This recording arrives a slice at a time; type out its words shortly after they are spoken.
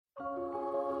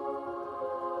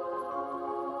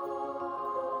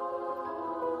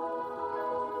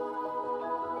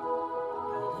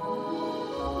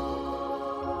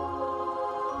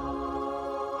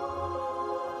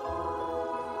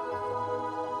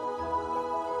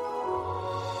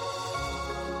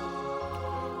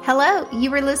Hello,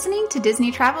 you were listening to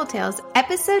Disney Travel Tales,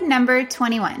 episode number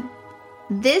 21.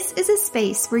 This is a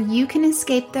space where you can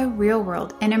escape the real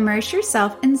world and immerse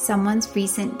yourself in someone's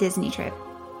recent Disney trip.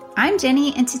 I'm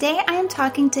Jenny, and today I am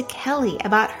talking to Kelly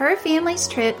about her family's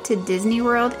trip to Disney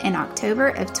World in October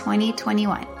of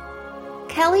 2021.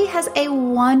 Kelly has a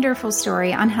wonderful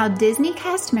story on how Disney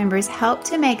cast members helped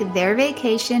to make their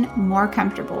vacation more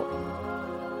comfortable.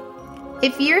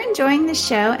 If you're enjoying the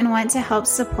show and want to help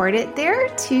support it, there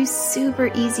are two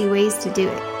super easy ways to do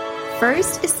it.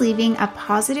 First is leaving a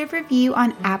positive review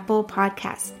on Apple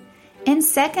Podcasts. And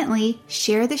secondly,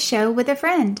 share the show with a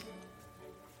friend.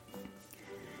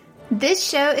 This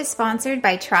show is sponsored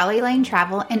by Trolley Lane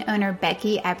Travel and owner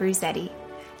Becky Abruzzetti.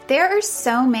 There are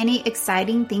so many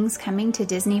exciting things coming to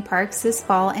Disney parks this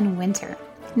fall and winter.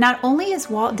 Not only is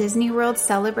Walt Disney World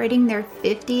celebrating their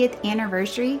 50th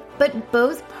anniversary, but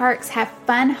both parks have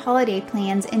fun holiday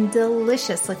plans and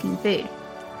delicious looking food.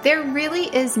 There really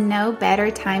is no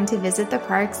better time to visit the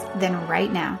parks than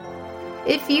right now.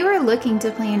 If you are looking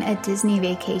to plan a Disney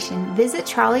vacation, visit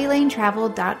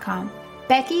TrolleyLaneTravel.com.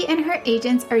 Becky and her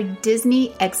agents are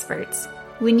Disney experts.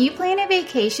 When you plan a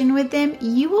vacation with them,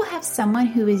 you will have someone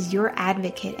who is your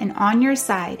advocate and on your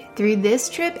side through this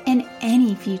trip and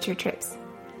any future trips.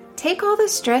 Take all the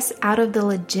stress out of the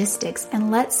logistics and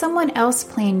let someone else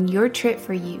plan your trip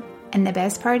for you. And the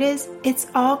best part is, it's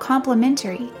all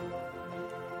complimentary.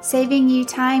 Saving you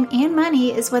time and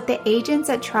money is what the agents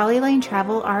at Trolley Lane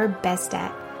Travel are best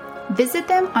at. Visit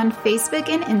them on Facebook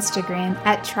and Instagram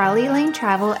at Trolley Lane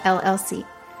Travel LLC.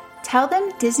 Tell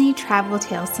them Disney Travel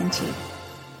Tales sent you.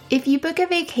 If you book a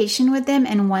vacation with them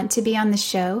and want to be on the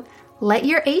show, let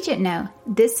your agent know.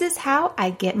 This is how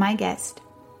I get my guest.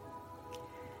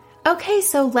 Okay,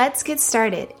 so let's get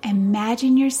started.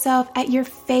 Imagine yourself at your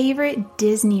favorite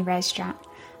Disney restaurant.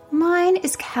 Mine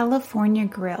is California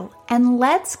Grill, and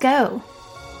let's go.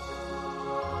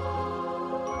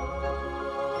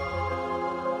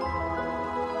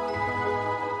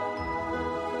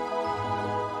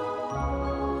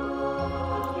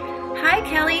 Hi,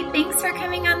 Kelly. Thanks for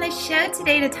coming on the show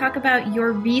today to talk about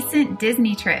your recent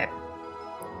Disney trip.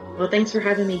 Well, thanks for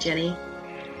having me, Jenny.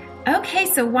 Okay,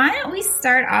 so why don't we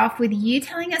start off with you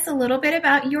telling us a little bit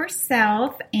about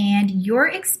yourself and your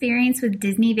experience with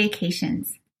Disney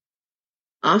vacations.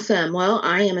 Awesome. Well,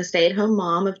 I am a stay-at-home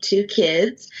mom of 2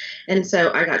 kids, and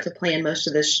so I got to plan most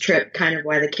of this trip kind of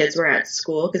while the kids were at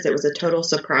school because it was a total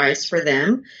surprise for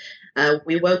them.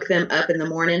 We woke them up in the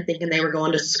morning thinking they were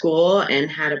going to school and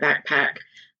had a backpack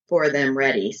for them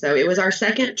ready. So it was our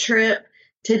second trip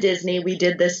to Disney. We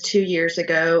did this 2 years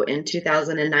ago in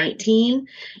 2019,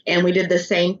 and we did the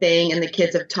same thing, and the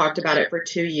kids have talked about it for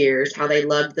 2 years, how they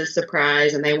loved the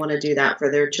surprise and they want to do that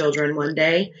for their children one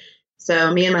day.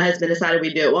 So me and my husband decided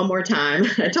we'd do it one more time.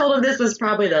 I told them this was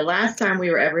probably the last time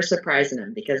we were ever surprising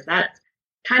them because that's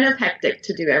kind of hectic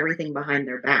to do everything behind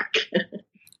their back.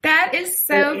 That is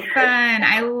so fun.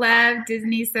 I love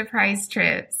Disney surprise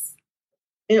trips.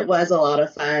 It was a lot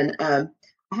of fun. I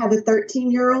have a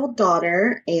 13-year-old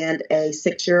daughter and a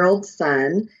 6-year-old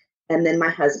son, and then my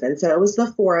husband. So it was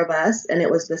the 4 of us, and it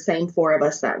was the same 4 of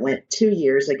us that went 2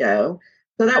 years ago.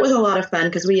 So that was a lot of fun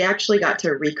because we actually got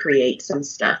to recreate some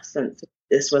stuff since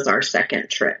this was our second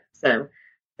trip. So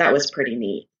that was pretty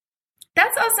neat.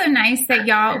 That's also nice that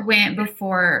y'all went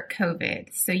before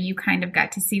COVID. So you kind of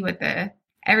got to see what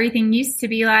everything used to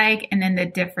be like and then the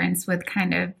difference with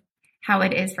kind of how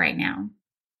it is right now.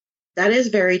 That is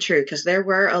very true because there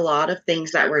were a lot of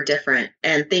things that were different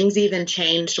and things even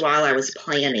changed while I was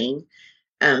planning.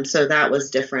 So that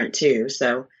was different too.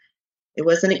 So it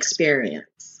was an experience.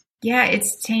 Yeah,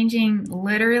 it's changing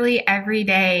literally every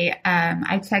day.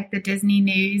 I check the Disney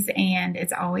news and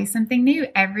it's always something new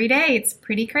every day. It's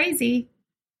pretty crazy.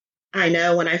 I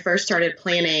know when I first started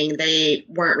planning, they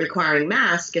weren't requiring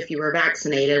masks if you were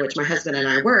vaccinated, which my husband and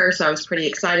I were. So I was pretty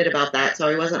excited about that. So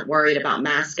I wasn't worried about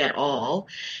masks at all.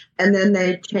 And then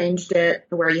they changed it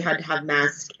where you had to have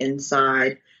masks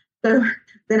inside. So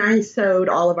then I sewed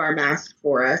all of our masks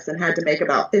for us and had to make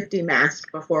about 50 masks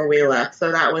before we left.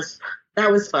 So that was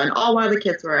fun, all while the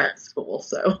kids were at school.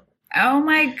 So. Oh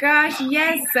my gosh,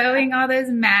 yes, sewing all those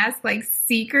masks like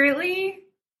secretly.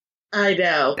 I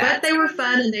know, but they were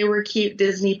fun and they were cute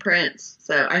Disney prints.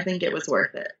 So I think it was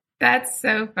worth it. That's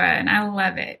so fun. I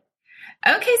love it.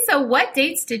 Okay, so what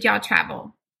dates did y'all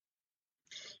travel?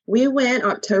 We went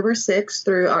October 6th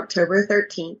through October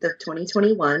 13th of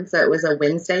 2021. So it was a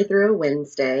Wednesday through a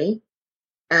Wednesday.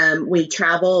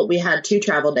 We had 2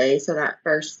 travel days. So that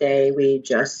first day we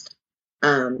just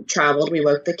traveled. We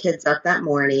woke the kids up that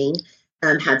morning,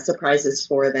 had surprises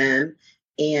for them.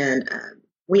 And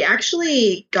we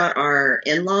actually got our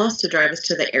in-laws to drive us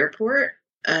to the airport,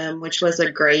 which was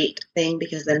a great thing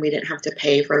because then we didn't have to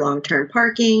pay for long-term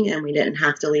parking and we didn't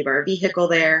have to leave our vehicle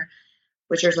there,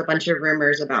 which there's a bunch of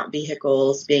rumors about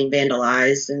vehicles being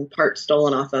vandalized and parts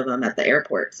stolen off of them at the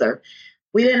airport. So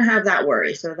we didn't have that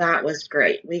worry. So that was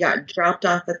great. We got dropped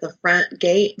off at the front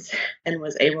gate and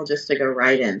was able just to go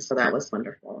right in. So that was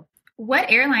wonderful.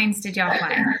 What airlines did y'all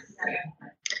fly?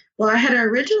 Well, I had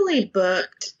originally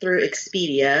booked through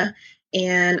Expedia,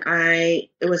 and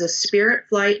it was a Spirit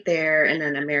flight there and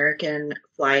an American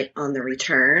flight on the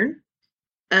return.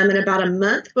 And about a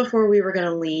month before we were going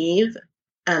to leave,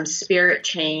 Spirit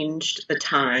changed the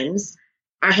times.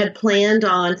 I had planned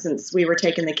on, since we were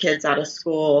taking the kids out of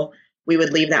school, we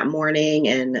would leave that morning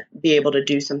and be able to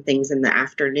do some things in the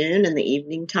afternoon and the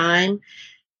evening time.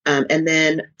 And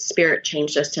then Spirit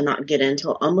changed us to not get in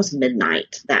until almost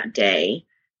midnight that day.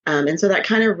 And so that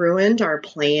kind of ruined our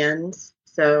plans.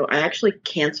 So I actually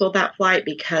canceled that flight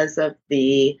because of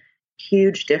the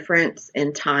huge difference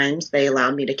in times. They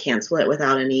allowed me to cancel it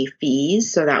without any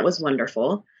fees. So that was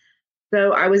wonderful.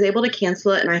 So I was able to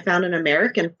cancel it, and I found an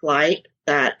American flight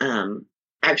that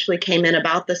actually came in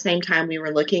about the same time we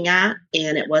were looking at,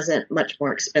 and it wasn't much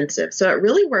more expensive. So it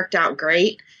really worked out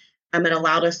great. It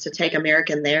allowed us to take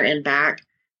American there and back.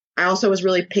 I also was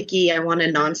really picky. I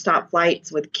wanted nonstop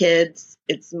flights with kids.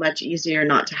 It's much easier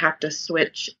not to have to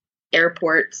switch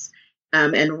airports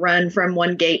and run from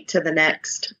one gate to the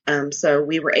next. So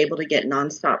we were able to get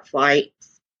nonstop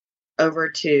flights over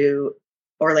to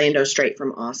Orlando straight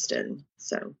from Austin.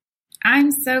 So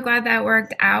I'm so glad that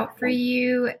worked out for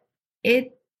you.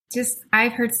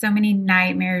 I've heard so many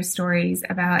nightmare stories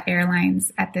about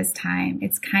airlines at this time.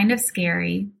 It's kind of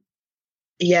scary.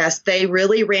 Yes, they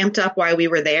really ramped up while we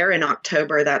were there in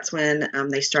October. That's when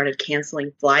they started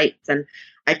canceling flights, and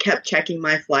I kept checking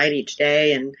my flight each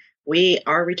day, and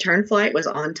our return flight was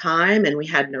on time and we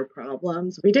had no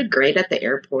problems. We did great at the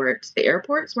airports. The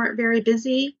airports weren't very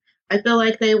busy. I feel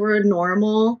like they were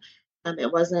normal.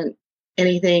 It wasn't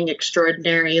anything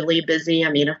extraordinarily busy. I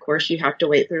mean, of course, you have to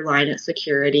wait through line at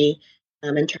security,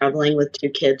 and traveling with 2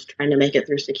 kids trying to make it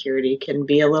through security can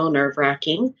be a little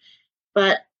nerve-wracking.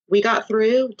 But we got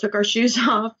through, took our shoes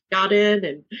off, got in,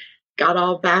 and got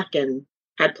all back and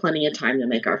had plenty of time to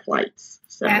make our flights.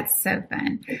 So. That's so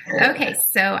fun. Okay,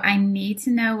 so I need to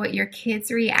know what your kids'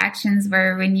 reactions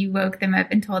were when you woke them up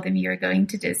and told them you were going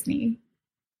to Disney.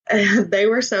 They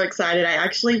were so excited. I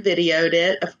actually videoed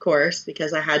it, of course,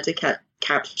 because I had to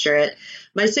capture it.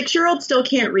 My 6-year-old still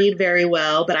can't read very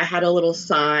well, but I had a little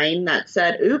sign that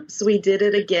said, "Oops, we did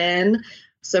it again.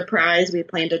 Surprise, we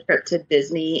planned a trip to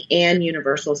Disney and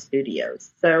Universal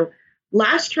Studios." So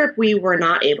last trip, we were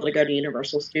not able to go to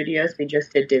Universal Studios. We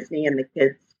just did Disney, and the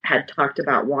kids had talked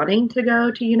about wanting to go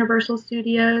to Universal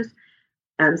Studios.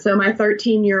 So my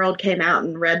 13-year-old came out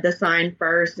and read the sign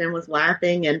first and was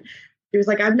laughing, and he was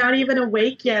like, "I'm not even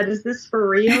awake yet. Is this for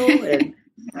real?" And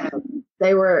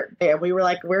we were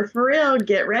like, "We're for real.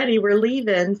 Get ready. We're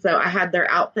leaving." So I had their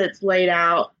outfits laid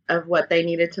out of what they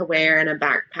needed to wear and a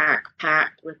backpack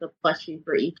packed with a plushie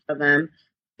for each of them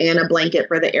and a blanket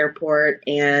for the airport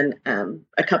and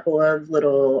a couple of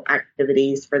little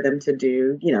activities for them to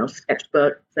do,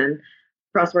 sketchbooks and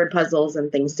crossword puzzles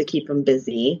and things to keep them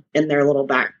busy in their little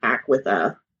backpack with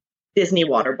a Disney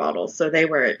water bottle. So they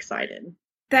were excited.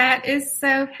 That is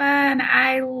so fun.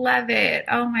 I love it.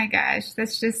 Oh my gosh.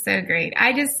 That's just so great.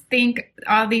 I just think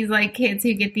all these kids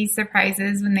who get these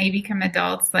surprises when they become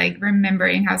adults,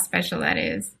 remembering how special that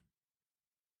is.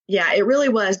 Yeah, it really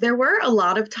was. There were a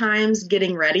lot of times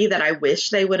getting ready that I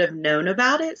wish they would have known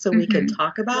about it so we could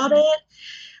talk about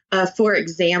it. For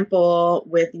example,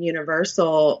 with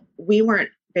Universal, we weren't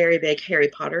very big Harry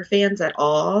Potter fans at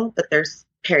all, but there's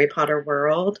Harry Potter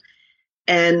World.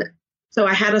 And so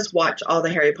I had us watch all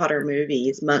the Harry Potter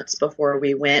movies months before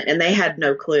we went, and they had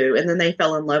no clue. And then they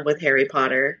fell in love with Harry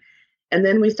Potter. And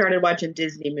then we started watching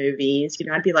Disney movies.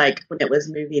 I'd be like, when it was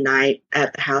movie night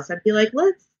at the house, I'd be like,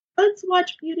 let's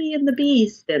watch Beauty and the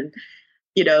Beast. And,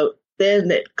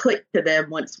 then it clicked to them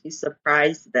once we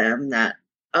surprised them that,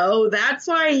 oh, that's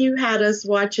why you had us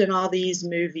watching all these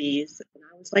movies. And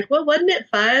I was like, well, wasn't it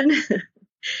fun?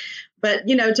 But,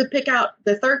 to pick out,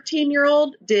 the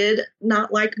 13-year-old did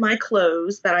not like my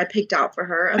clothes that I picked out for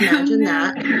her. Imagine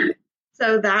that.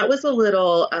 So that was a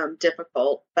little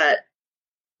difficult. But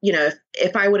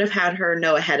if I would have had her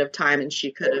know ahead of time and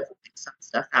she could have picked some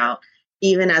stuff out,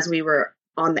 even as we were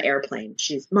on the airplane,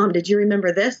 Mom, did you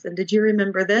remember this? And did you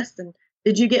remember this? And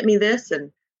did you get me this?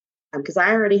 And because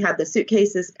I already had the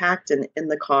suitcases packed in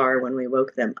the car when we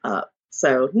woke them up.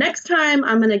 So next time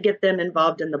I'm going to get them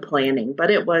involved in the planning,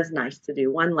 but it was nice to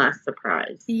do one last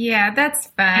surprise. Yeah, that's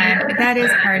fun. That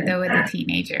is hard though with a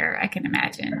teenager, I can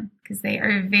imagine, because they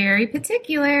are very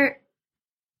particular.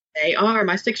 They are.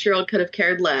 My 6-year-old could have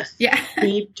cared less. Yeah.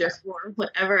 He just wore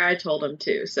whatever I told him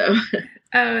to. So.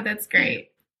 Oh, that's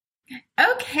great.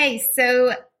 Okay.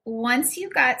 So once you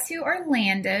got to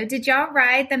Orlando, did y'all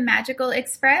ride the Magical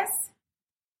Express?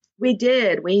 We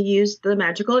did. We used the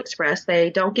Magical Express. They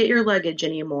don't get your luggage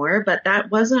anymore, but that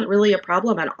wasn't really a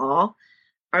problem at all.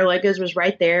 Our luggage was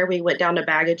right there. We went down to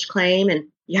baggage claim, and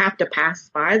you have to pass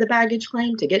by the baggage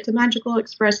claim to get to Magical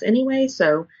Express anyway.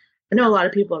 So I know a lot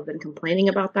of people have been complaining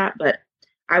about that, but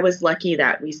I was lucky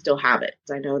that we still have it.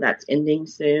 I know that's ending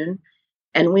soon.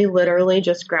 And we literally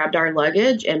just grabbed our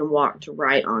luggage and walked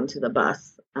right onto the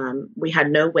bus. We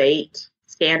had no wait,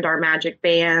 scanned our magic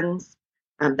bands.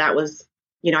 That was,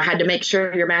 I had to make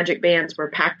sure your magic bands were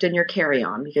packed in your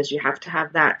carry-on because you have to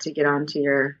have that to get onto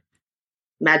your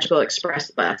Magical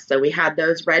Express bus. So we had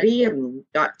those ready and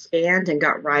got scanned and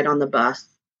got right on the bus.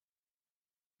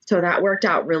 So that worked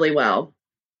out really well.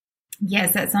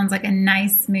 Yes, that sounds like a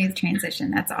nice, smooth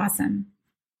transition. That's awesome.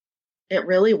 It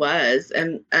really was.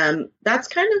 And that's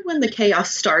kind of when the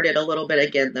chaos started a little bit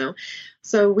again, though.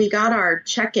 So we got our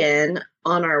check-in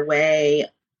on our way.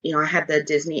 I had the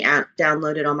Disney app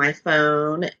downloaded on my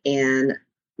phone. And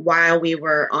while we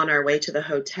were on our way to the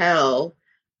hotel,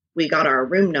 we got our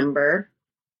room number.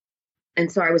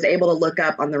 And so I was able to look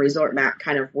up on the resort map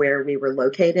kind of where we were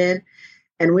located.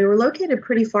 And we were located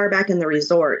pretty far back in the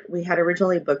resort. We had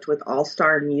originally booked with All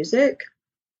Star Music,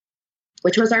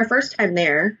 which was our first time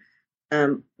there.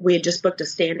 We had just booked a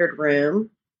standard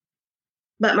room.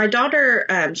 But my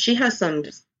daughter, she has some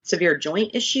severe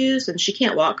joint issues and she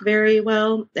can't walk very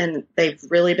well. And they've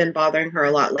really been bothering her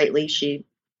a lot lately. She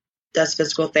does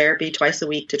physical therapy twice a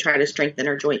week to try to strengthen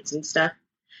her joints and stuff.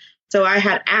 So I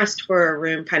had asked for a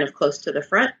room kind of close to the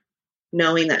front,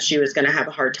 knowing that she was going to have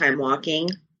a hard time walking.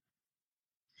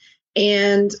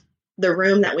 And the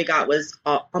room that we got was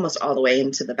almost all the way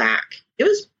into the back.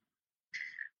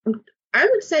 I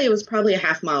would say it was probably a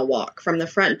half-mile walk from the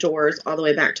front doors all the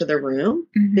way back to the room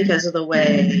because of the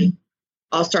way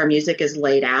All Star Music is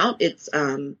laid out. It's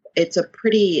a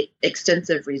pretty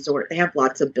extensive resort. They have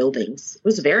lots of buildings. It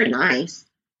was very nice,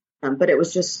 but it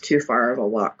was just too far of a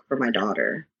walk for my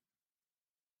daughter.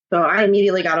 So I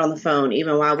immediately got on the phone,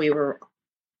 even while we were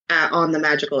on the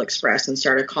Magical Express, and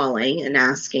started calling and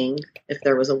asking if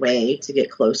there was a way to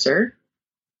get closer.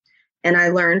 And I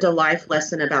learned a life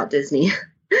lesson about Disney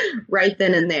right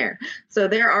then and there. So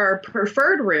there are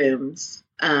preferred rooms,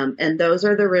 and those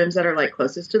are the rooms that are like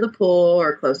closest to the pool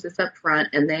or closest up front,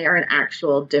 and they are an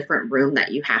actual different room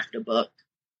that you have to book.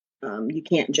 You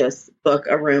can't just book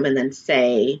a room and then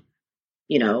say,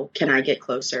 can I get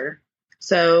closer?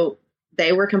 So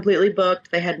they were completely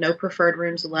booked. They had no preferred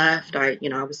rooms left.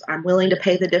 I'm willing to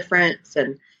pay the difference.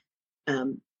 And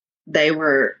they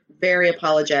were very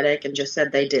apologetic and just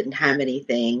said they didn't have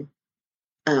anything.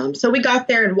 So we got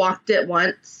there and walked it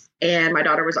once, and my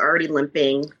daughter was already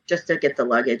limping just to get the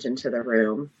luggage into the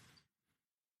room.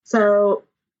 So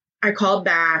I called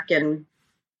back and,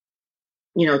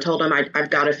 told them I've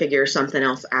got to figure something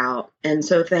else out. And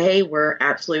so they were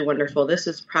absolutely wonderful. This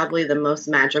is probably the most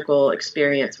magical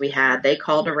experience we had. They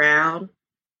called around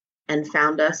and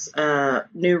found us a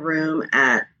new room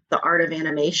at the Art of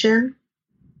Animation.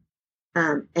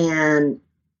 And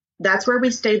that's where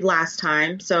we stayed last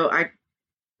time. So I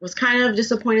was kind of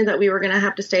disappointed that we were going to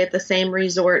have to stay at the same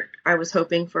resort. I was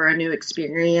hoping for a new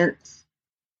experience.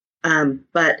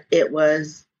 But it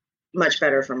was much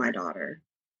better for my daughter.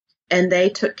 And they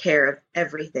took care of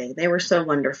everything. They were so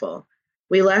wonderful.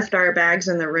 We left our bags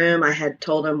in the room. I had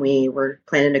told them we were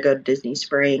planning to go to Disney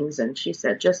Springs, and she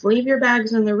said, just leave your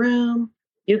bags in the room.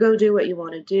 You go do what you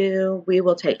want to do. We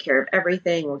will take care of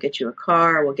everything. We'll get you a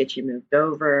car. We'll get you moved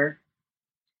over.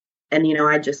 And,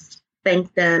 I just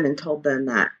thanked them and told them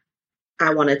that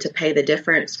I wanted to pay the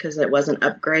difference because it was an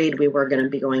upgrade. We were going to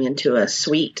be going into a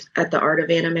suite at the Art of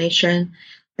Animation.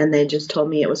 And they just told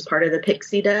me it was part of the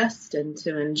pixie dust and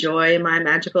to enjoy my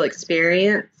magical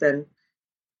experience. And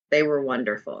they were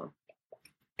wonderful.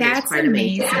 That's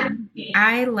amazing.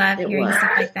 I love hearing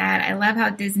stuff like that. I love how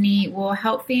Disney will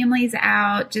help families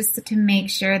out just to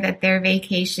make sure that their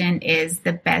vacation is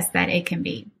the best that it can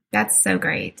be. That's so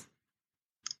great.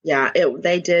 Yeah,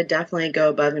 they did definitely go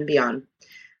above and beyond.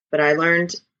 But I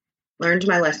learned learned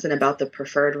my lesson about the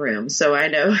preferred room. So I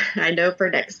know for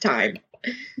next time.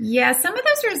 Yeah, some of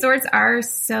those resorts are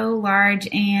so large,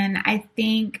 and I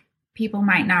think people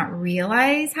might not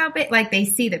realize how big, like they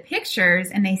see the pictures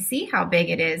and they see how big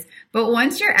it is, but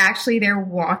once you're actually there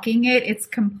walking it, it's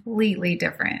completely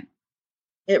different.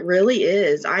 It really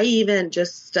is. I even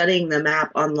just studying the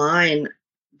map online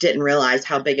didn't realize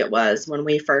how big it was when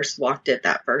we first walked it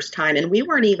that first time. And we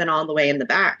weren't even all the way in the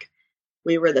back.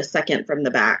 We were the second from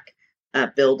the back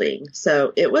building.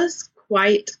 So it was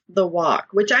quite the walk,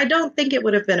 which I don't think it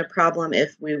would have been a problem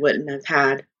if we wouldn't have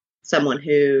had someone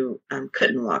who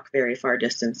couldn't walk very far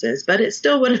distances. But it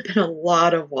still would have been a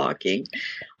lot of walking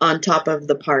on top of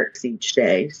the parks each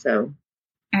day. So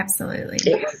absolutely,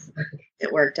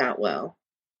 it worked out well.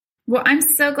 Well, I'm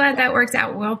so glad that worked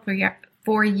out well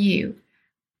for you.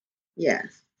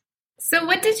 Yes. So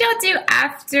what did y'all do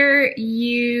after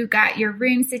you got your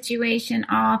room situation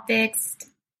all fixed?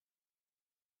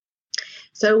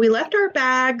 So we left our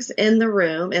bags in the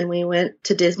room and we went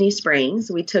to Disney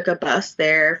Springs. We took a bus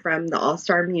there from the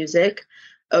All-Star Music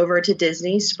over to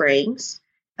Disney Springs.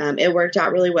 It worked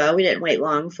out really well. We didn't wait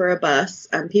long for a bus.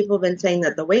 People have been saying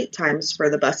that the wait times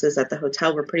for the buses at the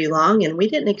hotel were pretty long, and we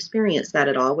didn't experience that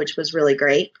at all, which was really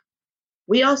great.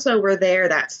 We also were there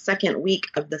that second week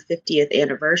of the 50th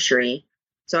anniversary,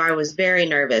 so I was very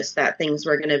nervous that things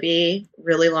were going to be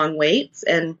really long waits,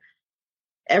 and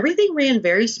everything ran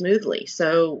very smoothly.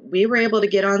 So we were able to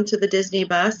get onto the Disney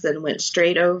bus and went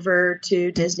straight over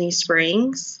to Disney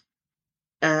Springs.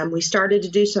 We started to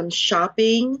do some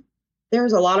shopping. There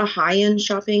was a lot of high-end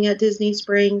shopping at Disney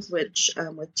Springs, which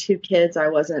with two kids, I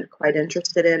wasn't quite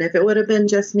interested in. If it would have been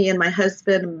just me and my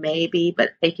husband, maybe,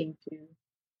 but taking two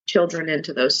children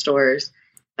into those stores,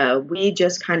 we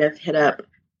just kind of hit up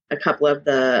a couple of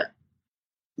the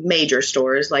major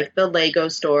stores, like the Lego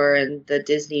store and the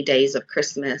Disney Days of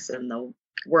Christmas and the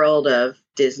World of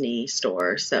Disney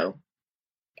store. So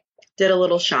did a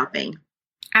little shopping.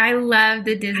 I love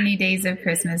the Disney Days of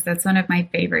Christmas. That's one of my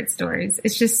favorite stores.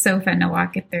 It's just so fun to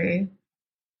walk it through.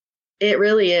 It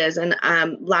really is. And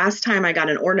last time I got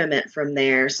an ornament from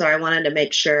there, so I wanted to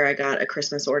make sure I got a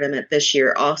Christmas ornament this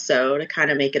year also, to kind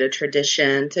of make it a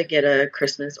tradition to get a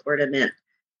Christmas ornament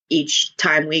each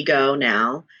time we go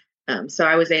now. So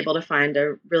I was able to find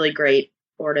a really great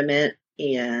ornament,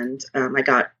 and I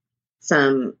got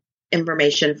some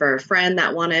information for a friend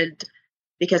that wanted,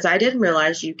 because I didn't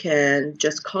realize you can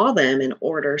just call them and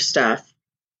order stuff.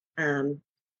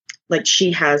 Like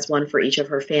she has one for each of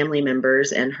her family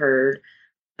members, and her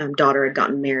daughter had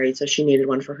gotten married, so she needed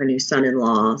one for her new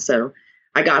son-in-law. So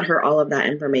I got her all of that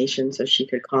information so she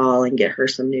could call and get her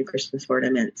some new Christmas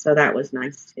ornaments. So that was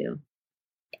nice too.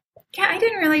 Yeah, I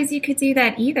didn't realize you could do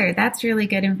that either. That's really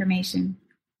good information.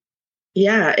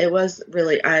 Yeah, it was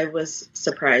really, I was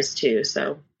surprised too.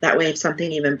 So that way, if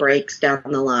something even breaks down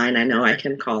the line, I know I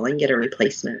can call and get a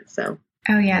replacement. So.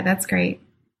 Oh yeah, that's great.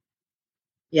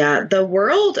 Yeah, the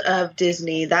World of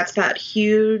Disney, that's that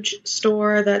huge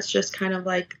store that's just kind of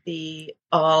like the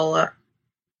all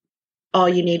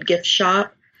you need gift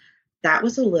shop. That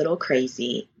was a little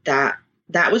crazy. That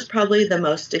was probably the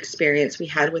most experience we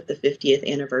had with the 50th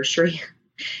anniversary.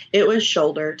 It was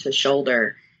shoulder to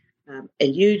shoulder. And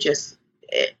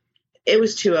it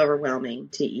was too overwhelming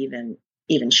to even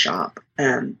shop.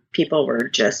 People were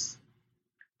just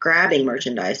grabbing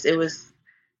merchandise. It was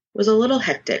a little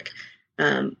hectic.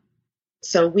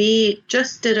 So we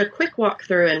just did a quick walk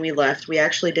through and we left. We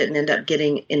actually didn't end up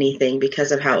getting anything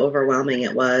because of how overwhelming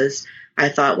it was. I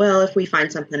thought, well, if we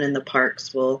find something in the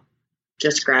parks, we'll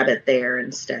just grab it there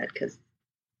instead, because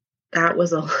that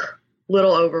was a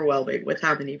little overwhelming with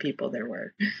how many people there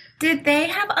were. Did they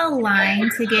have a line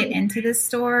to get into the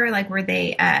store? Like,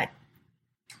 did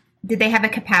they have a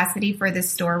capacity for the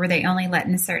store? Were they only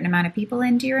letting a certain amount of people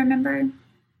in? Do you remember?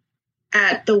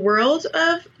 At the World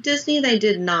of Disney, they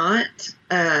did not.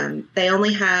 They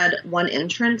only had one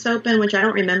entrance open, which I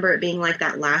don't remember it being like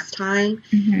that last time.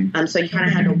 Mm-hmm. So you kind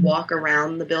of had to walk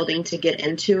around the building to get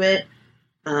into it.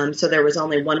 So there was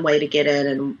only one way to get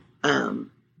in, and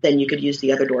then you could use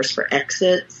the other doors for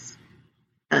exits.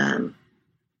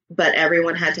 But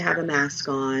everyone had to have a mask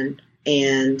on,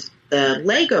 and the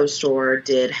Lego store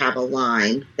did have a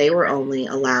line. They were only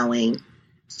allowing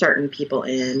certain people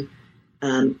in.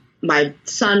 My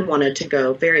son wanted to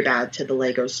go very bad to the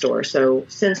Lego store. So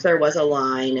since there was a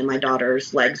line and my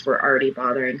daughter's legs were already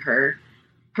bothering her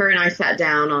and I sat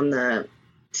down on the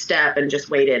step and just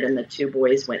waited, and the two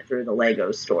boys went through the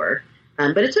Lego store.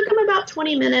 But it took them about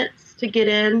 20 minutes to get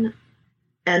in,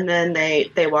 and then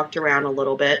they walked around a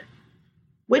little bit,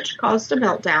 which caused a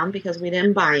meltdown because we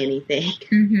didn't buy anything.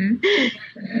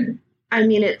 Mm-hmm. I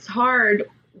mean, it's hard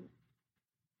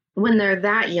when they're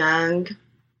that young,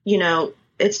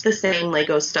 it's the same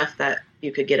Lego stuff that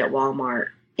you could get at Walmart.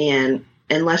 And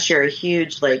unless you're a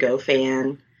huge Lego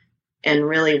fan and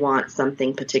really want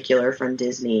something particular from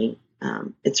Disney,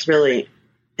 it's really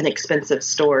an expensive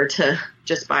store to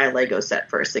just buy a Lego set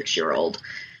for a 6-year-old.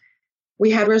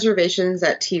 We had reservations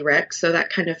at T-Rex, so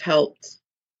that kind of helped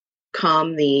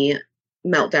calm the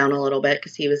meltdown a little bit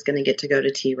because he was going to get to go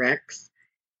to T-Rex.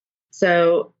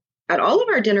 So at all of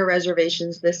our dinner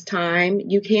reservations this time,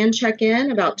 you can check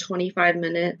in about 25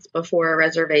 minutes before a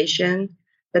reservation,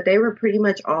 but they were pretty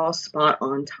much all spot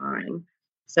on time.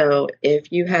 So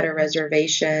if you had a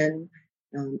reservation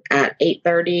at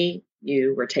 8:30,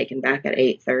 you were taken back at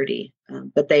 8:30.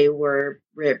 But they were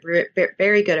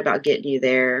very good about getting you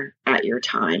there at your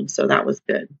time. So that was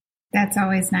good. That's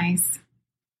always nice.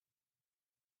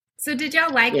 So did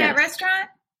y'all like that restaurant?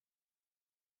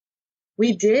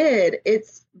 We did.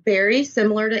 It's very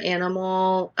similar to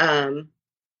Animal.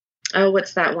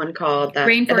 What's that one called? The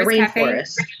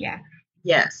Rainforest. Yeah.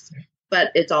 Yes.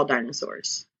 But it's all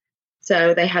dinosaurs.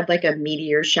 So they had like a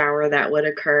meteor shower that would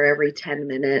occur every 10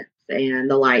 minutes and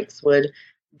the lights would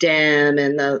dim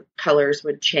and the colors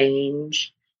would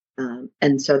change.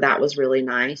 And so that was really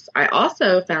nice. I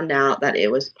also found out that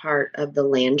it was part of the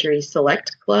Landry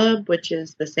Select Club, which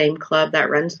is the same club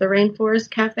that runs the Rainforest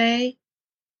Cafe.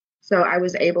 So I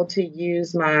was able to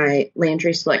use my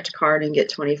Landry Select card and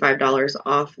get $25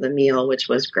 off the meal, which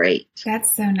was great.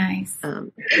 That's so nice.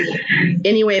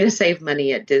 Any way to save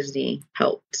money at Disney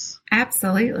helps.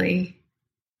 Absolutely.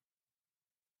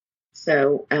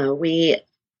 So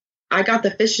I got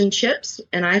the fish and chips,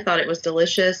 and I thought it was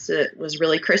delicious. It was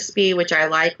really crispy, which I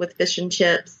like with fish and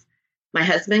chips. My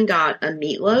husband got a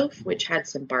meatloaf, which had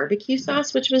some barbecue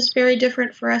sauce, which was very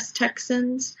different for us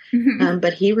Texans,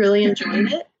 but he really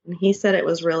enjoyed it, and he said it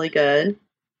was really good.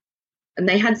 And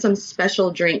they had some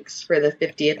special drinks for the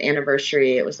 50th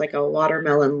anniversary. It was like a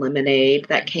watermelon lemonade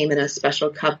that came in a special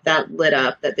cup that lit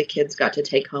up that the kids got to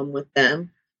take home with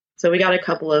them. So we got a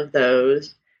couple of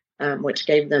those. Which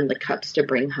gave them the cups to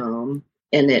bring home.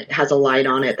 And it has a light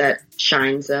on it that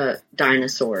shines a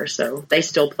dinosaur. So they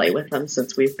still play with them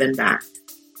since we've been back.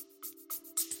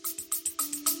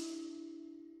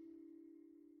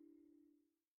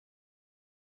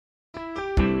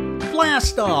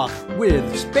 Blast off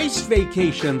with Space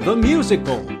Vacation the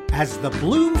Musical as the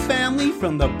Blue family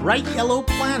from the bright yellow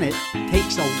planet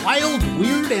takes a wild,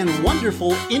 weird, and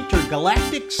wonderful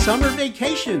intergalactic summer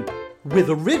vacation.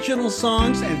 With original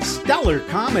songs and stellar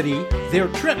comedy, their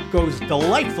trip goes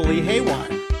delightfully haywire.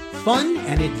 Fun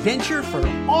and adventure for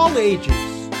all ages.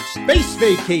 Space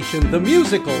Vacation the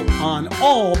Musical on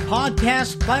all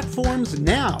podcast platforms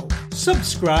now.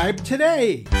 Subscribe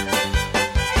today.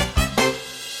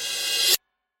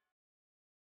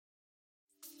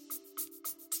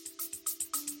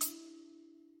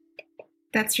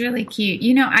 That's really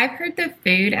cute. I've heard the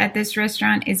food at this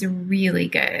restaurant is really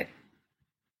good.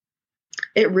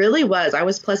 It really was. I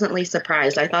was pleasantly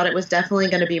surprised. I thought it was definitely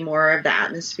going to be more of the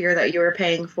atmosphere that you were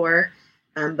paying for.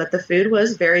 But the food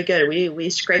was very good. We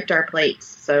scraped our plates.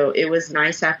 So it was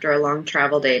nice after a long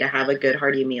travel day to have a good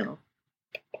hearty meal.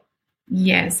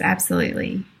 Yes,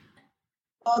 absolutely.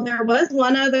 Well, there was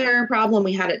one other problem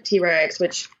we had at T-Rex,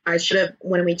 which I should have,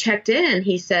 when we checked in,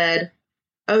 he said,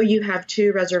 "Oh, you have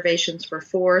 2 reservations for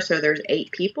 4, so there's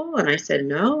 8 people?" And I said,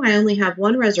 "No, I only have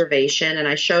 1 reservation." And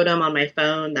I showed him on my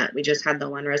phone that we just had the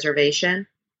 1 reservation.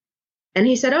 And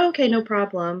he said, "Oh, okay, no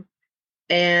problem."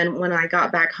 And when I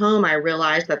got back home, I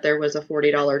realized that there was a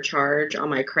 $40 charge on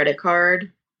my credit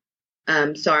card.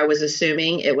 So I was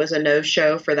assuming it was a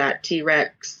no-show for that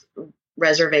T-Rex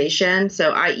reservation.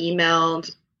 So I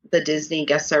emailed the Disney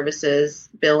Guest Services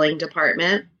billing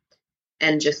department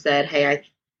and just said, "Hey, I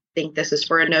think this is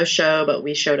for a no-show, but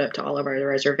we showed up to all of our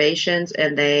reservations."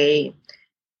 And they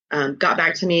got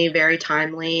back to me very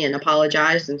timely and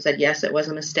apologized and said, yes, it was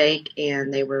a mistake,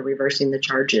 and they were reversing the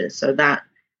charges. So that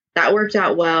worked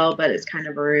out well, but it's kind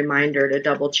of a reminder to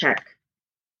double check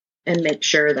and make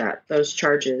sure that those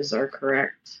charges are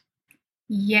correct.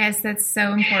 Yes, that's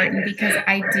so important because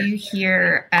I do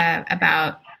hear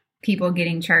about people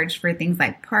getting charged for things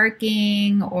like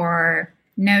parking or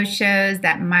no-shows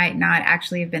that might not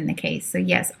actually have been the case. So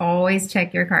yes, always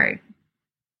check your card.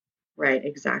 Right,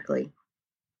 exactly.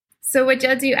 So what'd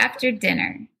y'all do after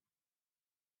dinner?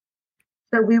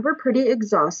 So we were pretty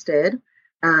exhausted,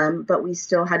 but we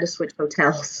still had to switch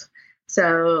hotels.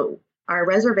 So our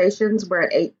reservations were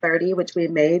at 8:30, which we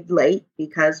made late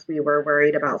because we were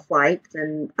worried about flights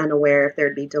and unaware if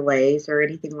there'd be delays or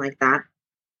anything like that.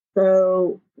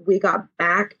 So we got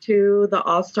back to the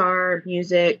All-Star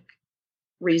Music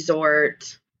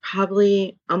resort,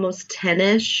 probably almost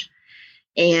 10-ish.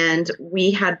 And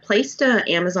we had placed a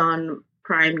Amazon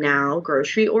Prime Now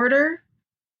grocery order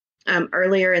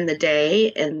earlier in the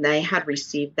day, and they had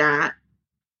received that.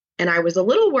 And I was a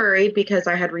little worried because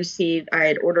I had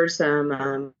ordered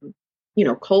some,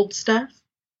 cold stuff.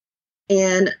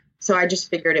 And so I just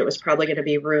figured it was probably going to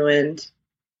be ruined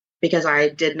because I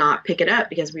did not pick it up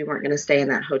because we weren't going to stay in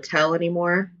that hotel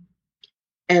anymore.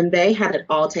 And they had it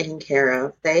all taken care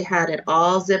of. They had it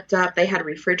all zipped up. They had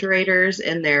refrigerators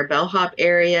in their bellhop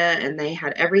area, and they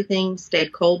had everything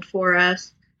stayed cold for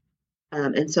us.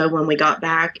 And so when we got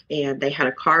back, and they had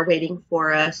a car waiting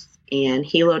for us, and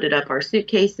he loaded up our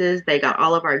suitcases, they got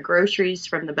all of our groceries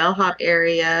from the bellhop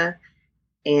area,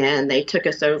 and they took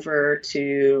us over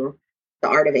to the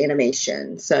Art of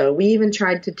Animation. So we even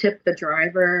tried to tip the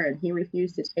driver, and he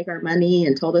refused to take our money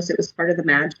and told us it was part of the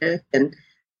magic and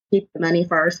keep the money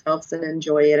for ourselves and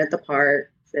enjoy it at the parks.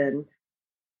 And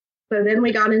so then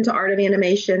we got into Art of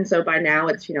Animation. So by now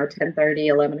it's, 10:30,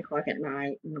 11 o'clock at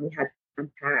night, and we had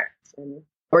unpacked and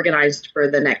organized for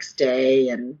the next day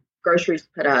and groceries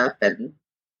put up and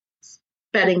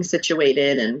bedding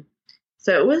situated. And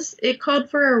so it called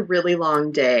for a really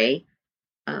long day.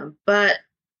 But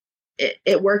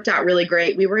it worked out really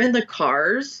great. We were in the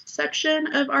Cars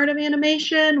section of Art of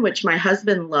Animation, which my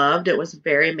husband loved. It was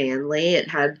very manly. It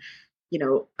had,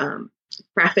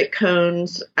 traffic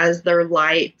cones as their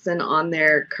lights and on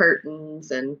their curtains,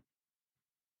 and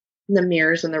the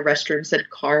mirrors in the restroom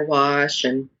said car wash.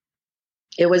 And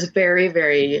it was very,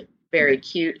 very, very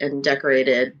cute and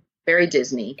decorated, very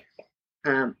Disney,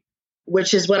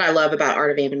 which is what I love about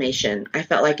Art of Animation. I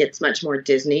felt like it's much more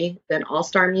Disney than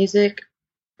All-Star Music.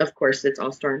 Of course, it's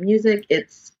All-Star Music.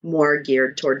 It's more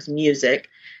geared towards music,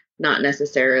 not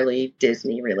necessarily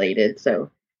Disney related.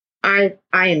 So I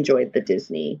enjoyed the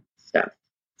Disney stuff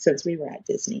since we were at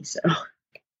Disney.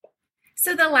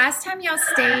 So the last time y'all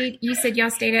stayed, you said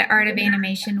y'all stayed at Art of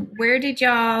Animation. Where did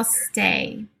y'all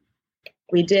stay?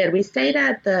 We did. We stayed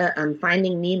at the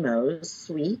Finding Nemo's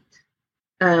suite,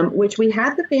 which we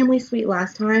had the family suite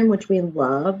last time, which we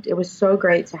loved. It was so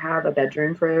great to have a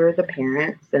bedroom for the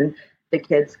parents, and the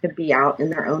kids could be out in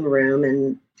their own room,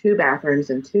 and 2 bathrooms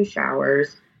and 2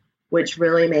 showers, which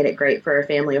really made it great for a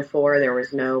family of 4. There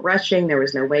was no rushing. There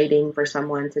was no waiting for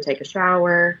someone to take a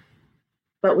shower.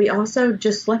 But we also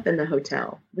just slept in the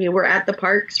hotel. We were at the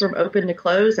parks from open to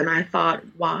close, and I thought,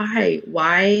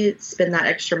 why spend that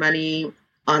extra money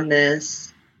on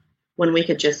this when we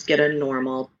could just get a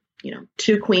normal,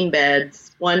 2 queen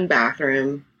beds, 1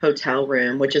 bathroom, hotel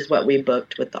room, which is what we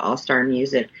booked with the All-Star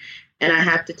Music. And I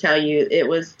have to tell you, it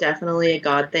was definitely a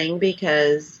God thing,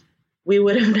 because we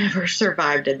would have never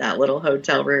survived in that little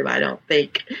hotel room, I don't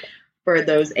think, for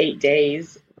those 8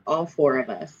 days, all 4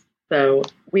 of us. So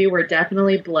we were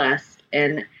definitely blessed.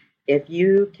 And if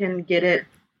you can get it,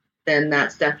 then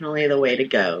that's definitely the way to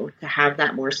go, to have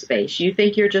that more space. You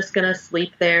think you're just going to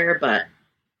sleep there, but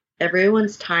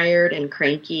everyone's tired and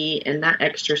cranky, and that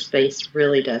extra space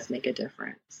really does make a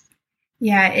difference.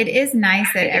 Yeah, it is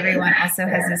nice that everyone also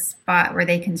has a spot where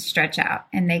they can stretch out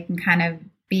and they can kind of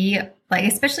be like,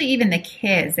 especially even the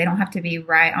kids, they don't have to be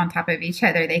right on top of each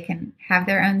other. They can have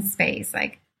their own space.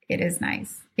 Like, it is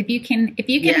nice. If you can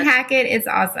yes. Hack it, it's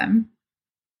awesome.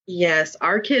 Yes.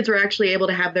 Our kids were actually able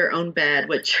to have their own bed,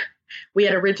 which we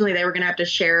had originally, they were going to have to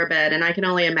share a bed. And I can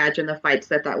only imagine the fights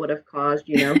that would have caused,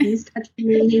 he's touching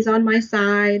me, he's on my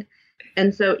side.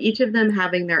 And so each of them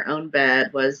having their own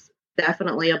bed was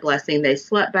definitely a blessing. They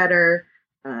slept better.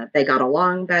 They got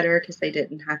along better because they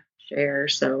didn't have to share.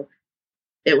 So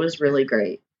it was really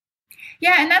great.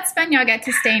 Yeah. And that's fun. Y'all get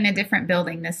to stay in a different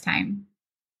building this time.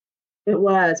 It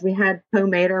was. We had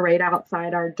Pomater right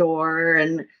outside our door,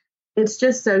 and it's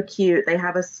just so cute. They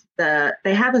have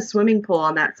a swimming pool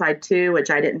on that side too,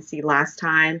 which I didn't see last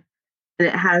time. And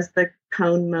it has the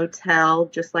Cone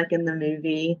Motel, just like in the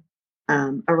movie,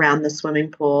 around the swimming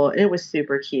pool. And it was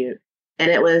super cute. And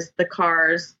it was the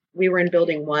Cars. We were in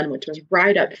building 1, which was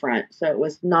right up front. So it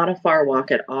was not a far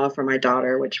walk at all for my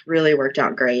daughter, which really worked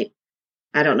out great.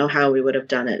 I don't know how we would have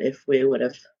done it if we would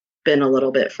have been a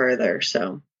little bit further.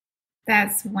 So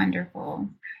that's wonderful.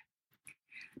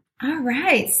 All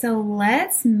right. So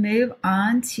let's move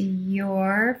on to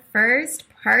your first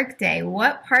park day.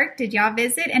 What park did y'all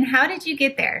visit, and how did you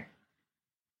get there?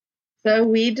 So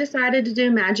we decided to do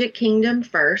Magic Kingdom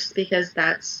first, because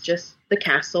that's just the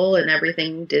castle and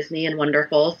everything Disney and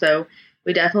wonderful. So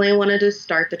we definitely wanted to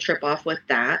start the trip off with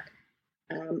that.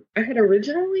 I had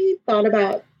originally thought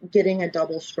about getting a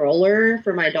double stroller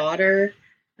for my daughter,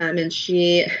 and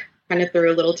she kind of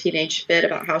threw a little teenage fit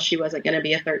about how she wasn't going to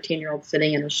be a 13-year-old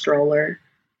sitting in a stroller.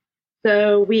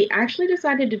 So we actually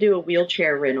decided to do a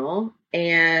wheelchair rental,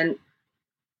 and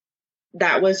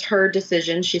that was her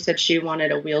decision. She said she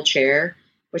wanted a wheelchair,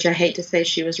 which I hate to say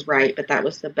she was right, but that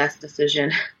was the best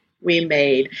decision we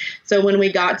made. So when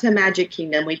we got to Magic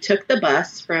Kingdom, we took the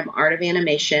bus from Art of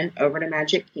Animation over to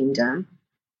Magic Kingdom.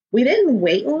 We didn't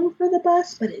wait long for the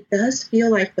bus, but it does feel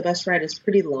like the bus ride is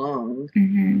pretty long.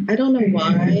 Mm-hmm. I don't know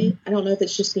why. I don't know if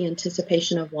it's just the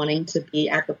anticipation of wanting to be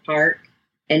at the park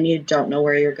and you don't know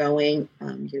where you're going.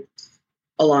 You're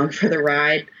along for the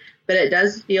ride, but it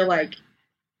does feel like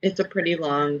it's a pretty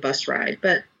long bus ride.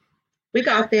 But we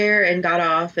got there and got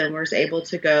off and was able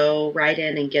to go right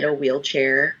in and get a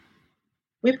wheelchair.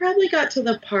 We probably got to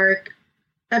the park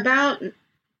about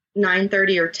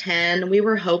 9:30 or 10. We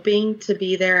were hoping to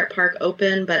be there at park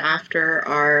open, but after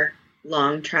our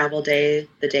long travel day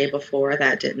the day before,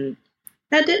 that didn't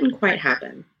quite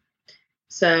happen.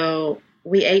 So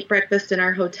we ate breakfast in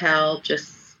our hotel,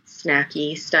 just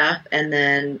snacky stuff, and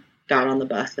then got on the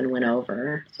bus and went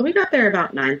over. So we got there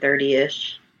about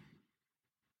 9:30ish.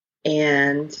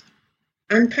 And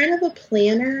I'm kind of a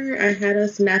planner. I had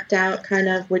us mapped out kind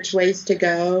of which ways to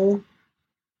go.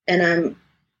 And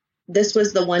this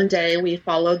was the one day we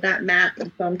followed that map,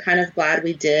 and so I'm kind of glad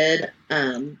we did.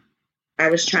 I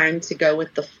was trying to go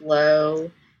with the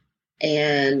flow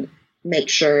and make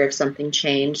sure if something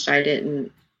changed, I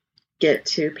didn't get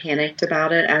too panicked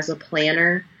about it as a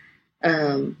planner.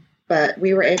 But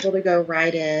we were able to go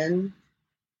right in.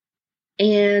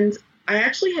 And I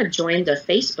actually had joined a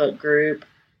Facebook group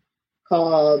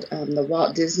called the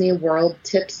Walt Disney World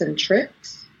Tips and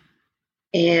Tricks.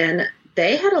 And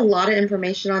they had a lot of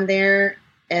information on there,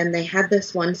 and they had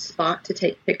this one spot to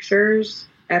take pictures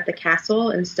at the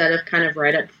castle instead of kind of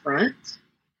right up front.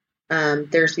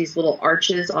 There's these little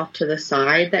arches off to the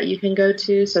side that you can go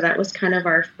to. So that was kind of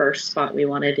our first spot we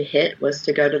wanted to hit, was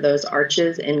to go to those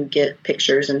arches and get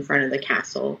pictures in front of the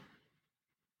castle.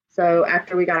 So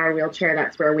after we got our wheelchair,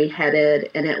 that's where we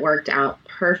headed, and it worked out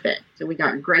perfect. So we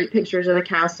got great pictures of the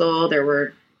castle. There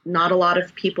were not a lot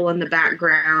of people in the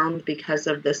background because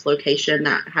of this location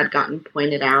that had gotten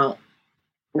pointed out.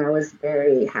 And I was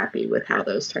very happy with how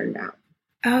those turned out.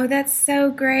 Oh, that's so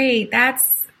great.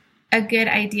 That's a good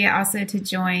idea also to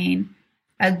join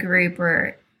a group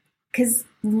because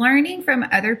learning from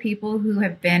other people who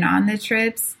have been on the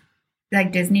trips,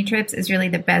 like Disney trips, is really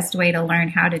the best way to learn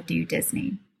how to do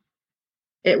Disney.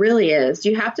 It really is.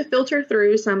 You have to filter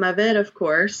through some of it, of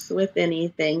course, with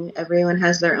anything. Everyone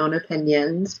has their own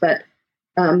opinions, but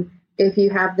if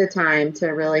you have the time to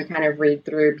really kind of read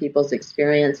through people's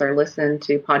experience or listen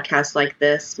to podcasts like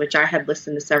this, which I had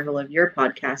listened to several of your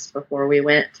podcasts before we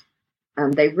went,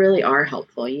 they really are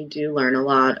helpful. You do learn a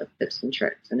lot of tips and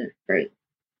tricks, and it's great.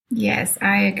 Yes,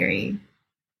 I agree.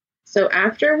 So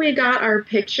after we got our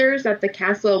pictures at the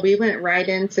castle, we went right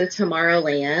into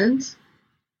Tomorrowland.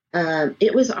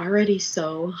 It was already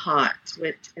so hot,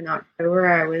 which in October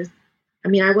I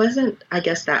wasn't, I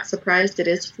guess, that surprised. It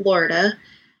is Florida,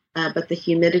 but the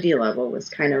humidity level was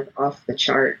kind of off the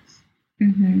charts.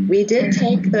 Mm-hmm. We did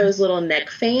take those little neck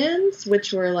fans,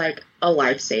 which were like a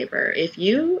lifesaver. If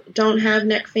you don't have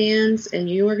neck fans and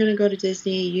you are going to go to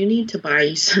Disney, you need to buy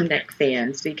you some neck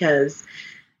fans because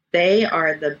they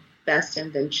are the best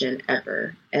invention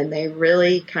ever. And they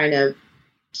really kind of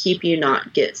keep you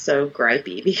not get so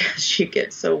gripey because you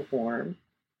get so warm.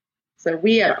 So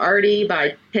we had already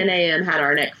by 10 a.m. had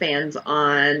our neck fans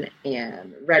on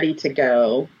and ready to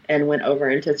go and went over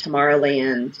into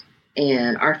Tomorrowland.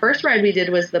 And our first ride we did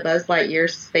was the Buzz Lightyear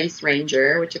Space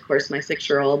Ranger, which of course my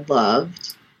 6-year-old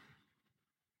loved.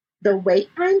 The wait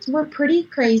times were pretty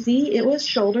crazy. It was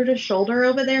shoulder to shoulder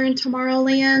over there in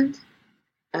Tomorrowland.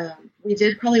 We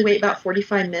did probably wait about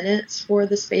 45 minutes for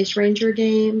the Space Ranger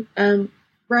game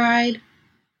ride,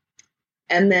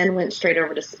 and then went straight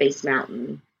over to Space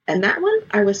Mountain. And that one,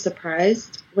 I was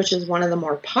surprised, which is one of the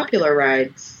more popular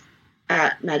rides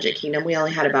at Magic Kingdom. We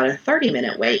only had about a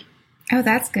 30-minute wait. Oh,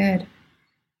 that's good.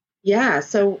 Yeah,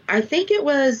 so I think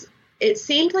it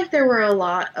seemed like there were a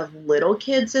lot of little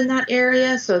kids in that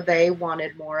area, so they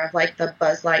wanted more of like the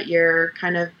Buzz Lightyear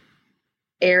kind of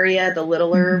area, the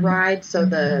littler ride. So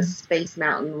the Space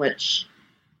Mountain, which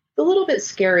is a little bit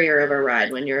scarier of a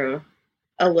ride when you're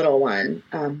a little one,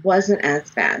 wasn't as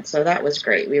bad. So that was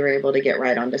great. We were able to get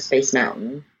right onto Space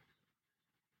Mountain.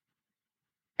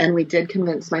 And we did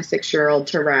convince my 6-year-old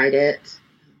to ride it.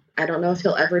 I don't know if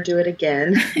he'll ever do it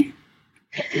again,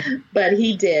 but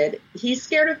he did. He's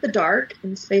scared of the dark,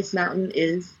 and Space Mountain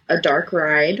is a dark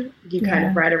ride. You kind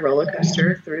of ride a roller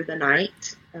coaster through the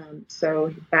night.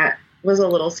 So that was a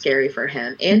little scary for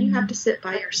him. And you have to sit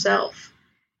by yourself.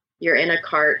 You're in a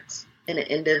cart in an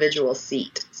individual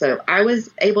seat. So I was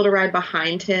able to ride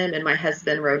behind him and my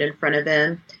husband rode in front of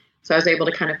him. So I was able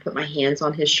to kind of put my hands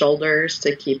on his shoulders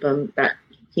to keep him that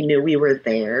he knew we were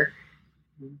there.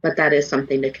 But that is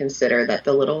something to consider, that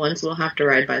the little ones will have to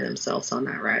ride by themselves on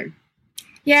that ride.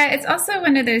 Yeah, it's also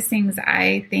one of those things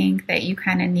I think that you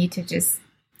kind of need to just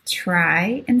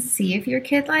try and see if your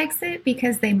kid likes it,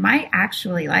 because they might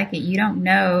actually like it. You don't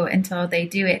know until they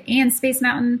do it. And Space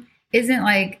Mountain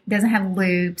doesn't have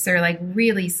loops or like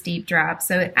really steep drops.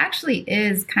 So it actually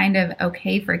is kind of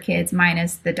okay for kids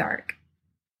minus the dark.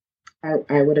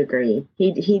 I would agree.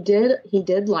 He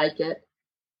did like it.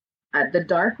 The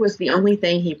dark was the only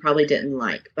thing he probably didn't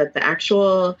like, but the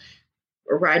actual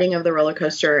riding of the roller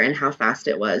coaster and how fast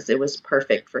it was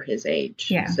perfect for his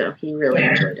age. Yeah. So he really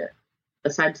enjoyed it,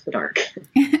 besides the dark.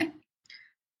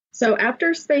 So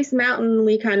after Space Mountain,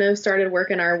 we kind of started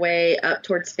working our way up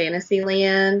towards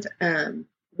Fantasyland.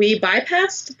 We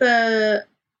bypassed the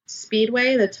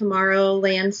Speedway, the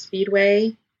Tomorrowland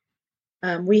Speedway.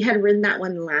 We had ridden that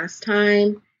one last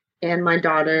time, and my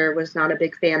daughter was not a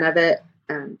big fan of it.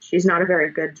 She's not a very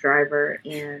good driver,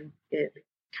 and it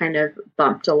kind of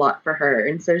bumped a lot for her.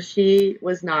 And so she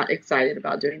was not excited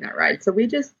about doing that ride. So we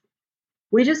just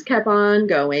kept on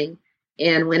going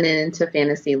and went into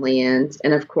Fantasyland,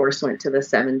 and of course went to the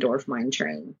Seven Dwarf Mine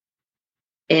Train.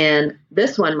 And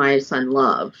this one my son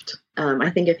loved. I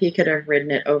think if he could have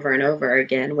ridden it over and over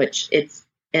again, which it's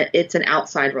an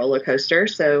outside roller coaster,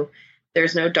 so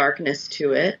there's no darkness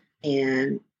to it,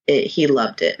 and he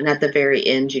loved it. And at the very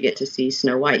end, you get to see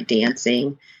Snow White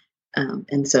dancing.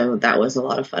 And so that was a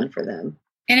lot of fun for them.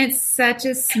 And it's such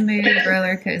a smooth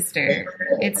roller coaster.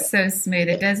 It's so smooth.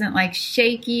 It doesn't like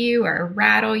shake you or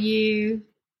rattle you.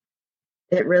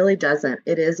 It really doesn't.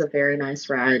 It is a very nice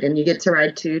ride. And you get to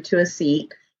ride two to a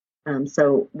seat.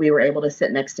 So we were able to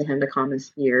sit next to him to calm his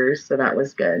fears. So that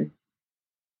was good.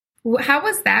 How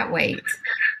was that wait?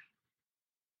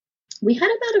 We had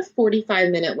about a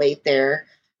 45-minute wait there,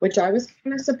 which I was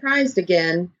kind of surprised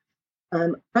again.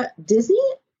 But Disney,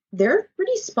 they're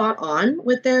pretty spot on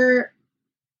with their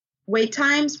wait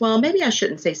times. Well, maybe I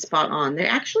shouldn't say spot on. They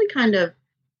actually kind of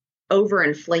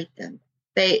overinflate them.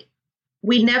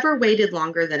 We never waited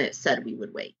longer than it said we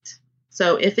would wait.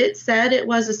 So if it said it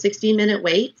was a 60-minute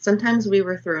wait, sometimes we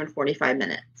were through in 45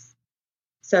 minutes.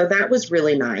 So that was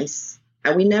really nice.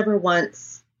 We never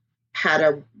once had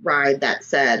a ride that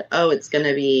said, oh, it's going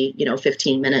to be,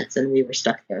 15 minutes, and we were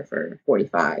stuck there for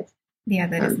 45. Yeah,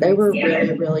 that is they nice. were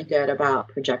really, really good about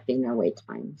projecting their wait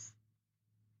times,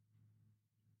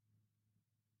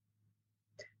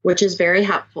 which is very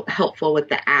helpful with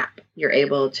the app. You're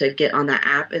able to get on the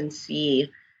app and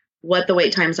see what the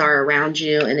wait times are around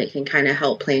you, and it can kind of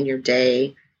help plan your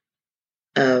day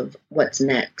of what's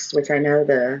next, which I know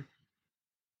the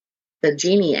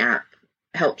Genie app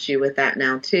helps you with that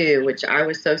now too, which I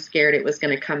was so scared it was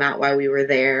going to come out while we were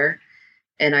there.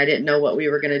 And I didn't know what we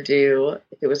were going to do,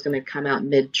 if it was going to come out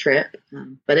mid-trip,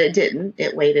 but it didn't.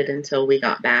 It waited until we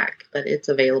got back, but it's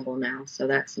available now, so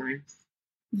that's nice.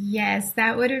 Yes,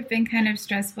 that would have been kind of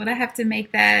stressful to have to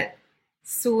make that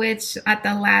switch at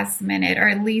the last minute, or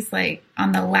at least like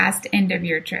on the last end of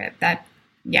your trip. That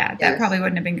probably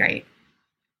wouldn't have been great.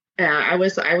 Yeah, I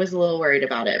was a little worried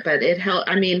about it, but it helped.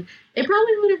 I mean, it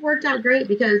probably would have worked out great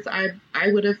because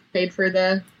I would have paid for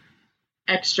the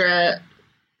extra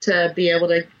to be able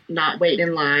to not wait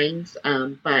in lines.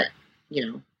 But,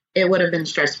 it would have been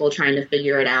stressful trying to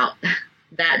figure it out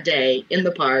that day in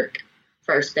the park,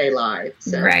 first day live.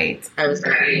 So right. I was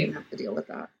glad I didn't have to deal with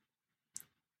that.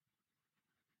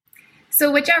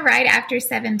 So what'd y'all ride after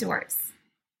Seven Dwarfs?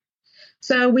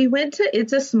 So we went to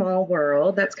It's a Small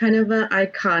World. That's kind of an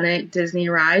iconic Disney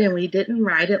ride, and we didn't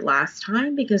ride it last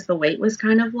time because the wait was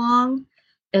kind of long.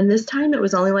 And this time it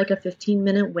was only like a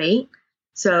 15-minute wait.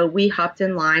 So we hopped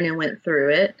in line and went through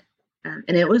it,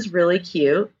 and it was really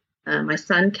cute. My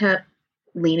son kept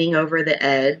leaning over the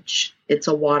edge. It's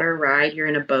a water ride. You're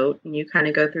in a boat, and you kind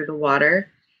of go through the water.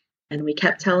 And we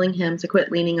kept telling him to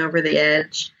quit leaning over the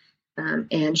edge.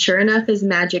 And sure enough, his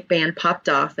magic band popped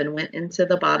off and went into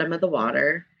the bottom of the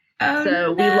water. Oh,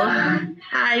 so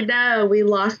no. we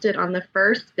lost it on the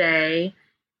first day.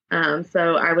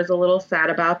 So I was a little sad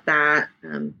about that.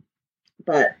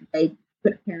 But they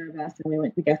took care of us, and we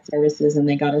went to guest services, and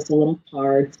they got us a little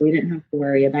card, so we didn't have to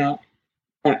worry about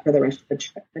that for the rest of the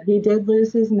trip. But he did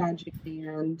lose his magic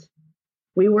band.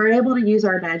 We were able to use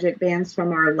our magic bands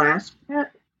from our last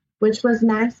trip, which was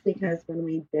nice because when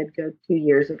we did go 2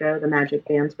 years ago, the magic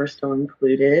bands were still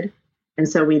included. And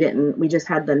so we just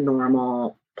had the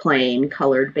normal plain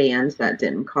colored bands that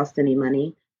didn't cost any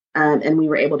money. And we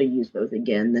were able to use those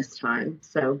again this time.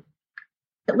 So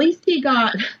at least he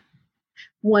got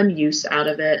one use out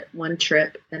of it, one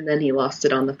trip, and then he lost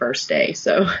it on the first day.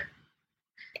 So,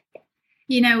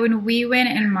 when we went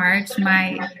in March,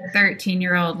 my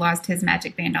 13-year-old lost his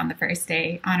Magic Band on the first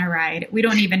day on a ride. We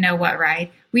don't even know what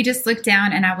ride. We just looked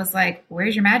down and I was like,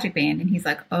 "Where's your Magic Band?" And he's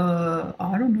like, I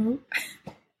don't know.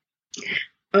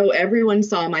 Oh, everyone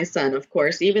saw my son, of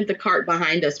course. Even the cart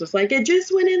behind us was like, "It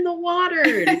just went in the water."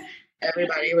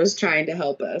 Everybody was trying to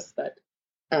help us, but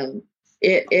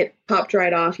it popped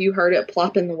right off. You heard it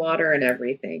plop in the water and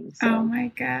everything. So. Oh my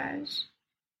gosh.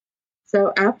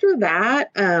 So after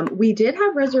that, we did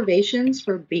have reservations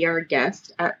for Be Our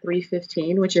Guest at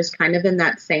 3:15, which is kind of in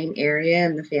that same area,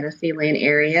 in the Fantasyland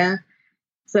area.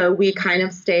 So we kind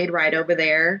of stayed right over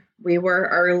there. We were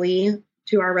early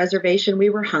to our reservation. We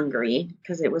were hungry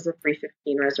because it was a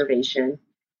 3:15 reservation.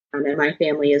 And my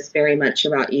family is very much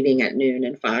about eating at noon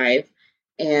and 5.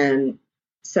 And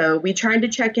so we tried to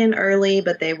check in early,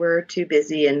 but they were too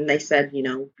busy. And they said,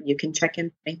 you can check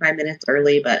in 25 minutes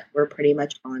early, but we're pretty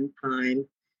much on time.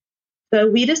 So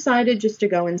we decided just to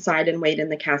go inside and wait in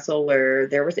the castle where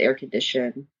there was air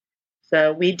conditioning.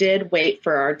 So we did wait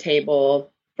for our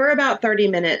table for about 30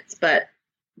 minutes, but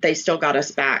they still got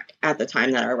us back at the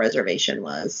time that our reservation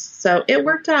was. So it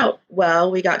worked out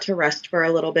well. We got to rest for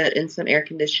a little bit in some air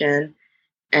conditioning,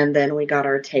 and then we got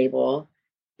our table.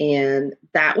 And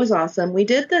that was awesome. We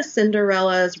did the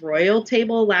Cinderella's Royal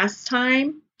table last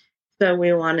time, so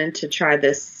we wanted to try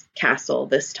this castle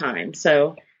this time.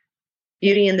 So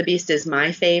Beauty and the Beast is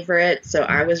my favorite, so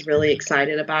I was really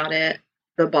excited about it.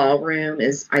 The ballroom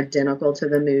is identical to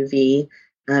the movie,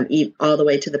 all the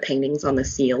way to the paintings on the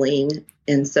ceiling.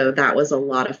 And so that was a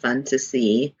lot of fun to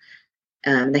see.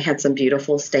 They had some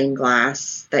beautiful stained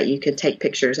glass that you could take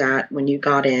pictures at when you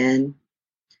got in.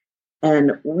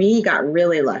 And we got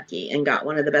really lucky and got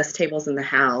one of the best tables in the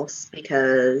house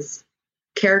because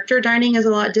character dining is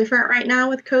a lot different right now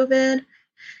with COVID.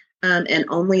 And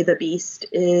only the Beast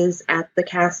is at the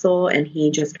castle, and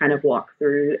he just kind of walks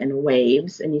through and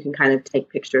waves, and you can kind of take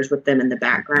pictures with them in the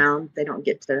background. They don't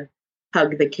get to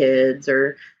hug the kids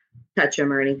or touch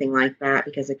them or anything like that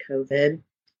because of COVID.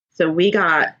 So we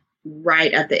got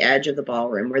right at the edge of the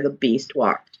ballroom where the Beast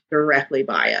walked directly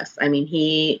by us. I mean,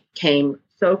 he came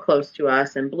so close to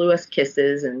us and blew us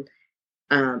kisses, and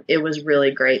it was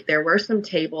really great. There were some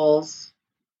tables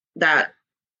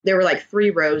there were like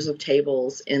 3 rows of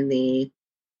tables in the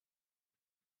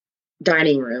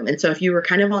dining room. And so if you were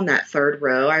kind of on that 3rd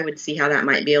row, I would see how that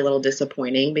might be a little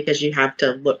disappointing because you have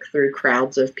to look through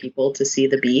crowds of people to see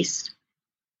the Beast.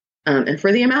 And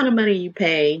for the amount of money you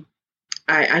pay,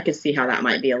 I could see how that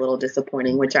might be a little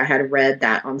disappointing, which I had read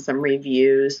that on some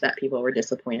reviews that people were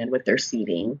disappointed with their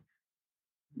seating.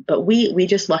 But we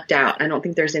just lucked out. I don't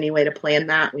think there's any way to plan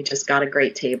that. We just got a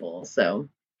great table. So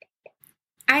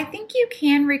I think you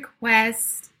can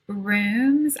request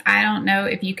rooms. I don't know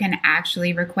if you can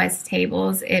actually request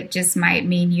tables. It just might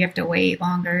mean you have to wait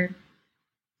longer.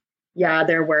 Yeah,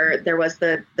 there was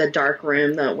the dark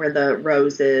room where the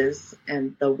roses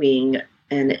and the wing,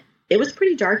 and it was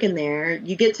pretty dark in there.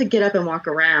 You get to get up and walk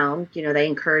around. They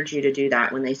encourage you to do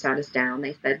that when they sat us down.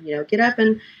 They said, get up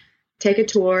and take a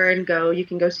tour and go. You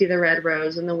can go see the red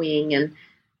rose and the wing.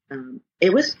 And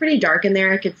it was pretty dark in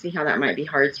there. I could see how that might be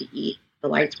hard to eat. The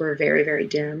lights were very, very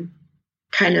dim.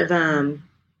 Kind of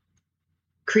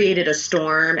created a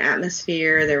storm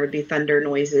atmosphere. There would be thunder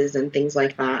noises and things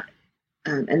like that.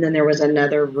 And then there was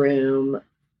another room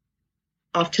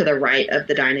off to the right of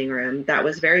the dining room that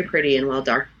was very pretty and well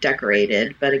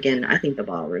decorated. But again, I think the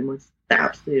ballroom was the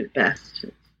absolute best.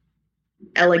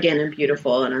 Elegant and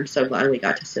beautiful, and I'm so glad we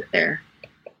got to sit there.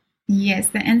 Yes,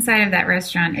 the inside of that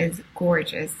restaurant is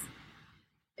gorgeous.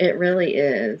 It really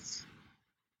is.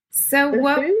 So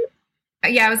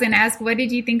I was going to ask, what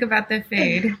did you think about the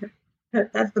food?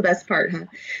 That's the best part, huh?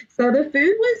 So the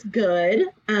food was good.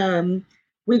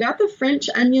 We got the French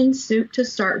onion soup to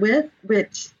start with,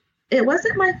 which it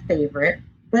wasn't my favorite,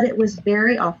 but it was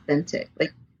very authentic.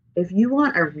 Like, if you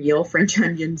want a real French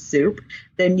onion soup,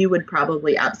 then you would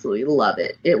probably absolutely love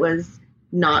it. It was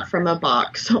not from a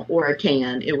box or a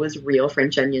can. It was real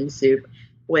French onion soup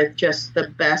with just the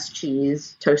best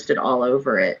cheese toasted all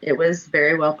over it. It was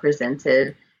very well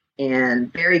presented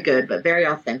and very good, but very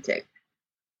authentic.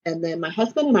 And then my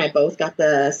husband and I both got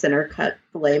the center cut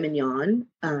filet mignon,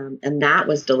 and that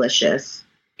was delicious.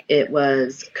 It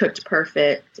was cooked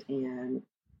perfect and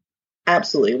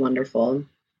absolutely wonderful.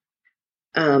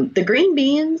 The green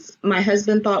beans, my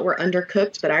husband thought were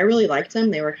undercooked, but I really liked them.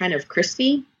 They were kind of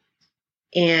crispy.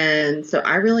 And so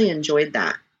I really enjoyed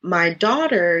that. My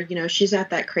daughter, she's at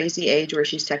that crazy age where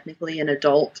she's technically an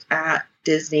adult at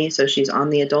Disney, so she's on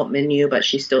the adult menu, but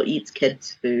she still eats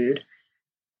kids' food.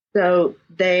 So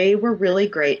they were really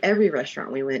great. Every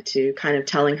restaurant we went to, kind of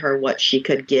telling her what she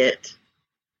could get,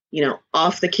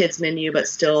 off the kids' menu, but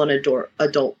still an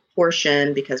adult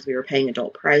portion because we were paying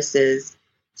adult prices.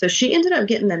 So she ended up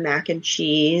getting the mac and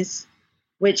cheese,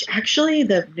 which actually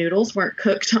the noodles weren't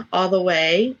cooked all the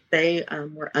way. They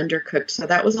were undercooked. So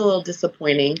that was a little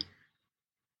disappointing.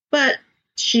 But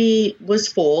she was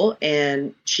full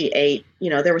and she ate,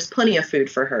 there was plenty of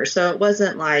food for her. So it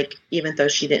wasn't like, even though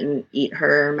she didn't eat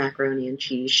her macaroni and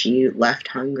cheese, she left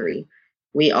hungry.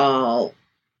 We all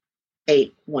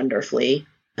ate wonderfully,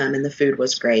 and the food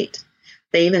was great.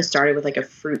 They even started with like a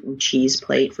fruit and cheese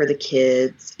plate for the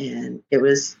kids, and it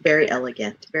was very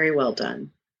elegant, very well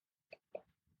done.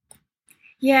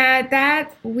 Yeah,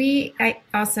 I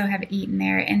also have eaten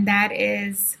there, and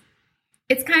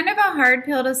it's kind of a hard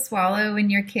pill to swallow when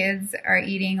your kids are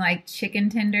eating like chicken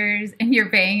tenders and you're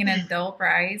paying an adult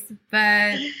price,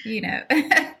 but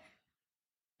It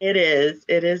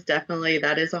is definitely,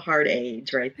 that is a hard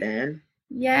age right then.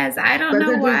 Yes, I don't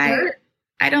know why.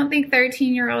 I don't think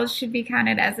 13-year-olds should be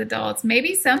counted as adults.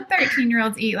 Maybe some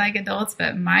 13-year-olds eat like adults,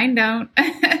 but mine don't.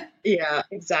 Yeah,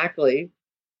 exactly.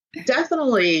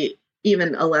 Definitely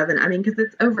even 11. I mean, because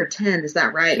it's over 10. Is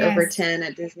that right? Yes. Over 10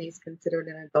 at Disney is considered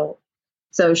an adult.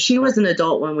 So she was an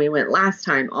adult when we went last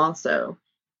time also.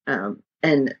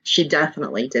 And she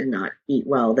definitely did not eat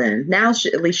well then. Now,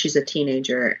 at least she's a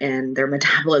teenager and their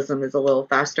metabolism is a little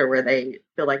faster where they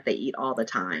feel like they eat all the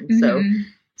time. Mm-hmm. So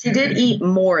she did eat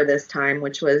more this time,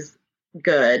 which was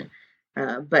good,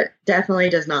 but definitely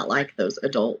does not like those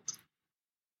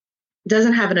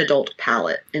doesn't have an adult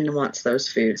palate and wants those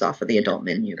foods off of the adult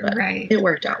menu, but It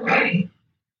worked out well. Right.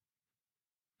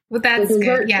 Well, that's the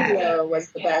dessert good. Yeah. trio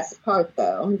was the best part,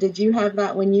 though. Did you have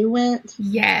that when you went?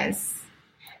 Yes.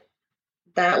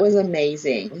 That was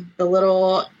amazing. The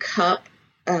little cup,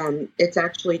 it's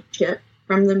actually Chip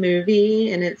from the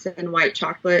movie, and it's in white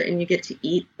chocolate, and you get to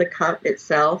eat the cup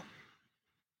itself.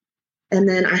 And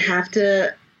then I have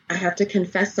to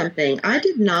confess something. I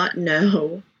did not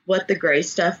know what the gray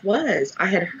stuff was. I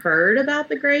had heard about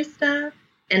the gray stuff.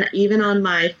 And even on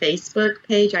my Facebook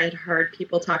page, I had heard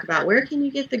people talk about, where can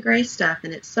you get the gray stuff?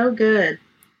 And it's so good.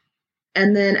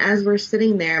 And then as we're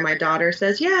sitting there, my daughter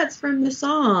says, yeah, it's from the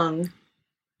song,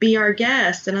 Be Our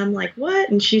Guest. And I'm like, what?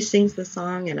 And she sings the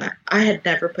song. And I had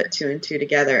never put two and two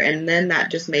together. And then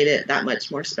that just made it that much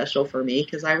more special for me,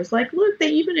 because I was like, look, they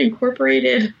even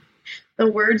incorporated the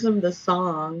words of the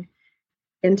song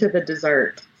into the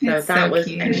dessert. So that was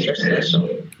cute. Extra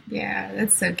special. Yeah,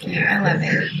 that's so cute. I love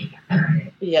it.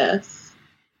 Yes.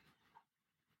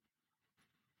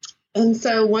 And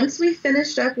so once we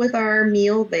finished up with our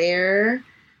meal there,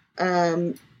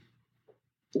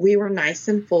 we were nice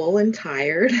and full and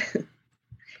tired.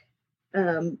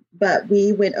 But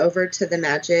we went over to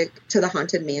the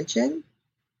Haunted Mansion.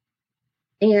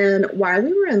 And while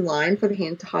we were in line for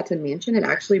the Haunted Mansion, it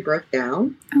actually broke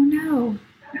down. Oh, no.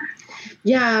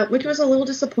 Yeah, which was a little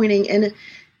disappointing.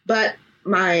 But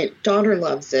my daughter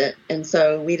loves it. And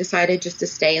so we decided just to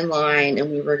stay in line, and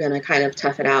we were going to kind of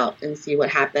tough it out and see what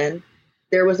happened.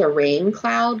 There was a rain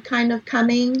cloud kind of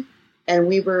coming, and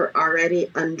we were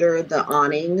already under the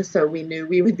awning, so we knew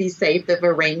we would be safe if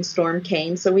a rainstorm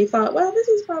came. So we thought, well, this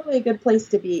is probably a good place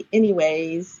to be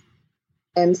anyways.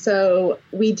 And so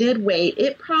we did wait.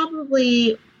 It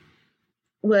probably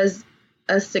was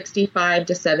a 65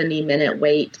 to 70 minute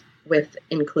wait with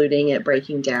including it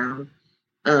breaking down.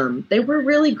 They were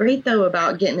really great, though,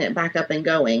 about getting it back up and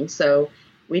going. So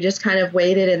we just kind of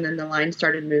waited, and then the line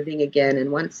started moving again.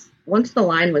 And once the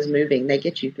line was moving, they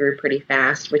get you through pretty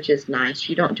fast, which is nice.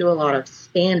 You don't do a lot of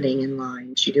standing in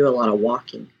lines. You do a lot of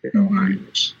walking through the line,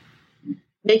 which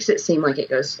makes it seem like it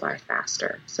goes by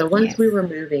faster. So once we were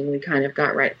moving, we kind of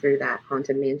got right through that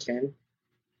Haunted Mansion,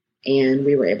 and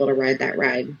we were able to ride that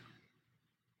ride.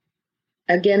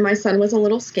 Again, my son was a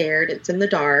little scared. It's in the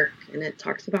dark, and it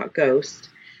talks about ghosts.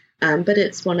 But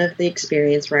it's one of the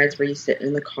experience rides where you sit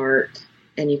in the cart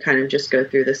and you kind of just go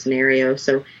through the scenario.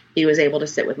 So he was able to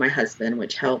sit with my husband,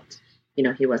 which helped.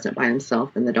 He wasn't by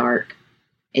himself in the dark.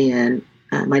 And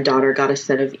my daughter got a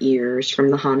set of ears from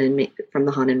the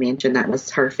Haunted Mansion. That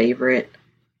was her favorite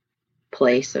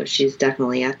place. So she's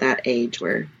definitely at that age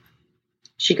where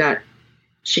she got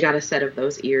a set of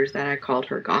those ears that I called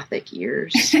her gothic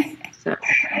ears. So,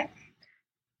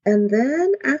 and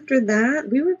then after that,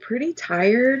 we were pretty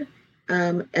tired,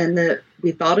 and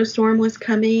we thought a storm was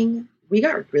coming. We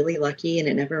got really lucky, and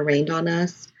it never rained on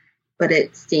us, but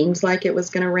it seemed like it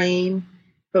was going to rain.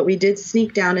 But we did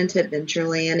sneak down into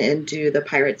Adventureland and do the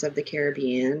Pirates of the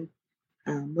Caribbean.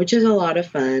 which is a lot of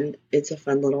fun. It's a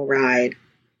fun little ride.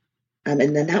 And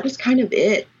then that was kind of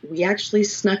it. We actually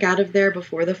snuck out of there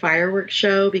before the fireworks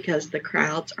show because the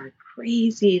crowds are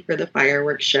crazy for the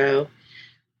fireworks show.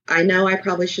 I know I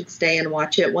probably should stay and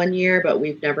watch it one year, but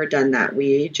we've never done that.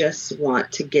 We just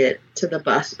want to get to the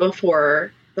bus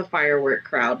before the firework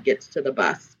crowd gets to the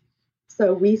bus.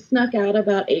 So we snuck out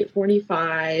about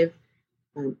 8:45.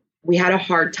 We had a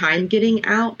hard time getting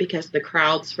out because the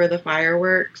crowds for the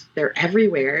fireworks, they're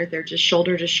everywhere. They're just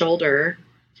shoulder to shoulder.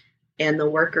 And the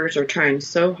workers are trying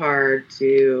so hard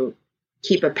to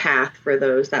keep a path for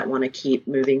those that want to keep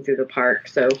moving through the park.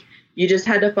 So you just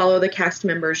had to follow the cast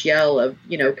members' yell of,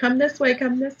 come this way,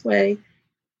 come this way.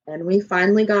 And we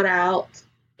finally got out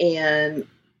and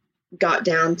got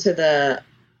down to the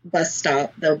bus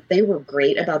stop. Though they were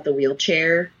great about the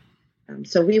wheelchair.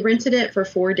 So we rented it for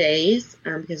 4 days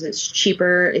because it's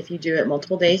cheaper if you do it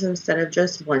multiple days instead of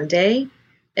just one day.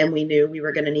 And we knew we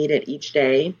were going to need it each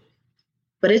day.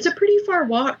 But it's a pretty far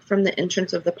walk from the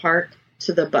entrance of the park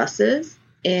to the buses.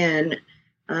 And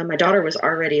my daughter was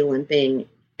already limping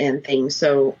and things.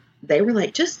 So they were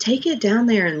like, just take it down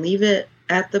there and leave it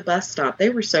at the bus stop. They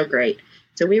were so great.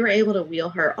 So we were able to wheel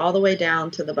her all the way down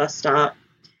to the bus stop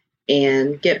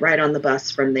and get right on the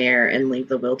bus from there and leave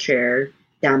the wheelchair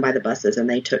down by the buses. And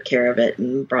they took care of it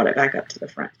and brought it back up to the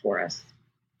front for us.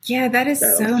 Yeah, that is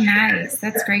so nice.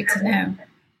 That's great to know.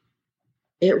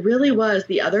 It really was.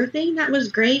 The other thing that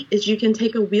was great is you can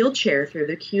take a wheelchair through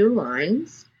the queue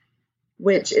lines,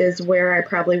 which is where I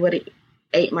probably would have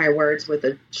ate my words with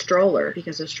a stroller,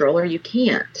 because a stroller you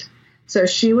can't. So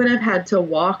she would have had to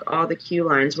walk all the queue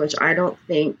lines, which I don't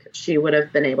think she would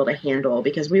have been able to handle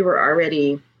because we were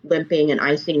already limping and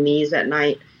icing knees at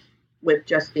night with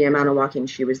just the amount of walking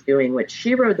she was doing, which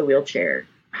she rode the wheelchair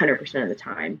 100% of the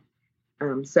time.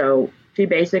 So she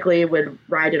basically would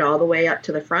ride it all the way up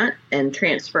to the front and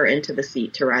transfer into the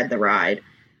seat to ride the ride.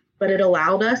 But it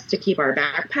allowed us to keep our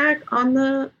backpack on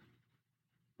the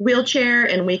wheelchair,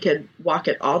 and we could walk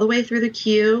it all the way through the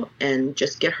queue and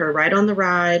just get her right on the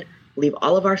ride, leave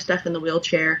all of our stuff in the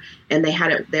wheelchair, and they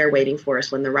had it there waiting for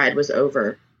us when the ride was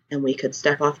over, and we could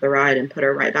step off the ride and put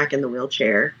her right back in the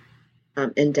wheelchair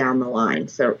and down the line.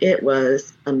 So it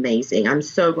was amazing. I'm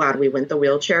so glad we went the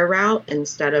wheelchair route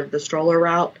instead of the stroller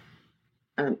route.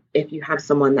 If you have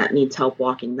someone that needs help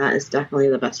walking, that is definitely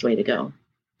the best way to go.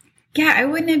 Yeah, I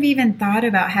wouldn't have even thought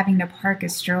about having to park a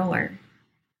stroller.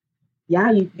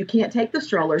 Yeah, you can't take the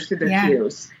strollers through their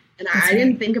queues. And I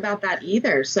didn't think about that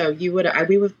either. So we would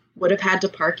have had to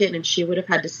park it, and she would have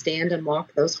had to stand and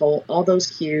walk all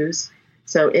those queues.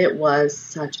 So it was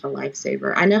such a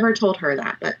lifesaver. I never told her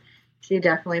that, but she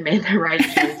definitely made the right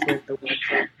choice with the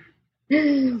wheelchair.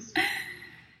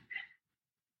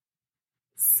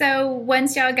 So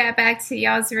once y'all got back to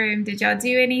y'all's room, did y'all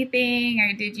do anything,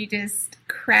 or did you just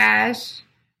crash?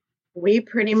 We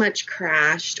pretty much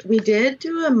crashed. We did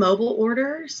do a mobile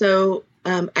order. So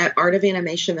at Art of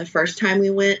Animation, the first time we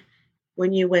went,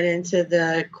 when you went into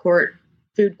the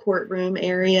food court room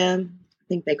area, I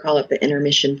think they call it the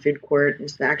Intermission Food Court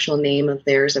is the actual name of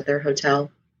theirs at their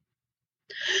hotel.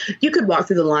 You could walk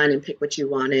through the line and pick what you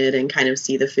wanted and kind of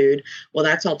see the food. Well,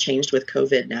 that's all changed with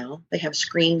COVID now. They have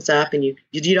screens up and you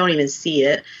don't even see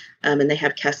it. And they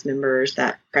have cast members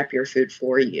that prep your food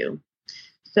for you.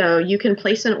 So you can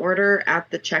place an order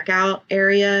at the checkout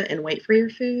area and wait for your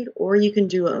food, or you can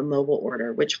do a mobile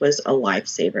order, which was a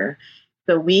lifesaver.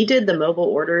 So we did the mobile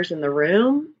orders in the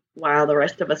room while the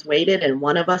rest of us waited, and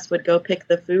one of us would go pick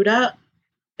the food up.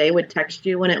 They would text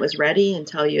you when it was ready and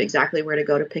tell you exactly where to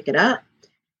go to pick it up.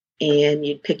 And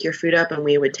you'd pick your food up and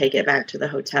we would take it back to the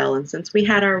hotel. And since we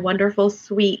had our wonderful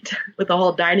suite with the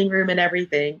whole dining room and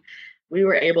everything, we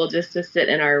were able just to sit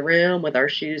in our room with our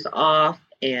shoes off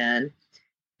and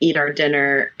eat our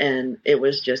dinner. And it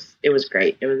was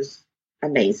great. It was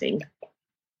amazing.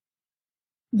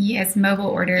 Yes, mobile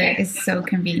order is so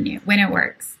convenient when it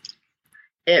works.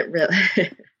 It really,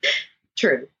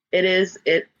 true. It is.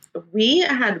 We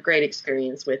had a great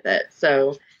experience with it.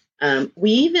 So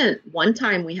one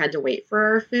time we had to wait for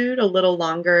our food a little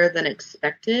longer than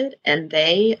expected, and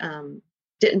they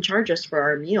didn't charge us for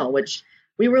our meal, which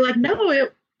we were like, no,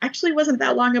 it actually wasn't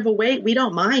that long of a wait. We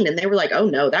don't mind. And they were like, oh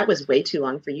no, that was way too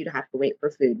long for you to have to wait for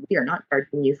food. We are not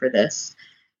charging you for this.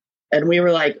 And we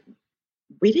were like,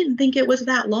 we didn't think it was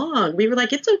that long. We were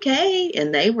like, it's okay.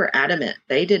 And they were adamant.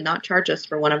 They did not charge us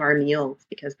for one of our meals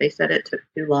because they said it took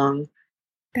too long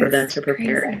for them to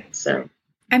prepare it. So,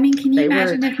 I mean, can you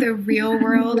imagine if the real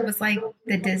world was like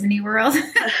the Disney World?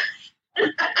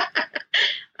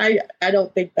 I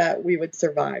don't think that we would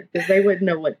survive because they wouldn't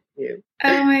know what to do.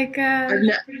 Oh my God.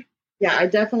 Yeah, I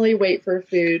definitely wait for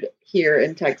food here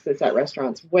in Texas at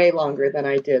restaurants way longer than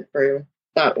I did for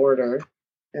that order.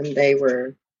 And they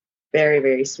were very,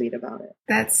 very sweet about it.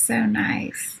 That's so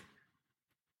nice.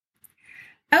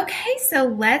 Okay, so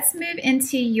let's move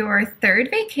into your third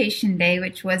vacation day,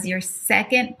 which was your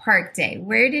second park day.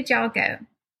 Where did y'all go?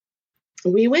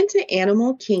 We went to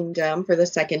Animal Kingdom for the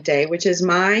second day, which is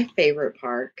my favorite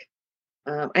park.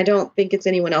 I don't think it's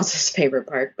anyone else's favorite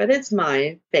park, but it's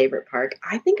my favorite park.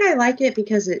 I think I like it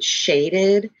because it's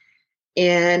shaded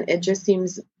and it just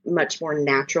seems much more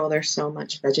natural. There's so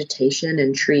much vegetation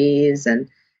and trees, and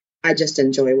I just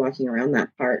enjoy walking around that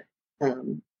park.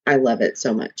 I love it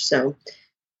so much. So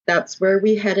that's where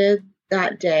we headed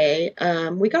that day.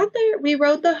 We got there, we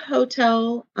rode the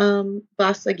hotel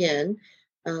bus again.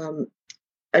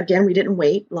 Again, we didn't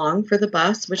wait long for the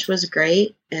bus, which was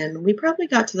great. And we probably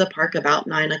got to the park about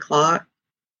 9 o'clock.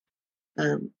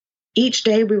 Each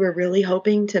day we were really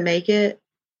hoping to make it,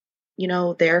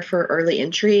 there for early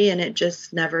entry, and it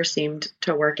just never seemed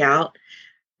to work out,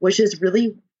 which is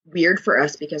really weird for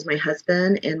us because my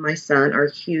husband and my son are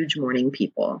huge morning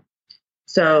people.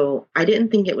 So I didn't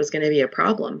think it was going to be a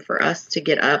problem for us to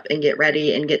get up and get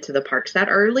ready and get to the parks that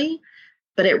early.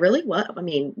 But it really was.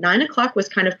 9 o'clock was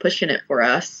kind of pushing it for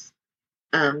us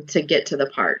to get to the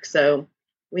park. So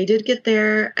we did get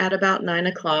there at about 9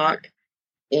 o'clock,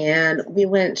 and we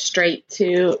went straight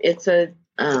to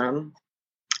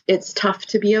It's Tough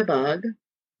to Be a Bug,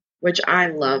 which I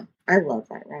love. I love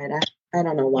that ride. I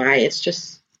don't know why.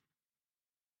 It's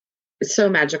so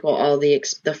magical. All the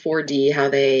 4D, how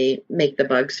they make the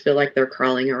bugs feel like they're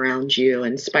crawling around you,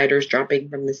 and spiders dropping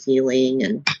from the ceiling,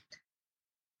 and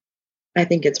I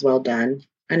think it's well done.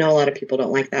 I know a lot of people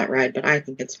don't like that ride, but I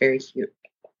think it's very cute.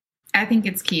 I think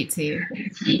it's cute too.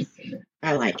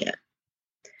 I like it.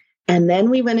 And then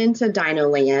we went into Dino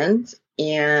Land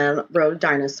and rode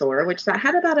Dinosaur, which that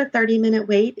had about a 30-minute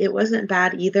wait. It wasn't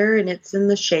bad either, and it's in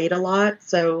the shade a lot.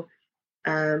 So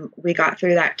we got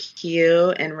through that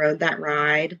queue and rode that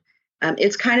ride.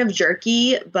 It's kind of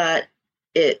jerky, but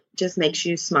it just makes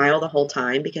you smile the whole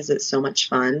time because it's so much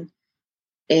fun.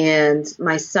 And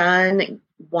my son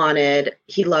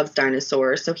he loves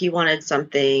dinosaurs, so he wanted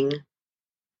something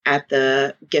at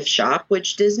the gift shop,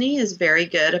 which Disney is very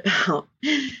good about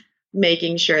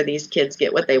making sure these kids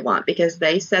get what they want, because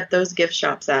they set those gift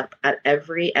shops up at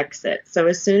every exit. So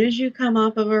as soon as you come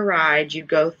off of a ride, you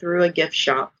go through a gift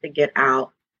shop to get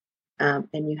out, and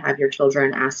you have your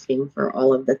children asking for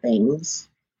all of the things.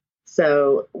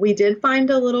 So we did find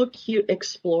a little cute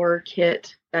Explorer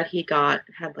kit that he got.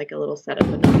 It had like a little set of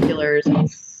binoculars, a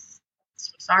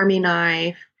Swiss Army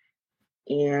knife,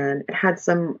 and it had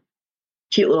some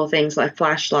cute little things like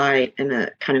flashlight and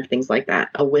kind of things like that.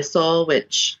 A whistle,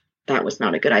 which that was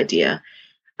not a good idea.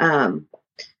 Because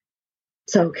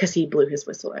he blew his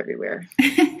whistle everywhere.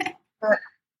 But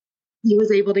he was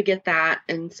able to get that,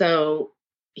 and so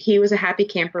he was a happy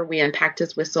camper. We unpacked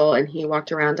his whistle, and he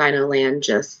walked around Dino Land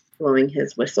just blowing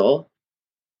his whistle.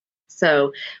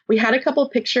 So we had a couple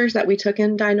pictures that we took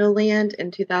in Dino Land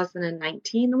in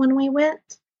 2019 when we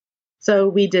went. So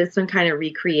we did some kind of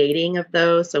recreating of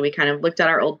those. So we kind of looked at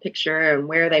our old picture and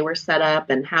where they were set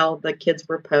up and how the kids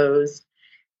were posed,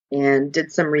 and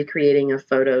did some recreating of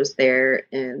photos there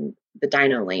in the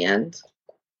Dino Land.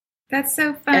 That's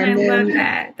so fun. I love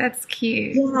that. That's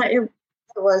cute. Yeah, it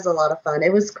was a lot of fun.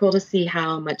 It was cool to see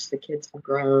how much the kids have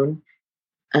grown.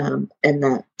 And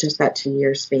that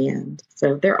 2-year span.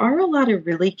 So there are a lot of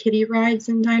really kiddie rides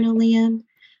in Dino Land.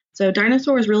 So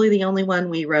Dinosaur was really the only one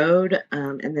we rode.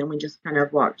 And then we just kind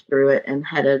of walked through it and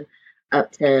headed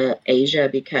up to Asia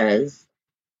because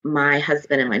my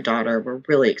husband and my daughter were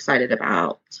really excited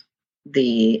about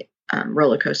the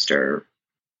roller coaster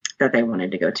that they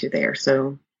wanted to go to there.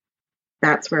 So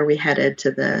that's where we headed,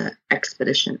 to the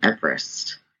Expedition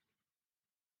Everest.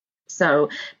 So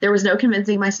there was no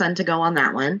convincing my son to go on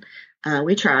that one.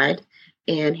 We tried,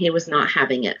 and he was not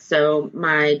having it. So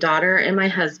my daughter and my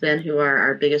husband, who are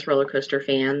our biggest roller coaster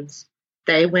fans,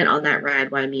 they went on that ride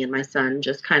while me and my son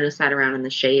just kind of sat around in the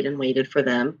shade and waited for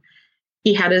them.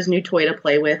 He had his new toy to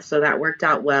play with, so that worked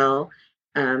out well.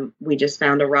 We just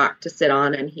found a rock to sit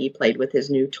on, and he played with his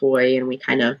new toy, and we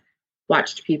kind of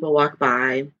watched people walk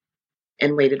by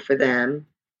and waited for them.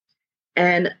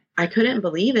 And I couldn't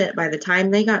believe it. By the time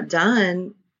they got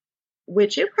done,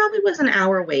 which it probably was an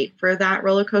hour wait for that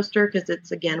roller coaster because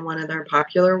it's, again, one of their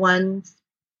popular ones,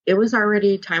 it was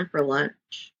already time for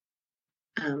lunch.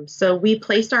 So we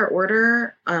placed our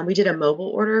order. We did a mobile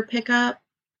order pickup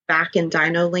back in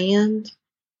Dino Land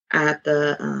at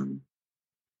the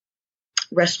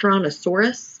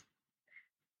Restaurantosaurus,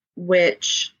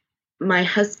 which my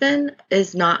husband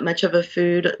is not much of a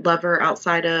food lover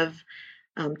outside of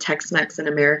Tex-Mex and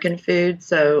American food.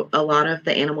 So a lot of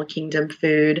the Animal Kingdom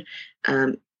food,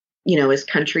 is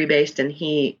country based, and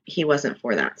he wasn't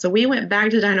for that. So we went back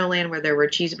to Dino Land where there were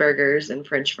cheeseburgers and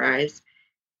French fries,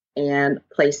 and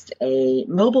placed a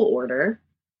mobile order.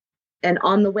 And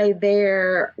on the way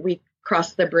there, we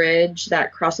crossed the bridge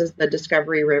that crosses the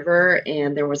Discovery River,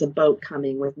 and there was a boat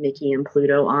coming with Mickey and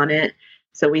Pluto on it.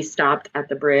 So we stopped at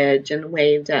the bridge and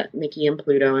waved at Mickey and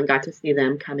Pluto and got to see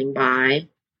them coming by.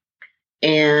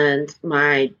 And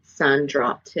my son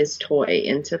dropped his toy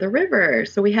into the river.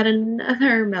 So we had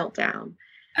another meltdown.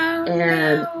 Oh,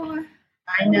 and no.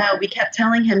 I know. We kept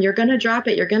telling him, you're going to drop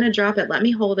it. You're going to drop it. Let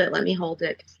me hold it. Let me hold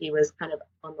it. Because he was kind of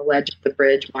on the ledge of the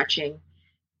bridge watching.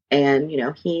 And,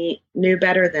 he knew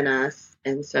better than us.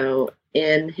 And so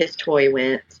in his toy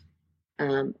went.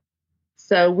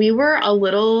 So we were a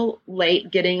little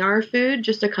late getting our food,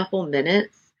 just a couple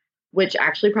minutes, which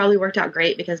actually probably worked out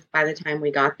great because by the time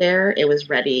we got there, it was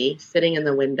ready, sitting in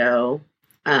the window.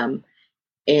 And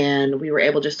we were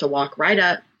able just to walk right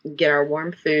up, get our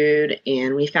warm food,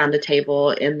 and we found a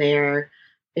table in there.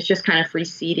 It's just kind of free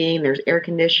seating. There's air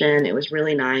conditioning. It was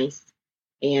really nice.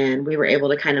 And we were able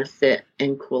to kind of sit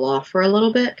and cool off for a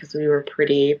little bit because we were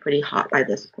pretty hot by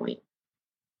this point.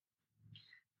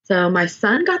 So my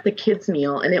son got the kids'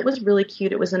 meal, and it was really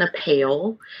cute. It was in a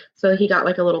pail. So he got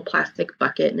like a little plastic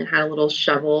bucket, and it had a little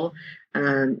shovel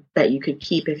that you could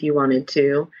keep if you wanted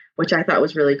to, which I thought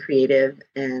was really creative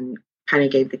and kind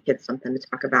of gave the kids something to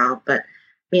talk about. But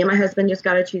me and my husband just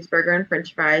got a cheeseburger and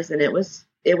French fries, and it was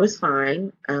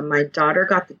fine. My daughter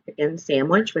got the chicken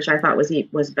sandwich, which I thought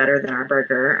was better than our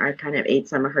burger. I kind of ate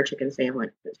some of her chicken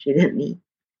sandwich that she didn't eat.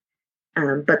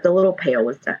 But the little pail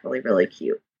was definitely really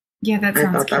cute. Yeah, that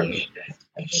sounds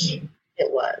cute.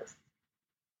 It was.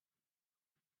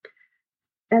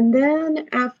 And then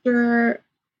after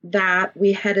that,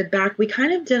 we headed back. We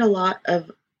kind of did a lot of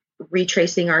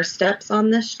retracing our steps on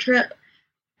this trip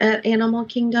at Animal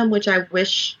Kingdom, which I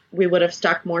wish we would have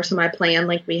stuck more to my plan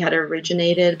like we had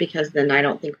originated, because then I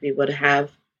don't think we would have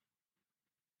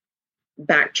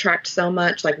backtracked so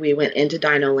much. Like we went into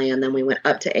Dino Land, then we went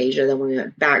up to Asia, then we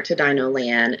went back to Dino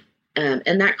Land.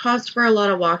 And that caused for a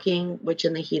lot of walking, which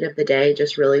in the heat of the day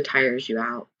just really tires you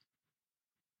out.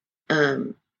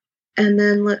 And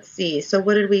then let's see. So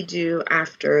what did we do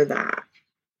after that?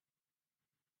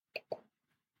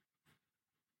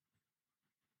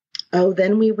 Oh,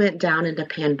 then we went down into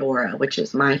Pandora, which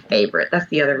is my favorite. That's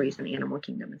the other reason Animal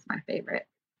Kingdom is my favorite.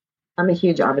 I'm a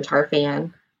huge Avatar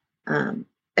fan.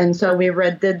 And so we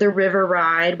did the river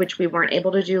ride, which we weren't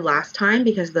able to do last time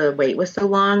because the wait was so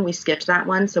long. We skipped that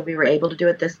one. So we were able to do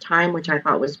it this time, which I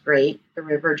thought was great, the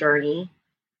river journey.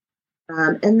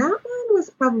 And that one was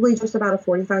probably just about a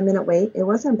 45-minute wait. It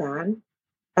wasn't bad.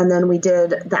 And then we did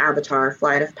the Avatar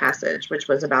Flight of Passage, which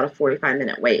was about a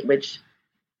 45-minute wait, which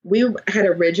we had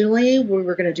originally, we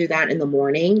were going to do that in the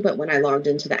morning. But when I logged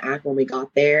into the app when we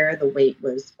got there, the wait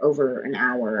was over an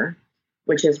hour,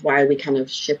 which is why we kind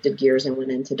of shifted gears and went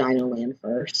into Dino Land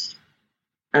first.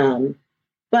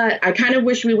 But I kind of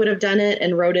wish we would have done it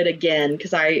and rode it again,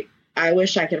 because I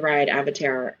wish I could ride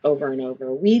Avatar over and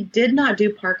over. We did not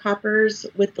do park hoppers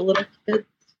with the little kids.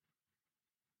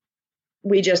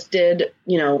 We just did,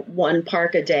 one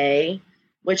park a day,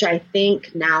 which I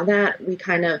think now that we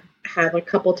kind of have a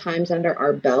couple times under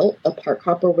our belt, a park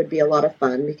hopper would be a lot of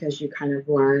fun because you kind of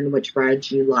learn which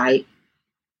rides you like.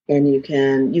 And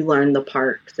you learn the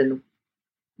parks, and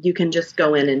you can just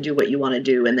go in and do what you want to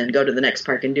do and then go to the next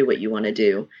park and do what you want to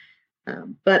do.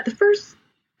 But the first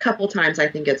couple times, I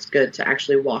think it's good to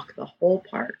actually walk the whole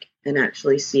park and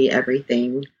actually see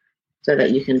everything so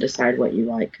that you can decide what you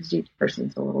like, because each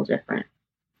person's a little different.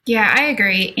 Yeah, I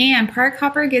agree. And park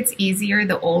hopper gets easier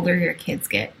the older your kids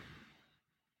get.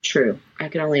 True. I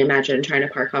can only imagine trying to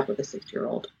park hop with a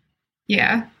 6-year-old.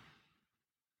 Yeah.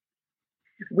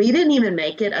 We didn't even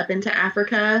make it up into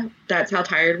Africa. That's how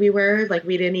tired we were. Like,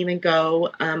 we didn't even go.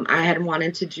 I had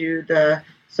wanted to do the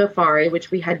safari,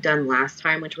 which we had done last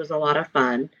time, which was a lot of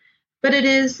fun. But it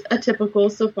is a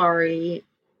typical safari.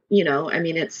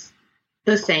 It's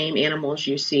the same animals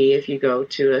you see if you go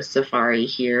to a safari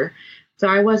here. So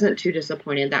I wasn't too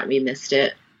disappointed that we missed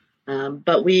it.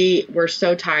 But we were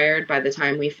so tired by the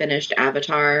time we finished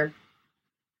Avatar,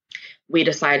 we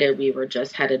decided we were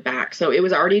just headed back. So it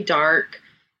was already dark.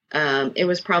 It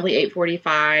was probably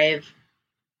 8:45,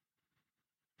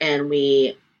 and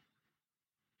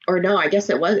I guess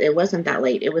it wasn't that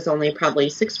late. It was only probably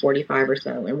 6:45 or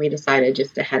so, and we decided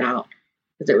just to head out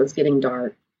because it was getting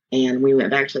dark, and we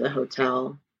went back to the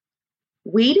hotel.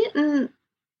 We didn't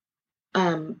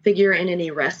figure in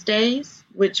any rest days,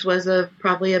 which was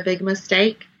probably a big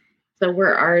mistake. So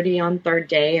we're already on third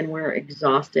day and we're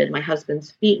exhausted. My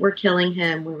husband's feet were killing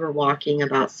him. We were walking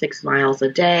about 6 miles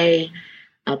a day,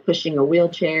 pushing a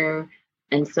wheelchair.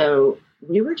 And so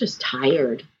we were just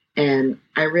tired. And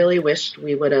I really wished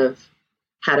we would have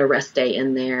had a rest day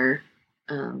in there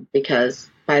because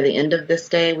by the end of this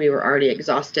day, we were already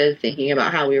exhausted thinking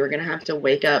about how we were going to have to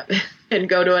wake up and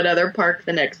go to another park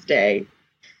the next day.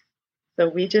 So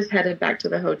we just headed back to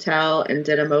the hotel and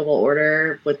did a mobile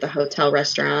order with the hotel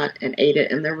restaurant and ate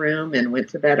it in the room and went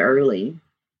to bed early.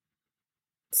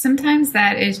 Sometimes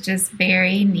that is just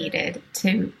very needed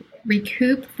to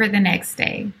recoup for the next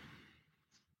day.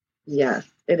 Yes,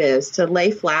 it is. To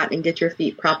lay flat and get your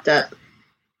feet propped up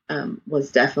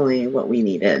was definitely what we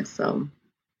needed. So,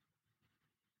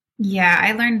 yeah,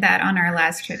 I learned that on our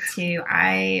last trip too.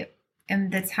 I am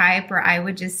the type where I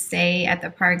would just stay at the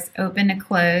parks open to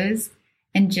close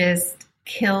and just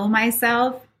kill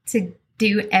myself to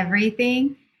do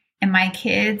everything. And my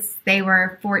kids, they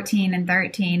were 14 and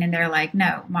 13, and they're like,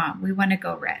 no, Mom, we want to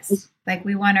go rest. Like,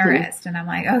 we want to rest. And I'm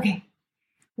like, okay,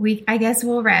 I guess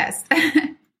we'll rest.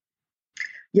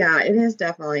 Yeah, it is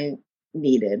definitely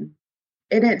needed.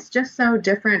 And it's just so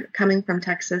different coming from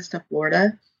Texas to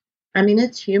Florida. I mean,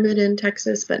 it's humid in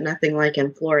Texas, but nothing like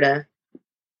in Florida.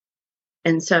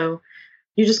 And so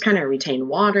you just kind of retain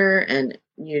water and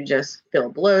you just feel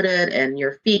bloated and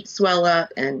your feet swell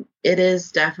up, and it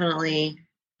is definitely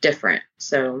different.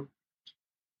 So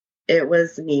it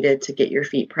was needed to get your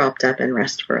feet propped up and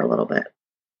rest for a little bit.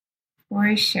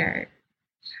 For sure.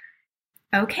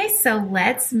 Okay, so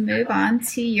let's move on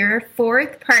to your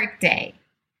 4th park day.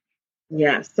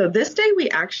 Yeah, so this day we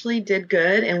actually did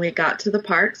good and we got to the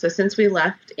park. So since we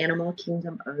left Animal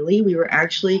Kingdom early, we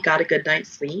got a good night's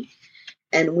sleep.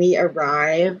 And we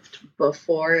arrived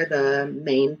before the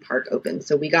main park opened.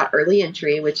 So we got early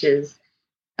entry, which is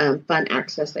fun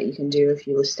access that you can do if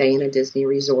you stay in a Disney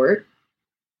resort.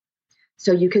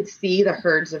 So you could see the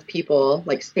herds of people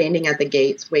like standing at the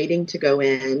gates waiting to go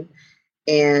in.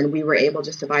 And we were able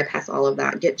just to bypass all of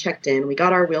that, get checked in. We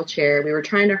got our wheelchair. We were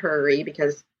trying to hurry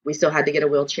because we still had to get a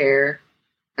wheelchair.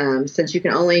 Since you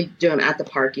can only do them at the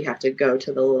park, you have to go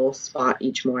to the little spot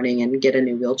each morning and get a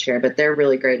new wheelchair. But they're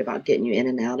really great about getting you in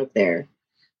and out of there.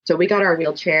 So we got our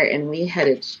wheelchair and we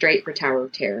headed straight for Tower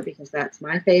of Terror because that's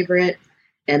my favorite.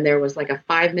 And there was like a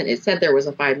 5-minute, it said there was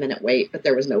a 5-minute wait, but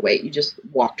there was no wait. You just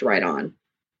walked right on.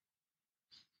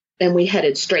 And we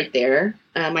headed straight there.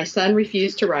 My son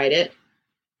refused to ride it.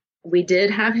 We did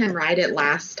have him ride it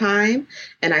last time,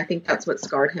 and I think that's what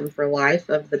scarred him for life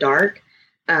of the dark.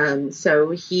 So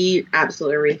he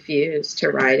absolutely refused to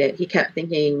ride it. He kept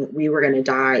thinking we were going to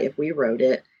die if we rode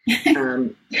it.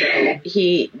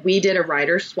 We did a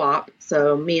rider swap.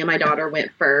 So me and my daughter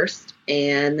went first,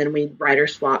 and then we rider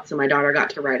swapped. So my daughter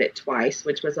got to ride it twice,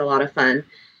 which was a lot of fun.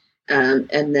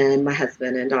 And then my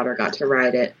husband and daughter got to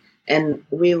ride it, and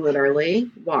we literally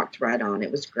walked right on.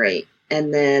 It was great.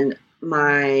 And then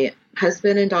my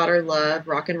husband and daughter love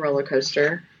Rock and Roller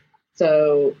Coaster.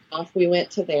 So off we went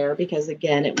to there because,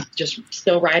 again, it was just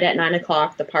still right at 9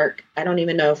 o'clock. The park, I don't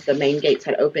even know if the main gates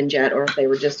had opened yet or if they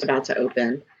were just about to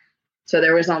open. So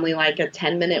there was only like a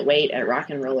 10-minute wait at Rock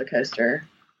and Roller Coaster.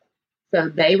 So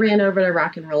they ran over to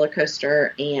Rock and Roller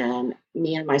Coaster, and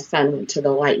me and my son went to the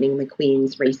Lightning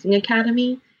McQueen's Racing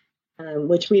Academy,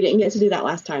 which we didn't get to do that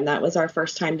last time. That was our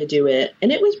first time to do it.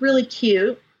 And it was really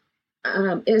cute.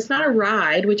 It's not a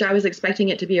ride, which I was expecting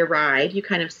it to be a ride. You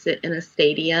kind of sit in a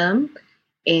stadium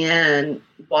and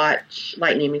watch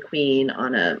Lightning McQueen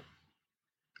on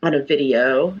a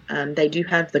video. They do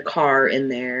have the car in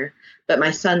there, but my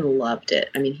son loved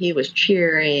it. I mean, he was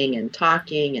cheering and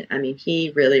talking, and I mean,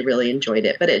 he really, really enjoyed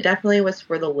it. But it definitely was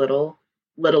for the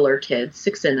littler kids,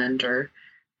 6 and under,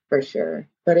 for sure.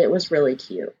 But it was really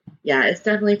cute. Yeah, it's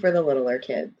definitely for the littler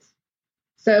kids.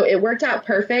 So it worked out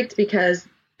perfect because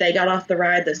they got off the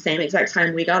ride the same exact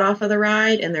time we got off of the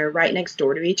ride, and they're right next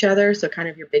door to each other. So kind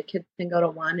of your big kids can go to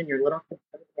one and your little kids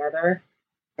go together.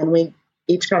 And we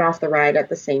each got off the ride at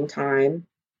the same time.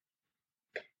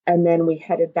 And then we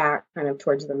headed back kind of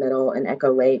towards the middle in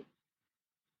Echo Lake.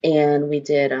 And we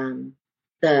did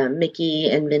the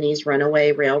Mickey and Minnie's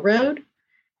Runaway Railroad,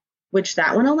 which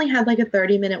that one only had like a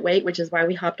 30-minute wait, which is why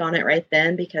we hopped on it right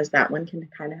then, because that one can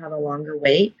kind of have a longer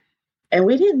wait. And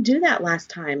we didn't do that last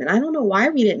time. And I don't know why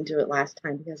we didn't do it last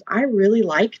time, because I really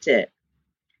liked it.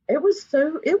 It was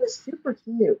super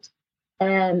cute.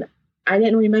 And I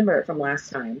didn't remember it from last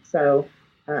time. So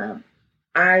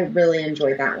I really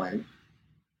enjoyed that one.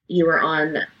 You were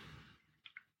on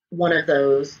one of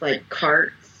those like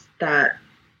carts that,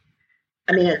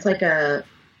 I mean, it's like a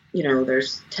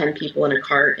there's 10 people in a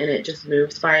cart and it just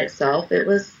moves by itself. It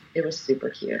was super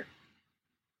cute.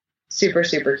 Super,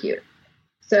 super cute.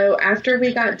 So after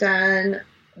we got done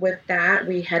with that,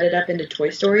 we headed up into Toy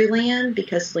Story Land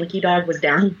because Slinky Dog was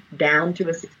down to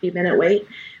a 60-minute wait,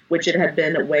 which it had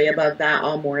been way above that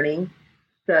all morning.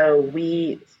 So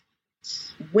we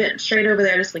went straight over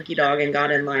there to Slinky Dog and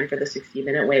got in line for the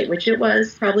 60-minute wait, which it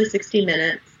was probably 60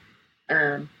 minutes,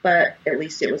 but at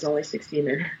least it was only 60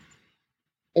 minutes.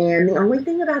 And the only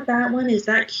thing about that one is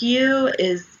that queue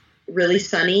is really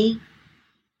sunny.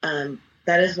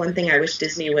 That is one thing I wish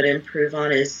Disney would improve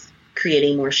on, is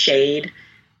creating more shade.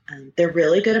 They're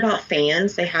really good about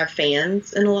fans. They have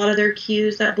fans in a lot of their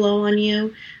queues that blow on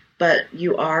you, but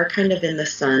you are kind of in the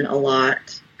sun a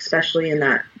lot, especially in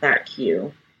that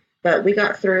queue. But we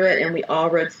got through it and we all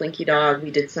rode Slinky Dog.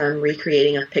 We did some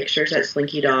recreating of pictures at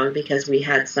Slinky Dog because we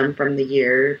had some from the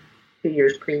 2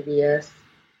 years previous.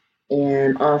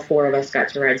 And all 4 of us got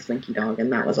to ride Slinky Dog,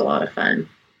 and that was a lot of fun.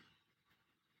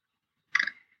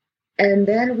 And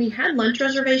then we had lunch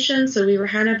reservations, so we were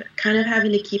kind of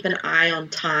having to keep an eye on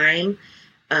time.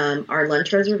 Our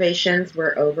lunch reservations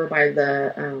were over by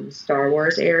the Star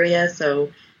Wars area,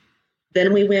 so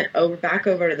then we went back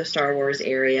over to the Star Wars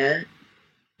area,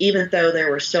 even though there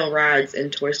were still rides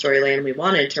in Toy Story Land we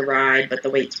wanted to ride, but the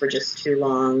waits were just too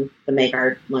long to make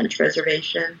our lunch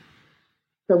reservation.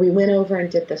 So we went over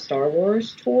and did the Star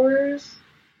Wars tours,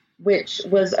 which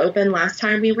was open last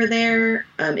time we were there.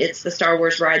 It's the Star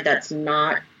Wars ride that's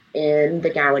not in the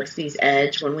Galaxy's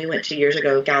Edge. When we went 2 years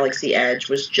ago, Galaxy Edge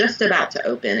was just about to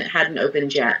open. It hadn't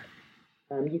opened yet.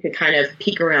 You could kind of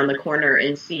peek around the corner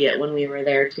and see it when we were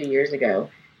there 2 years ago.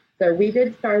 So we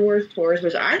did Star Wars tours,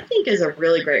 which I think is a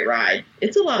really great ride.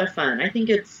 It's a lot of fun. I think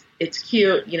it's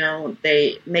cute.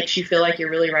 They makes you feel like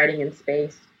you're really riding in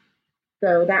space.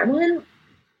 So that one,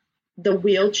 the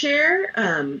wheelchair,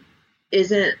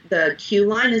 the queue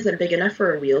line isn't big enough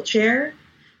for a wheelchair.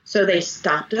 So they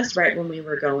stopped us right when we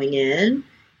were going in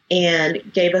and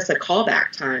gave us a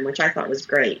callback time, which I thought was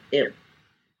great. It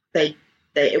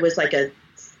was like a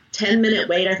 10-minute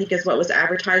wait, I think is what was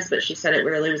advertised, but she said it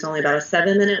really was only about a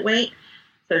 7-minute wait.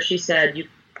 So she said,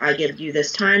 I give you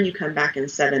this time, you come back in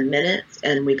 7 minutes,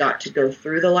 and we got to go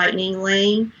through the lightning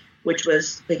lane, which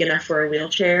was big enough for a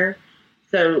wheelchair.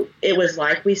 So it was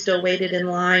like we still waited in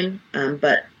line,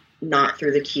 but not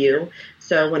through the queue.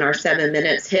 So when our 7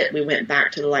 minutes hit, we went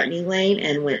back to the lightning lane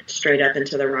and went straight up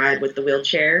into the ride with the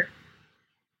wheelchair.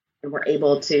 And we're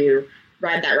able to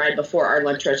ride that ride before our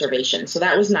lunch reservation. So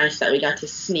that was nice that we got to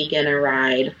sneak in a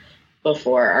ride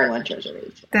before our lunch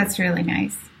reservation. That's really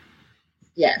nice.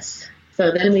 Yes.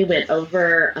 So then we went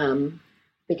over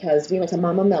because we went to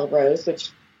Mama Melrose, which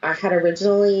I had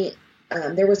originally...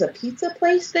 there was a pizza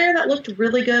place there that looked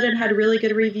really good and had really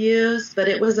good reviews, but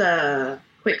it was a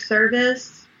quick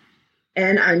service,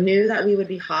 and I knew that we would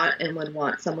be hot and would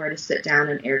want somewhere to sit down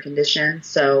and air condition,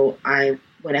 so I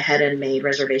went ahead and made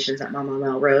reservations at Mama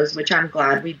Melrose, which I'm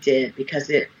glad we did because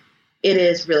it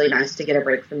is really nice to get a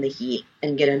break from the heat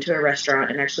and get into a restaurant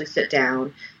and actually sit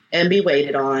down and be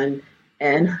waited on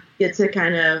and get to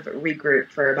kind of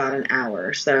regroup for about an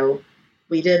hour. So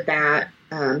we did that.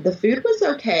 The food was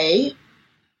okay.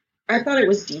 I thought it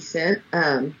was decent.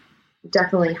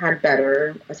 Definitely had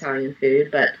better Italian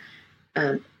food, but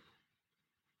I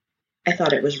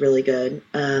thought it was really good.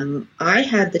 I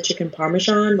had the chicken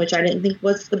parmesan, which I didn't think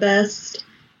was the best.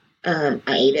 I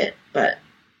ate it, but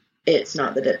it's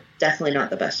definitely not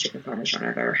the best chicken parmesan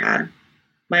I've ever had.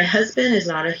 My husband is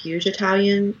not a huge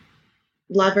Italian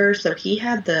lover, so he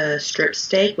had the strip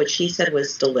steak, which he said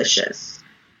was delicious.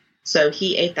 So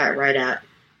he ate that right up.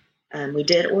 We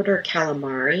did order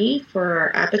calamari for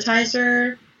our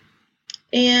appetizer,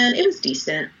 and it was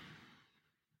decent.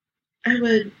 I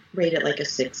would rate it like a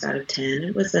 6 out of 10.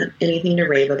 It wasn't anything to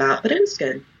rave about, but it was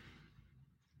good.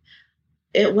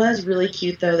 It was really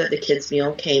cute, though, that the kids'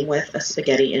 meal came with a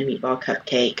spaghetti and meatball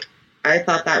cupcake. I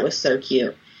thought that was so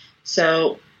cute.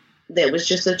 So it was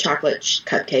just a chocolate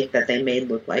cupcake that they made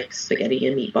look like spaghetti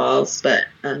and meatballs, but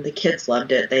the kids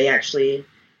loved it.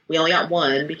 We only got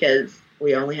one because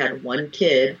we only had one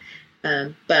kid,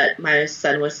 but my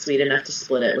son was sweet enough to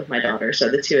split it with my daughter, so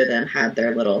the two of them had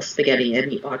their little spaghetti and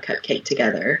meatball cupcake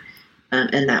together,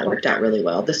 and that worked out really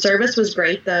well. The service was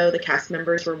great, though. The cast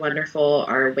members were wonderful.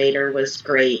 Our waiter was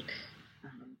great,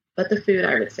 but the food,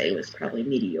 I would say, was probably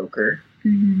mediocre.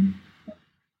 Mm-hmm.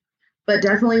 But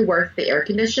definitely worth the air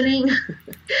conditioning,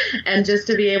 and just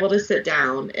to be able to sit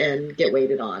down and get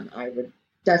waited on. I would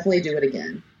definitely do it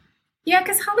again. Yeah,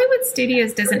 because Hollywood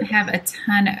Studios doesn't have a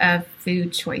ton of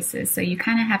food choices, so you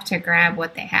kind of have to grab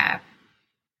what they have.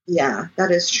 Yeah, that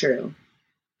is true.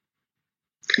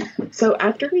 So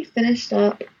after we finished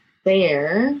up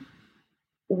there,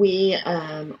 we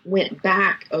went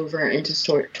back over into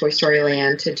Toy Story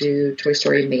Land to do Toy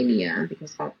Story Mania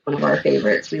because that's one of our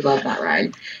favorites. We love that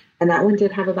ride. And that one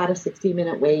did have about a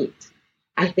 60-minute wait.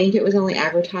 I think it was only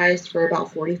advertised for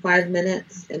about 45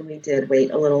 minutes, and we did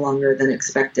wait a little longer than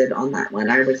expected on that one.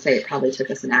 I would say it probably took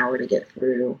us an hour to get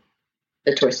through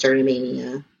the Toy Story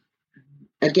Mania.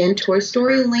 Again, Toy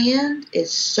Story Land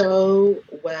is so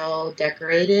well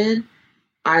decorated.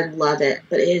 I love it,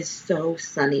 but it is so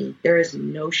sunny. There is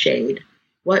no shade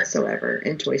whatsoever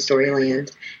in Toy Story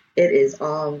Land. It is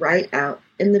all right out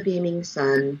in the beaming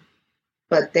sun,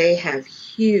 but they have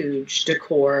huge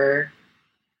decor,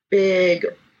 big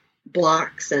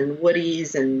blocks and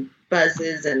woodies and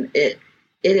buzzes, and it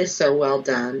is so well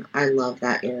done. I love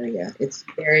that area. It's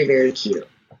very, very cute.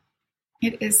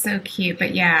 It is so cute,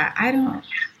 but yeah, I don't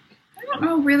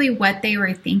know really what they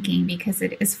were thinking because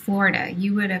it is Florida.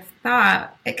 You would have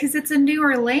thought, because it's a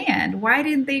newer land, why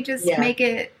didn't they just make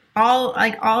it all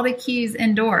the queues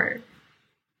indoor?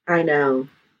 I know.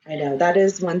 That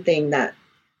is one thing that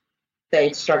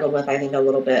they struggled with, I think, a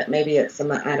little bit. Maybe it's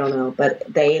I don't know,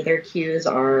 but their queues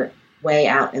are way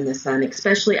out in the sun,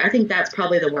 especially, I think that's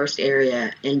probably the worst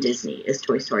area in Disney is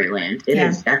Toy Story Land. It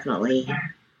is definitely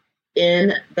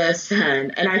in the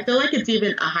sun. And I feel like it's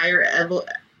even a higher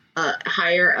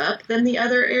up than the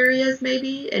other areas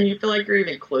maybe, and you feel like you're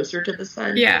even closer to the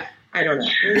sun. Yeah. I don't know.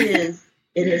 It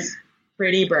is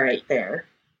pretty bright there.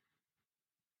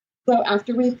 So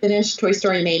after we finished Toy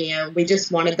Story Mania, we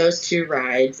just wanted those two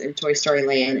rides in Toy Story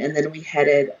Land, and then we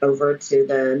headed over to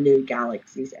the new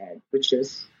Galaxy's Edge, which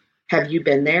is, have you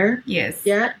been there? Yes.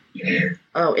 Yet? Yes.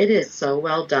 Oh, it is so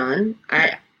well done.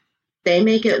 They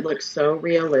make it look so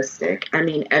realistic. I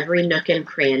mean, every nook and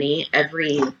cranny,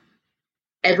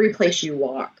 every place you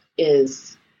walk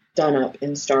is done up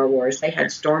in Star Wars. They had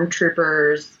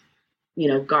stormtroopers,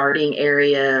 guarding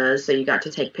areas, so you got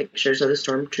to take pictures of the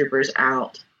stormtroopers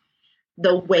out.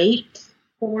 The wait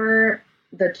for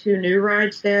the two new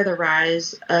rides there, the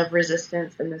Rise of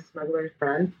Resistance and the Smuggler's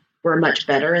Run, were much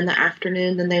better in the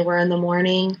afternoon than they were in the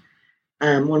morning.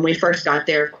 When we first got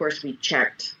there, of course, we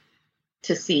checked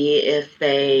to see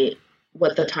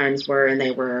what the times were, and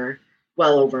they were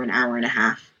well over an hour and a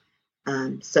half.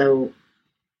 So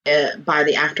by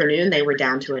the afternoon, they were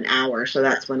down to an hour, so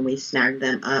that's when we snagged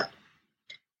them up.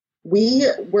 We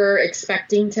were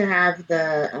expecting to have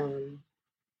the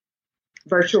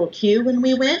virtual queue when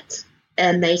we went,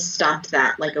 and they stopped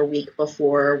that like a week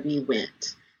before we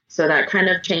went. So that kind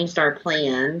of changed our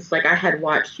plans. Like, I had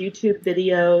watched YouTube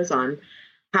videos on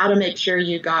how to make sure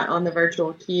you got on the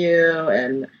virtual queue,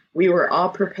 and we were all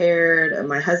prepared. And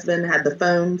my husband had the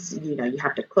phones. You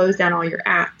have to close down all your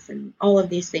apps and all of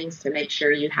these things to make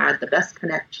sure you had the best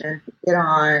connection to get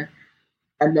on.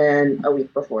 And then a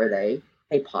week before they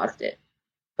paused it.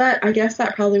 But I guess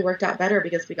that probably worked out better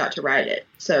because we got to ride it.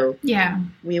 So yeah,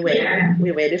 we waited. Yeah.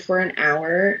 We waited for an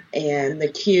hour, and the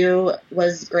queue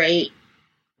was great.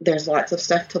 There's lots of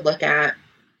stuff to look at.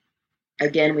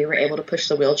 Again, we were able to push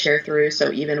the wheelchair through,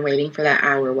 so even waiting for that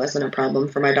hour wasn't a problem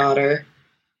for my daughter.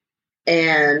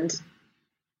 And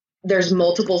there's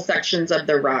multiple sections of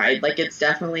the ride. Like, it's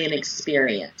definitely an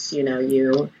experience.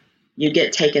 You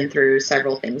get taken through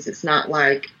several things. It's not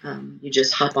like you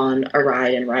just hop on a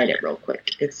ride and ride it real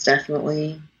quick. It's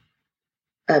definitely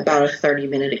about a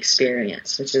 30-minute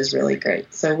experience, which is really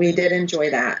great. So we did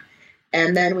enjoy that.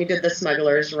 And then we did the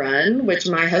Smuggler's Run, which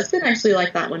my husband actually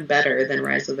liked that one better than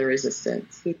Rise of the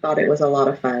Resistance. He thought it was a lot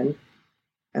of fun.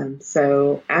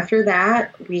 So after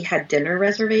that, we had dinner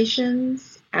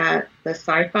reservations at the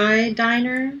Sci-Fi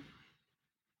Diner,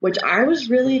 which I was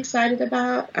really excited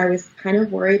about. I was kind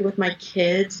of worried with my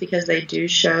kids because they do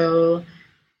show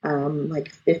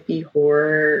like 50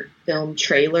 horror film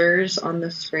trailers on the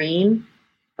screen.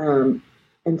 And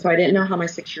so I didn't know how my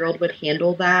 6-year-old would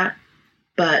handle that,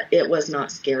 but it was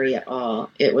not scary at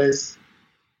all. It was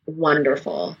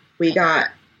wonderful. We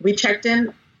checked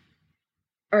in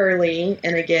early,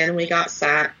 and again, we got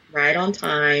sat right on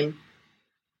time.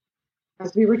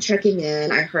 As we were checking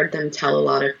in, I heard them tell a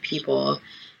lot of people,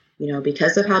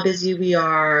 because of how busy we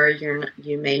are,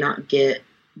 you may not get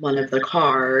one of the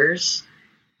cars,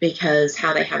 because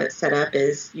how they have it set up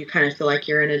is you kind of feel like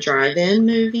you're in a drive-in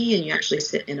movie and you actually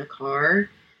sit in a car.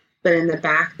 But in the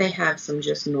back, they have some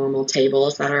just normal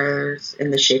tables that are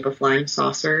in the shape of flying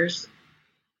saucers.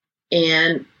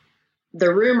 And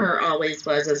the rumor always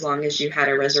was, as long as you had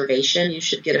a reservation, you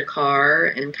should get a car,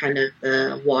 and kind of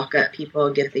the walk-up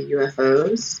people get the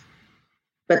UFOs.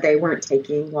 But they weren't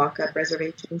taking walk-up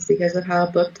reservations because of how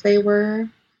booked they were.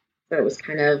 So it was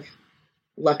kind of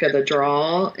luck of the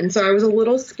draw. And so I was a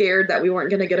little scared that we weren't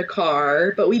going to get a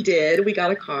car, but we did. We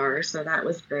got a car, so that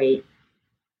was great.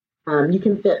 You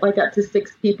can fit like up to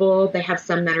 6 people. They have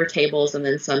some that are tables and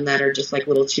then some that are just like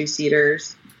little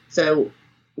 2-seaters. So,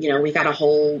 we got a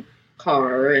whole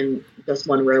car and just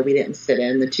one row we didn't sit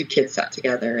in. The 2 kids sat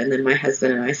together and then my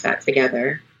husband and I sat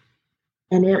together.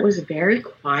 And it was very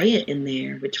quiet in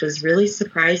there, which was really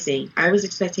surprising. I was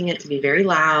expecting it to be very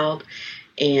loud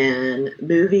and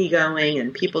movie going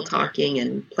and people talking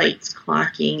and plates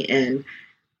clocking. And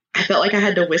I felt like I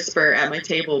had to whisper at my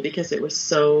table because it was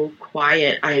so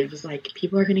quiet. I was like,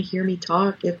 people are going to hear me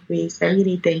talk if we say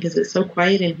anything because it's so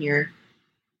quiet in here.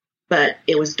 But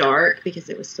it was dark because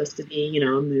it was supposed to be, a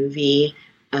movie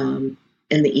in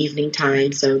the evening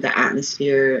time. So the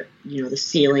atmosphere, the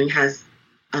ceiling has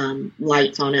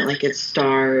lights on it like it's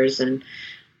stars. And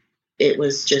it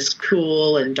was just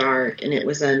cool and dark. And it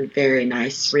was a very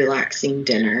nice, relaxing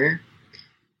dinner.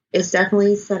 It's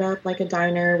definitely set up like a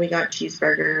diner. We got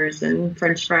cheeseburgers and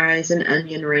French fries and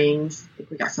onion rings. I think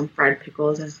we got some fried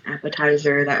pickles as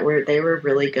appetizer. They were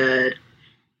really good.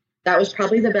 That was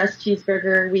probably the best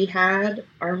cheeseburger we had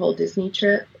our whole Disney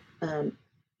trip.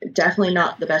 Definitely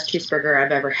not the best cheeseburger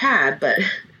I've ever had, but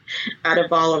out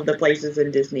of all of the places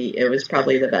in Disney, it was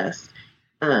probably the best.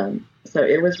 So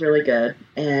it was really good.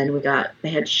 And they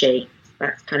had shakes.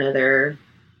 That's kind of their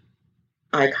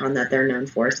icon that they're known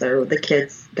for. So the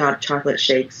kids got chocolate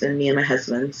shakes and me and my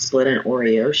husband split an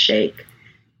Oreo shake.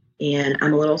 And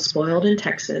I'm a little spoiled in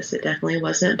Texas. It definitely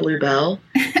wasn't Bluebell,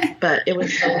 but it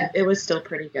was still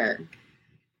pretty good.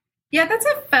 Yeah, that's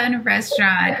a fun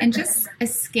restaurant. And just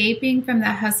escaping from the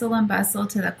hustle and bustle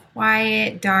to the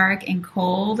quiet, dark, and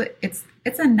cold, it's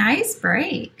a nice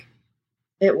break.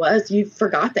 It was. You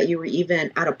forgot that you were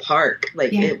even at a park.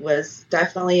 It was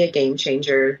definitely a game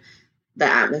changer. The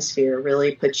atmosphere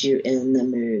really put you in the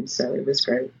mood. So it was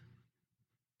great.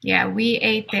 Yeah, we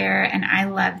ate there and I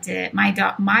loved it. My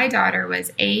daughter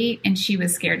was 8 and she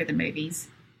was scared of the movies.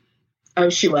 Oh,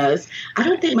 she was. I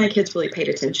don't think my kids really paid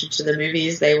attention to the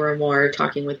movies. They were more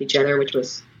talking with each other, which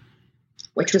was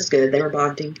good. They were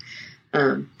bonding.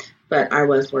 But I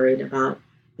was worried about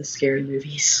the scary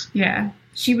movies. Yeah.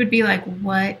 She would be like,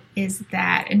 "What is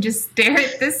that?" and just stare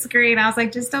at the screen. I was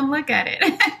like, "Just don't look at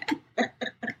it."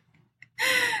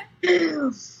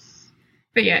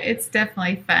 But yeah, it's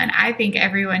definitely fun. I think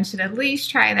everyone should at least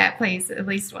try that place at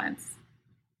least once.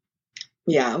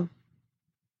 Yeah.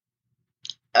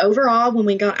 Overall, when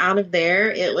we got out of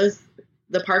there,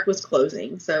 the park was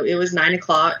closing. So it was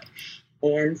 9:00.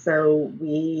 And so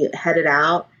we headed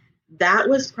out. That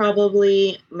was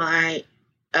probably my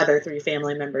other 3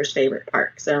 family members' favorite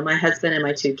park. So my husband and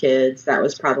my 2 kids, that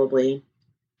was probably,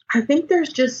 I think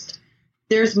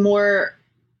there's more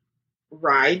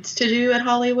rides to do at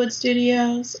Hollywood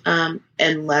Studios,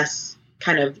 and less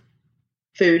kind of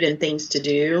food and things to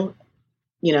do.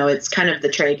 It's kind of the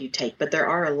trade you take, but there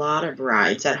are a lot of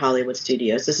rides at Hollywood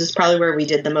Studios. This is probably where we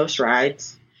did the most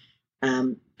rides.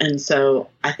 And so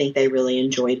I think they really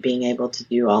enjoyed being able to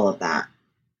do all of that.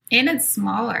 And it's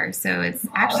smaller, so it's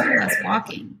actually less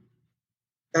walking.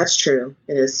 That's true.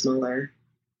 It is smaller.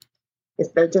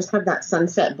 They just have that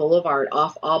Sunset Boulevard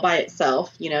off all by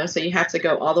itself, so you have to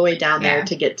go all the way down there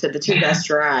to get to the 2 best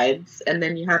rides, and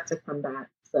then you have to come back.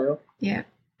 So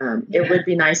it would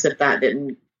be nice if that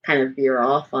didn't kind of veer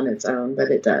off on its own,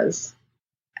 but it does.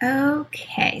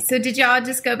 Okay. So did y'all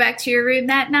just go back to your room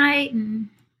that night?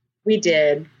 We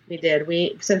did.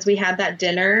 Since we had that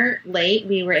dinner late,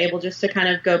 we were able just to kind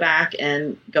of go back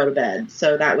and go to bed.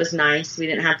 So that was nice. We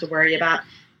didn't have to worry about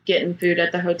getting food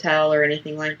at the hotel or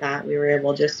anything like that. We were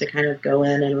able just to kind of go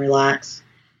in and relax.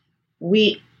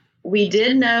 We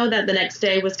did know that the next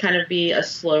day was kind of be a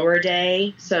slower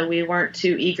day, so we weren't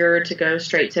too eager to go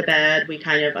straight to bed. We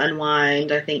kind of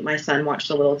unwind. I think my son watched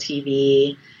a little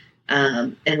TV,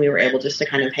 and we were able just to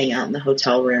kind of hang out in the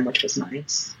hotel room, which was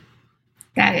nice.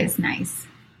 That is nice.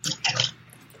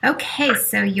 Okay,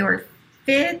 so your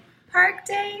 5th park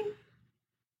day?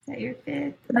 Is that your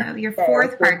 5th? No, your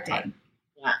 4th park day.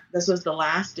 Yeah, this was the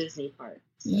last Disney park.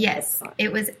 So yes,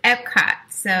 it was Epcot.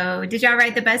 So did y'all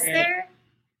ride the bus there?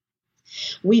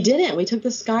 We didn't. We took the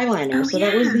Skyliner.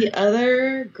 That was the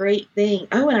other great thing.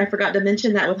 Oh, and I forgot to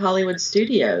mention that with Hollywood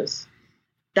Studios.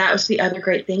 That was the other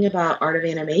great thing about Art of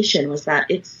Animation was that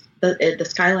the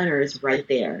Skyliner is right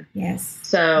there. Yes.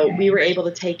 So we were able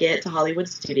to take it to Hollywood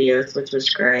Studios, which was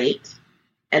great.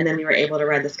 And then we were able to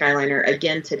ride the Skyliner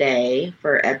again today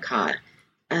for Epcot.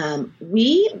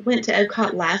 We went to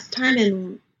Epcot last time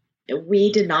and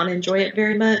we did not enjoy it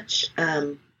very much.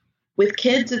 With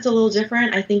kids, it's a little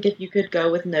different. I think if you could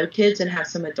go with no kids and have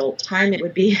some adult time, it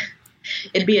would be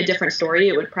it'd be a different story.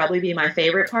 It would probably be my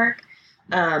favorite park.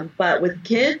 But with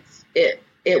kids,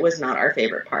 it was not our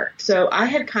favorite park. So I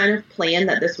had kind of planned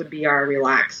that this would be our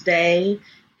relaxed day,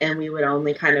 and we would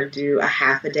only kind of do a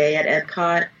half a day at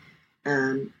Epcot.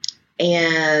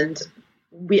 And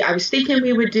I was thinking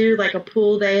we would do like a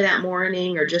pool day that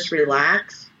morning or just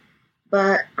relax.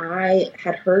 But I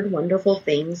had heard wonderful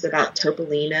things about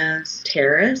Topolino's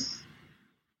Terrace.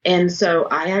 And so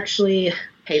I actually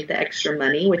paid the extra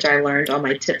money, which I learned on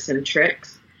my tips and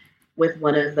tricks with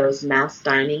one of those mouse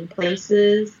dining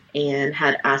places, and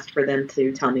had asked for them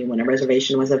to tell me when a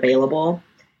reservation was available.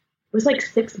 It was like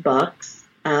 $6.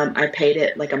 I paid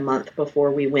it like a month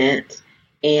before we went,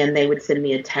 and they would send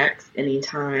me a text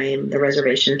anytime the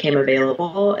reservation came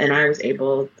available. And I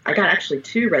got actually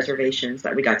 2 reservations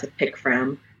that we got to pick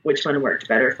from which one worked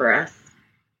better for us.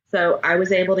 So I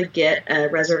was able to get a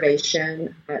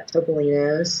reservation at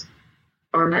Topolino's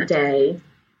on that day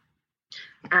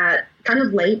at kind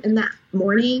of late in that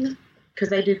morning, because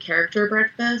they do character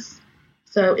breakfast.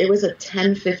 So it was a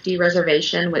 10:50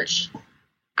 reservation, which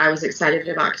I was excited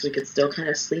about because we could still kind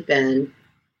of sleep in.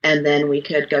 And then we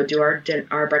could go do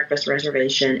our breakfast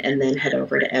reservation and then head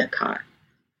over to Epcot.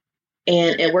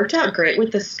 And it worked out great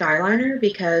with the Skyliner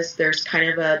because there's kind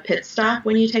of a pit stop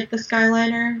when you take the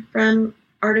Skyliner from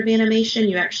Art of Animation.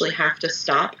 You actually have to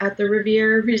stop at the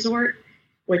Riviera Resort,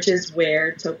 which is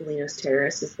where Topolino's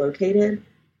Terrace is located.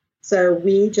 So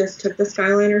we just took the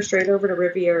Skyliner straight over to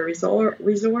Riviera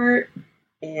Resort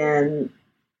and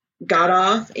got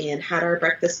off and had our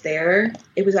breakfast there.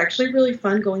 It was actually really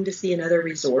fun going to see another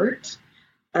resort.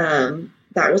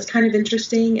 That was kind of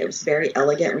interesting. It was a very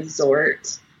elegant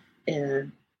resort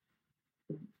and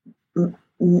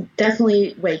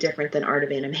definitely way different than Art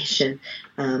of Animation.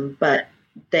 But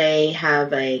they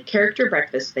have a character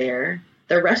breakfast there.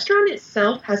 The restaurant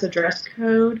itself has a dress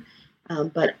code,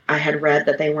 but I had read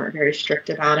that they weren't very strict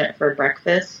about it for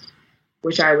breakfast,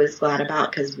 which I was glad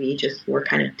about because we just wore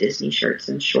kind of Disney shirts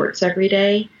and shorts every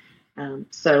day.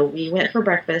 So we went for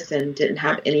breakfast and didn't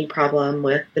have any problem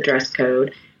with the dress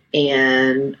code.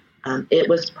 And it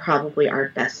was probably our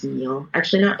best meal.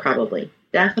 Actually, not probably.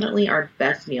 Definitely our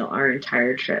best meal our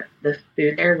entire trip. The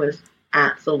food there was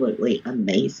absolutely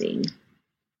amazing.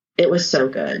 It was so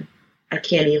good. I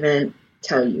can't even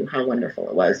tell you how wonderful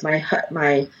it was.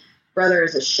 My brother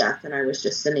is a chef, and I was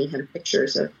just sending him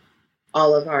pictures of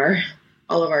all of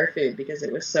our food because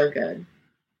it was so good.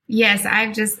 Yes,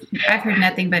 I've heard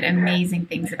nothing but amazing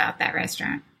things about that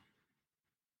restaurant.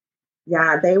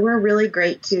 Yeah, they were really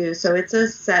great too. So it's a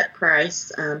set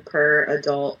price per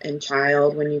adult and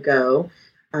child when you go.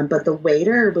 But the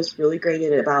waiter was really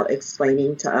great about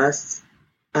explaining to us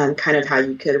kind of how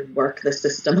you could work the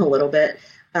system a little bit.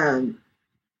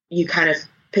 You kind of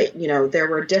pick, there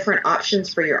were different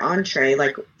options for your entree.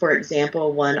 Like, for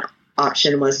example, one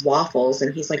option was waffles,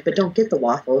 and he's like, but don't get the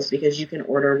waffles because you can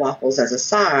order waffles as a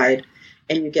side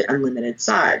and you get unlimited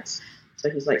sides. So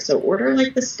he's like, so order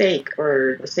like the steak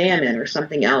or the salmon or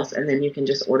something else, and then you can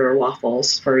just order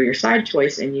waffles for your side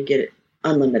choice and you get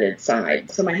unlimited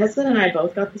sides. So my husband and I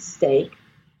both got the steak,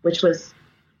 which was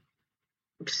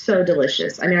so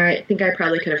delicious. I mean, I think I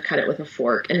probably could have cut it with a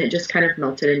fork and it just kind of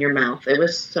melted in your mouth. It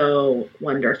was so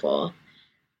wonderful.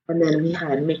 And then we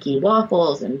had Mickey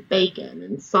waffles and bacon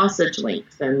and sausage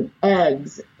links and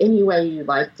eggs, any way you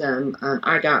liked them.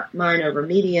 I got mine over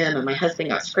medium and my husband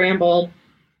got scrambled.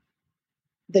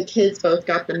 The kids both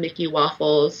got the Mickey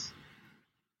waffles,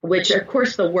 which, of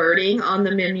course, the wording on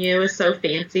the menu is so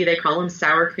fancy. They call them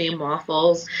sour cream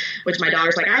waffles, which my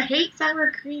daughter's like, I hate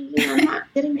sour cream. I'm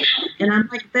not getting it. And I'm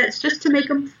like, that's just to make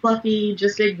them fluffy.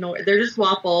 Just ignore it. They're just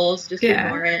waffles. Just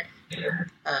ignore it.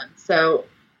 So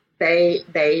they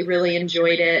really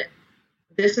enjoyed it.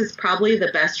 This is probably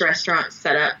the best restaurant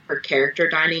set up for character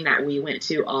dining that we went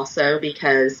to also,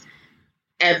 because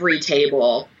every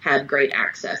table had great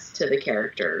access to the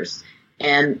characters,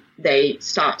 and they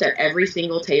stopped at every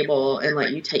single table and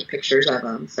let you take pictures of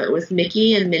them. So it was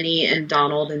Mickey and Minnie and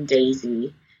Donald and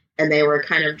Daisy, and they were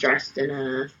kind of dressed in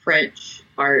a French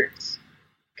art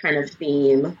kind of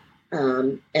theme,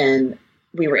 and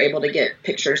we were able to get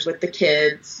pictures with the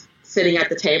kids sitting at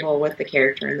the table with the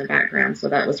character in the background, so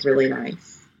that was really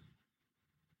nice.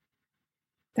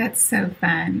 That's so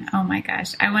fun. Oh my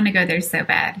gosh, I want to go there so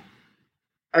bad.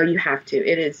 Oh, you have to.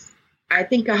 It is, I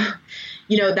think,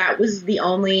 that was the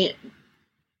only,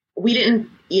 we didn't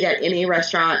eat at any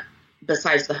restaurant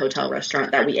besides the hotel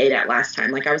restaurant that we ate at last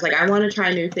time. Like, I was like, I want to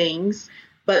try new things,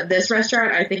 but this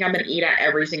restaurant, I think I'm going to eat at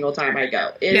every single time I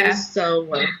go. It was so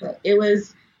worth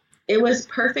it. It was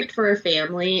perfect for a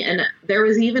family. And there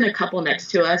was even a couple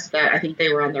next to us that I think they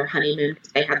were on their honeymoon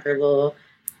because they had their little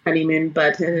honeymoon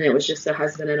button, and it was just a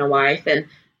husband and a wife, and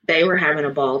they were having a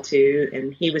ball too,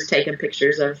 and he was taking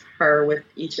pictures of her with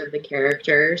each of the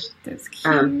characters. That's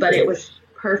cute. But it was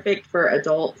perfect for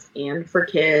adults and for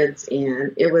kids,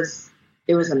 and it was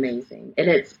amazing. And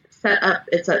it's set up,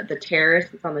 it's at the terrace,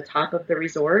 it's on the top of the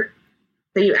resort,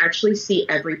 so you actually see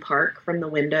every park from the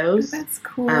windows. That's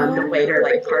cool. The waiter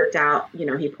like parked out,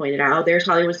 he pointed out, oh, there's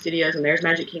Hollywood Studios and there's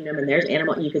Magic Kingdom and there's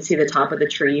Animal. You could see the top of the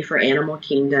tree for Animal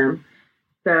Kingdom.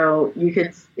 So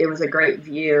it was a great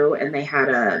view, and they had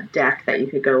a deck that you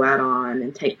could go out on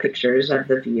and take pictures of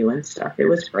the view and stuff. It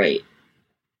was great.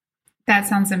 That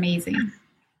sounds amazing.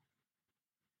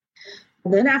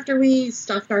 And then after we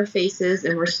stuffed our faces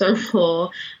and were so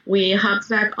full, we hopped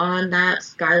back on that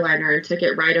Skyliner and took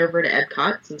it right over to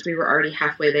Epcot, since we were already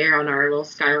halfway there on our little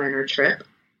Skyliner trip.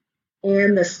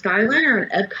 And the Skyliner on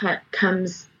Epcot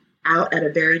comes out at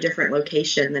a very different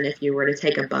location than if you were to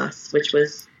take a bus, which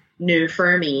was new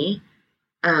for me.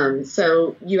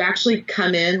 So you actually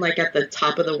come in like at the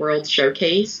top of the World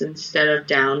Showcase instead of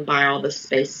down by all the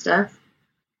space stuff.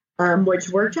 Which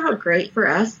worked out great for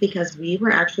us because we were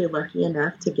actually lucky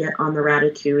enough to get on the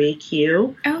Ratatouille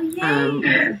queue. Oh,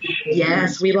 yay.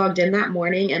 Yes, we logged in that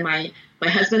morning, and my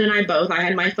husband and I both, I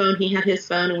had my phone, he had his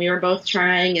phone, and we were both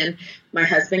trying, and my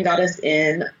husband got us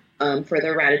in for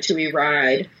the Ratatouille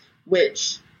ride,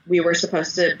 which we were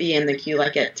supposed to be in the queue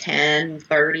like at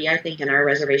 10:30, I think, and our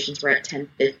reservations were at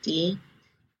 10:50.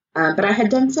 But I had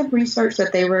done some research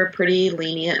that they were pretty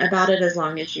lenient about it as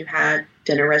long as you had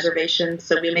dinner reservations.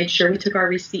 So we made sure we took our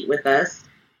receipt with us.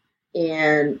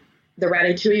 And the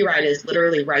Ratatouille ride is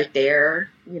literally right there.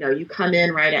 You come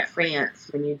in right at France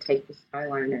when you take the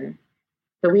Skyliner.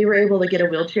 So we were able to get a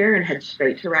wheelchair and head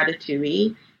straight to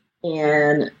Ratatouille.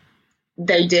 And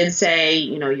they did say,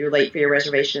 you're late for your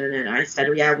reservation. And I said,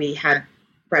 yeah, we had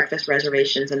breakfast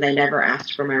reservations, and they never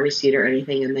asked for my receipt or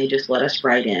anything, and they just let us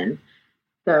right in.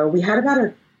 So we had about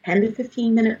a 10 to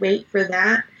 15 minute wait for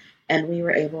that, and we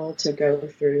were able to go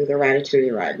through the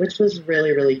Ratatouille ride, which was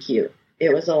really, really cute.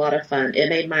 It was a lot of fun. It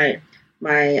made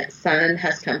my son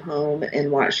has come home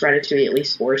and watched Ratatouille at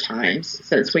least 4 times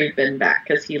since we've been back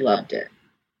because he loved it.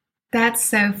 That's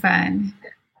so fun.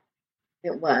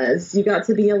 It was. You got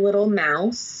to be a little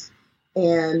mouse,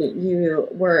 and you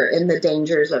were in the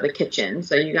dangers of a kitchen.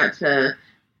 So you got to...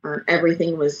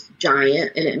 everything was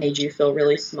giant, and it made you feel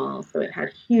really small. So it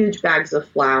had huge bags of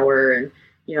flour, and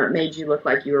it made you look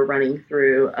like you were running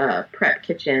through a prep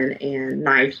kitchen, and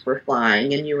knives were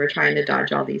flying, and you were trying to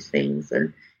dodge all these things.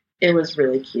 And it was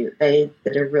really cute. They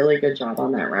did a really good job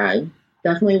on that ride.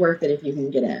 Definitely worth it if you can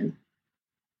get in.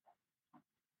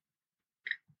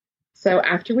 So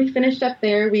after we finished up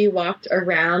there, we walked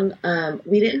around.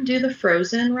 We didn't do the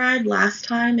Frozen ride last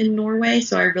time in Norway,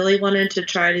 so I really wanted to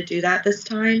try to do that this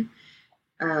time.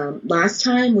 Last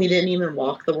time, we didn't even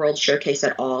walk the World Showcase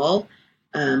at all.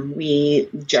 We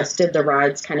just did the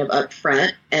rides kind of up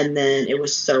front, and then it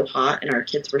was so hot and our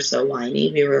kids were so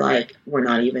whiny. We were like, we're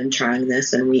not even trying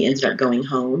this, and we ended up going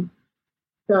home.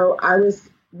 So I was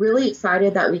really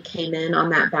excited that we came in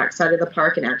on that back side of the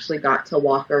park and actually got to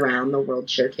walk around the World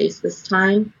Showcase this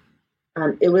time.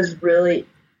 It was really,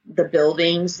 the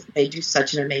buildings, they do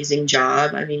such an amazing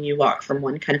job. I mean, you walk from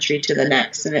one country to the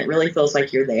next, and it really feels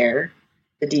like you're there.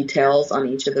 The details on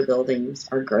each of the buildings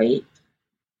are great.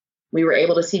 We were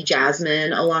able to see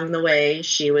Jasmine along the way.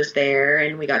 She was there,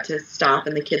 and we got to stop,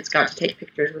 and the kids got to take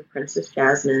pictures with Princess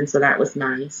Jasmine, so that was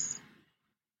nice.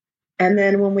 And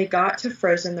then when we got to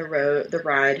Frozen, the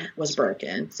ride was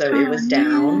broken, so it was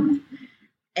down.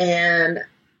 And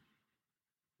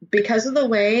because of the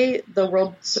way the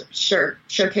World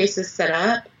Showcase is set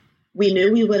up, we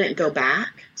knew we wouldn't go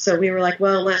back. So we were like,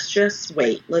 well, let's just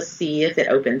wait. Let's see if it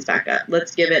opens back up.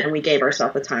 Let's give it, and we gave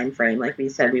ourselves a time frame. Like we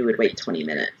said, we would wait 20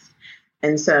 minutes.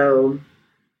 And so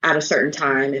at a certain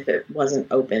time, if it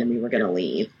wasn't open, we were going to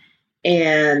leave.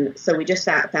 And so we just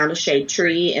found a shade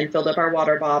tree and filled up our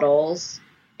water bottles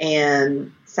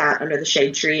and sat under the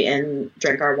shade tree and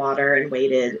drank our water and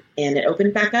waited. And it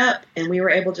opened back up, and we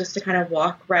were able just to kind of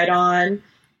walk right on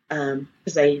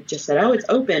because they just said, oh, it's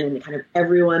open. And kind of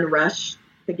everyone rushed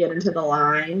to get into the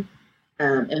line.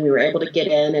 And we were able to get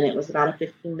in, and it was about a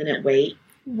 15-minute wait.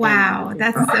 Wow,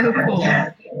 that's so cool.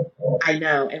 Yeah, I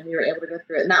know. And we were able to go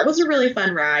through it. And that was a really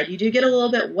fun ride. You do get a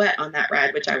little bit wet on that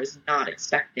ride, which I was not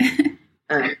expecting.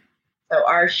 So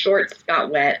our shorts got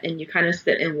wet, and you kind of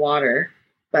sit in water.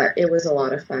 But it was a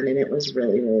lot of fun, and it was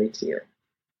really, really cute.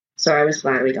 So I was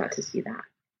glad we got to see that.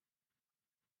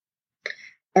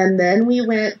 And then we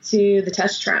went to the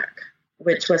test track,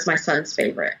 which was my son's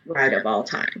favorite ride of all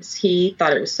times. He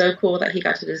thought it was so cool that he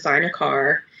got to design a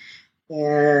car.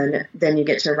 and then you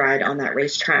get to ride on that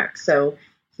racetrack. So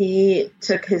he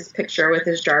took his picture with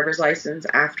his driver's license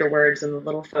afterwards in the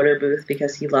little photo booth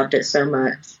because he loved it so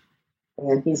much.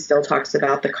 And he still talks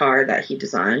about the car that he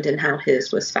designed and how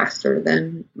his was faster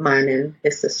than mine and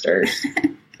his sister's.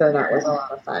 So that was a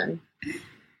lot of fun.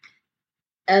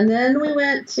 And then we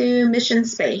went to Mission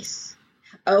Space.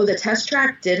 Oh, the test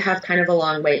track did have kind of a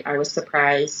long wait. I was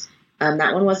surprised.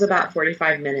 That one was about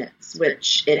 45 minutes,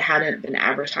 which it hadn't been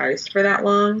advertised for that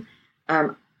long.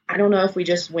 I don't know if we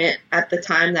just went at the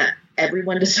time that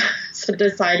everyone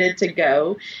decided to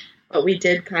go, but we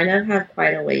did kind of have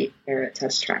quite a wait there at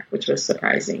Test Track, which was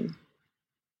surprising.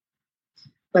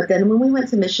 But then when we went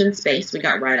to Mission Space, we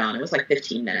got right on. It was like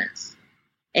 15 minutes.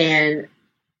 And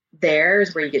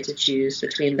there's where you get to choose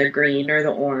between the green or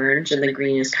the orange, and the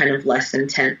green is kind of less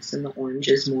intense and the orange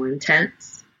is more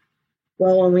intense.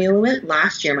 Well, when we went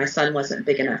last year, my son wasn't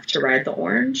big enough to ride the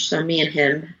orange, so me and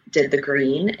him did the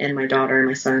green, and my daughter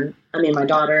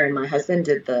and my husband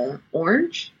did the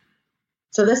orange.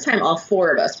 So this time all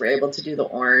four of us were able to do the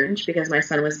orange because my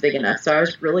son was big enough. So I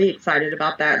was really excited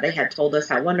about that. They had told us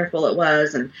how wonderful it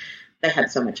was, and they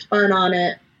had so much fun on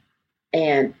it,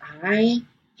 and I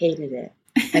hated it.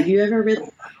 Have you ever ridden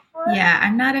it before? Yeah,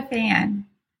 I'm not a fan.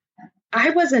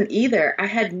 I wasn't either. I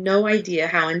had no idea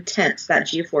how intense that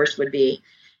G-force would be.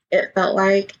 It felt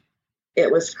like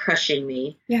it was crushing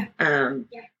me. Yeah.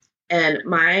 And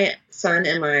my son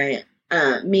and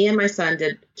me and my son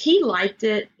he liked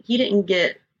it. He didn't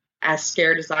get as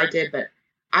scared as I did, but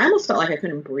I almost felt like I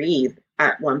couldn't breathe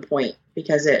at one point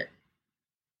because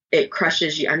it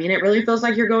crushes you. I mean, it really feels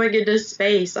like you're going into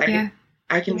space.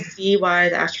 I can see why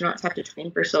the astronauts have to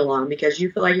train for so long, because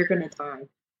you feel like you're going to die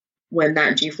when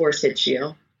that G-force hits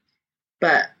you.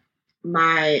 But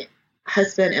my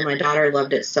husband and my daughter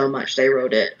loved it so much, they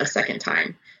rode it a second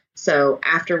time. So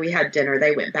after we had dinner,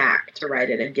 they went back to ride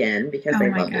it again because they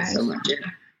loved it so much. And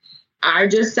I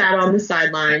just sat on the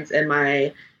sidelines, and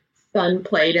my son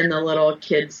played in the little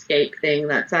kidscape thing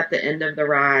that's at the end of the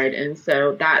ride. And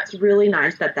so that's really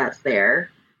nice that that's there.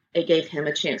 It gave him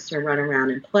a chance to run around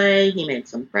and play. He made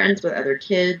some friends with other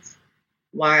kids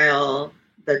while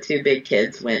the two big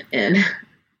kids went and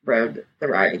rode the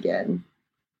ride again.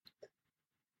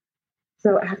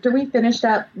 So after we finished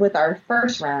up with our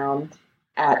first round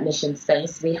at Mission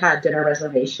Space, we had dinner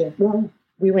reservation. Well,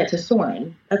 we went to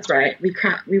Soarin'. That's right.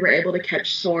 We were able to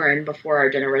catch Soarin' before our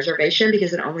dinner reservation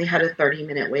because it only had a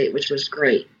 30-minute wait, which was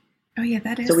great. Oh yeah,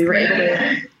 that is. So we were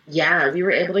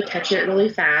able to catch it really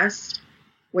fast,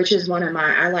 which is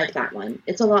I like that one.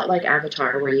 It's a lot like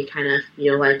Avatar, where you kind of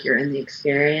feel like you're in the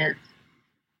experience.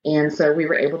 And so we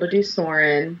were able to do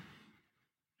Soarin'.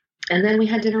 And then we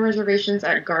had dinner reservations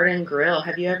at Garden Grill.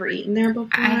 Have you ever eaten there before?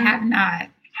 I have not.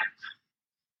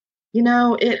 You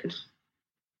know, it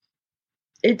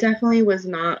definitely was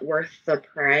not worth the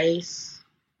price.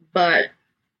 But,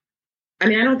 I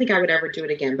mean, I don't think I would ever do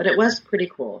it again. But it was pretty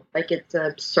cool. Like, it's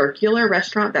a circular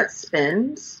restaurant that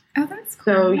spins. Oh, that's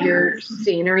cool. So your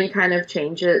scenery kind of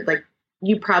changes. Like,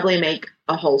 you probably make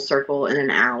a whole circle in an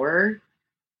hour.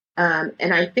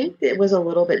 And I think it was a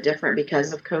little bit different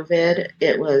because of COVID.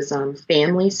 It was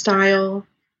family style.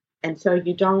 And so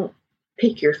you don't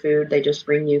pick your food. They just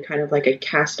bring you kind of like a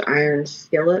cast iron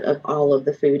skillet of all of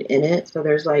the food in it. So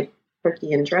there's like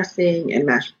turkey and dressing and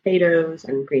mashed potatoes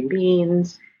and green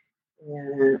beans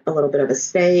and a little bit of a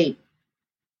steak.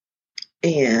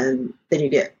 And then you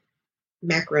get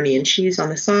macaroni and cheese on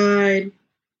the side.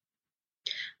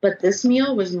 But this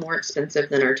meal was more expensive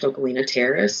than our Tocolina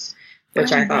Terrace,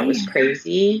 which I thought was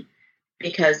crazy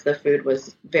because the food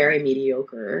was very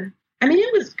mediocre. I mean,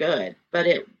 it was good, but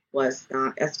it was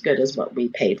not as good as what we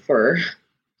paid for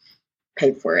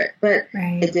it. But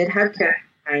it did have character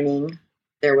dining.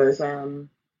 There was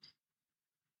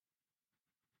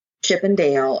Chip and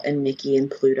Dale and Mickey and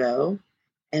Pluto.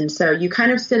 And so you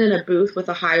kind of sit in a booth with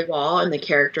a high wall, and the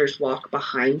characters walk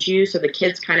behind you. So the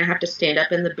kids kind of have to stand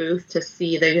up in the booth to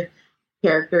see the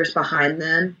characters behind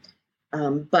them.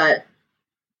 But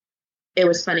it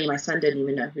was funny. My son didn't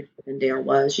even know who Chip and Dale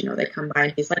was. You know, they come by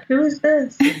and he's like, "Who is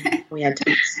this?" And we had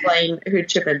to explain who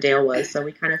Chip and Dale was. So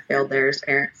we kind of failed there as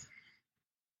parents.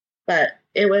 But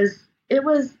it was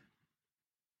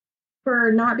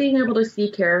for not being able to see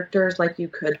characters like you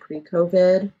could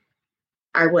pre-COVID.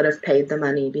 I would have paid the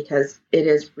money because it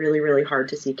is really, really hard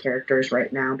to see characters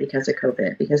right now because of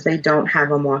COVID, because they don't have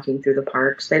them walking through the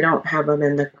parks. They don't have them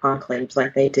in the conclaves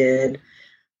like they did.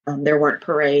 There weren't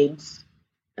parades.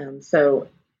 So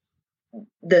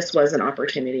this was an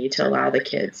opportunity to allow the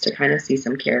kids to kind of see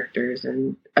some characters.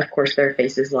 And of course their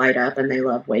faces light up and they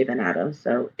love waving at them.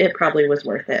 So it probably was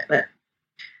worth it. But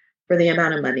for the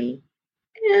amount of money,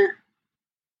 yeah,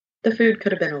 the food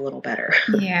could have been a little better.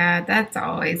 Yeah, that's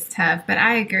always tough, but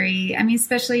I agree. I mean,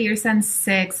 especially your son's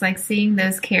 6, like seeing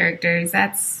those characters,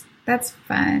 that's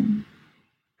fun.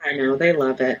 I know, they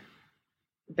love it.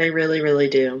 They really, really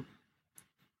do.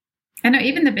 I know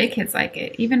even the big kids like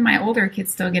it. Even my older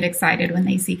kids still get excited when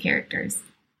they see characters.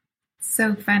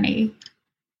 So funny.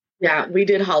 Yeah, we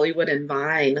did Hollywood and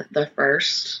Vine the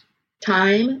first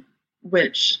time,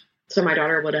 so my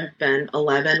daughter would have been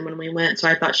 11 when we went. So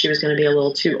I thought she was going to be a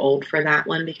little too old for that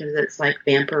one because it's like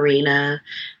Vampirina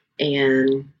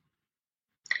and,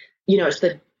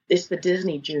 it's the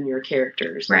Disney Junior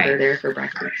characters that are there for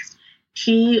breakfast.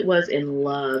 She was in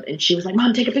love and she was like,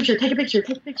 Mom, take a picture, take a picture,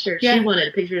 take a picture. Yeah. She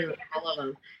wanted pictures of all of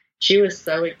them. She was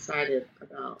so excited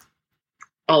about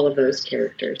all of those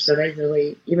characters. So they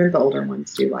really, even the older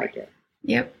ones do like it.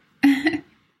 Yep.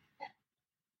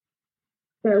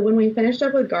 So when we finished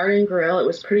up with Garden Grill, it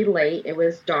was pretty late. It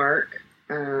was dark.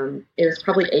 It was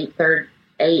probably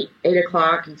 8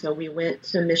 o'clock. And so we went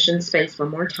to Mission Space one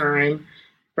more time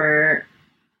for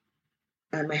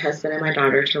my husband and my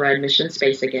daughter to ride Mission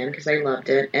Space again because they loved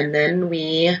it. And then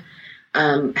we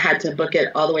had to book it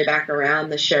all the way back around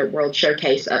the World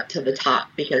Showcase up to the top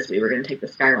because we were going to take the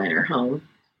Skyliner home.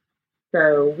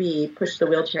 So we pushed the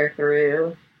wheelchair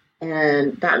through,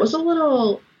 and that was a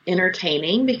little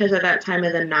entertaining because at that time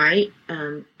of the night,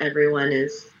 everyone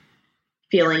is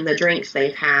feeling the drinks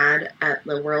they've had at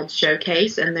the World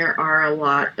Showcase, and there are a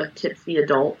lot of tipsy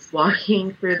adults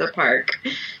walking through the park.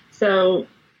 So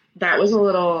that was a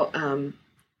little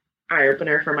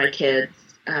eye-opener for my kids.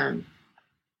 They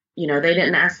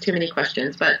didn't ask too many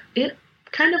questions, but it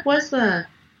kind of was a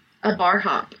bar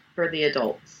hop for the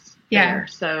adults. Yeah. There.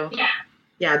 So,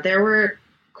 yeah, there were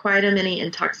quite a many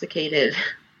intoxicated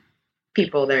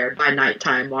people there by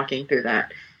nighttime walking through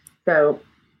that. So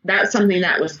that's something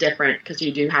that was different because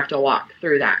you do have to walk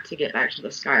through that to get back to the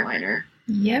Skyliner.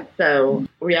 Yep. So,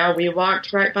 yeah, we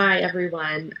walked right by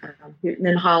everyone, hooting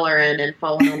and hollering and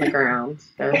falling on the ground.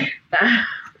 So that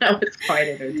was quite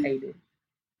entertaining.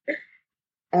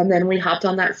 And then we hopped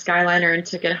on that Skyliner and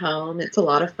took it home. It's a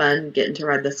lot of fun getting to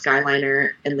ride the Skyliner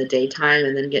in the daytime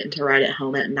and then getting to ride it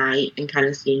home at night and kind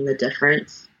of seeing the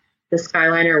difference. The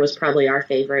Skyliner was probably our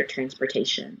favorite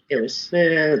transportation. It was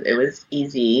smooth. It was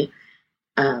easy.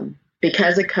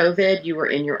 Because of COVID, you were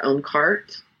in your own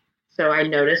cart. So I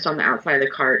noticed on the outside of the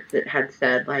cart that had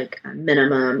said like a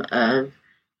minimum of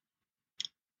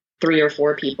 3 or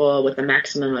 4 people with a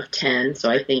maximum of 10.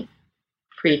 So I think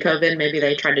pre-COVID, maybe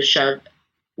they tried to shove,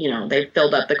 they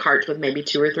filled up the carts with maybe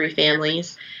 2 or 3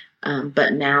 families.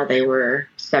 But now they were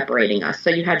separating us. So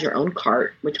you had your own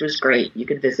cart, which was great. You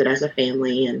could visit as a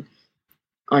family and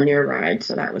on your ride.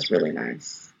 So that was really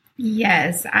nice.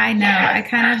 Yes, I know. I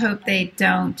kind of hope they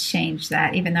don't change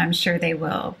that, even though I'm sure they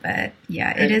will. But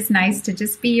yeah, it is nice to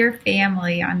just be your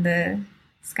family on the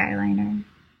Skyliner.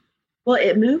 Well,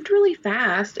 it moved really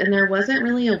fast and there wasn't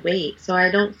really a wait. So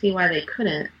I don't see why they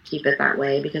couldn't keep it that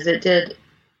way because it did.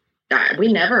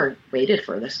 We never waited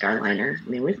for the Skyliner. I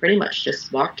mean, we pretty much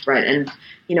just walked right. And,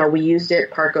 we used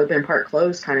it park open, park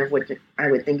closed, kind of what I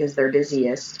would think is their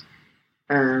busiest.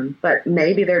 But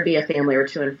maybe there'd be a family or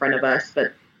 2 in front of us,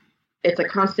 but it's a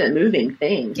constant moving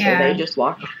thing. So they just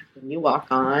walk and you walk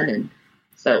on. And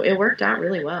so it worked out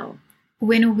really well.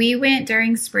 When we went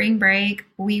during spring break,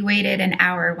 we waited an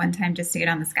hour one time just to get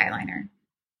on the Skyliner.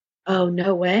 Oh,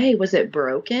 no way. Was it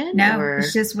broken? No,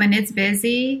 it's just when it's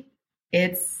busy,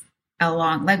 it's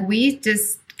we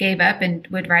just gave up and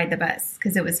would ride the bus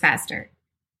because it was faster.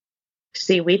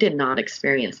 See, we did not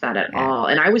experience that at all.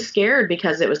 And I was scared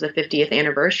because it was the 50th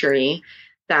anniversary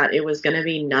that it was going to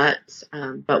be nuts.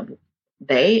 But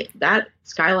that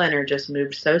Skyliner just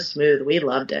moved so smooth. We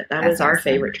loved it. That was our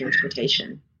favorite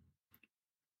transportation.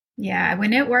 Yeah.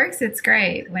 When it works, it's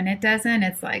great. When it doesn't,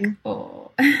 it's like, oh.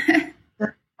 It's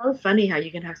so funny how you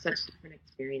can have such different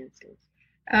experiences.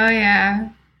 Oh, yeah.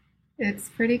 It's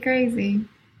pretty crazy.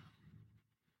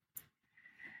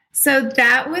 So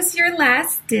that was your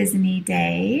last Disney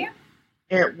day.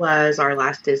 It was our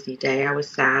last Disney day. I was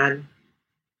sad.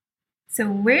 So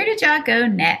where did y'all go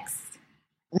next?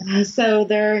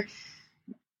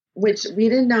 Which we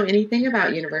didn't know anything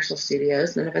about Universal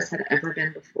Studios. None of us had ever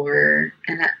been before.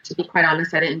 And to be quite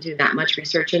honest, I didn't do that much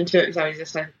research into it because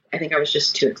I think I was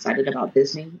just too excited about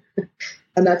Disney.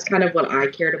 And that's kind of what I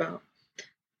cared about.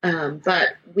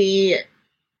 But we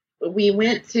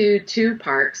went to 2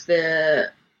 parks,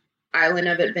 the Island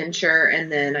of Adventure and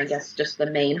then I guess just the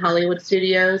main Hollywood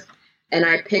Studios. And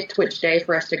I picked which day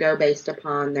for us to go based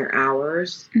upon their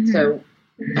hours. Mm-hmm. So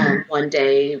one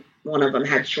day, one of them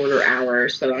had shorter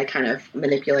hours. So I kind of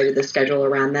manipulated the schedule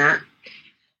around that.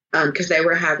 because they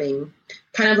were having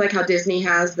kind of like how Disney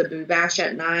has the Boo Bash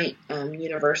at night.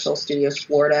 Universal Studios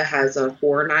Florida has a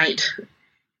horror night.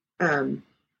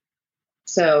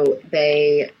 So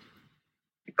they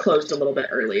closed a little bit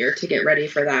earlier to get ready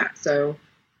for that. So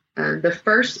the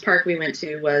first park we went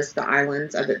to was the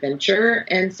Islands of Adventure.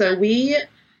 And so we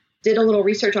did a little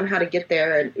research on how to get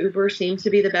there, and Uber seems to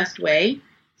be the best way.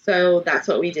 So that's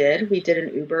what we did. We did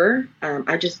an Uber.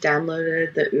 I just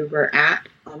downloaded the Uber app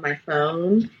on my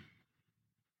phone.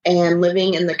 And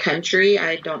living in the country,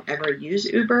 I don't ever use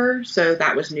Uber. So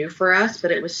that was new for us,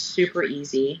 but it was super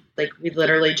easy. Like, we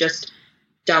literally just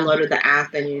downloaded the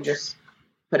app and you just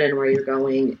put in where you're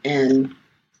going, and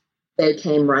they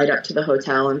came right up to the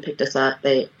hotel and picked us up.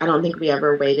 I don't think we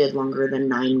ever waited longer than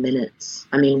 9 minutes.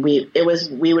 I mean, we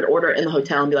would order it in the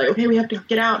hotel and be like, okay, we have to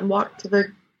get out and walk to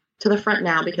the front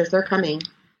now because they're coming.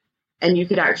 And you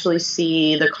could actually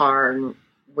see the car and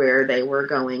where they were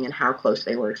going and how close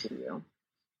they were to you.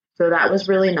 So that was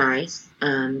really nice.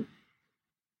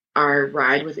 Our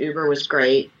ride with Uber was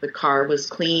great. The car was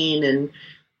clean and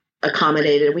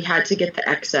accommodated. We had to get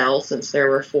the XL since there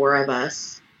were 4 of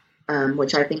us,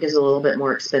 which I think is a little bit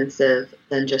more expensive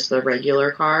than just the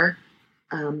regular car.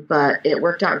 But it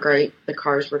worked out great. The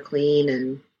cars were clean,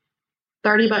 and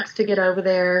 $30 to get over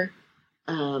there.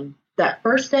 That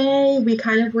first day, we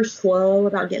kind of were slow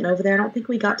about getting over there. I don't think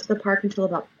we got to the park until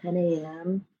about 10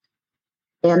 a.m.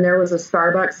 And there was a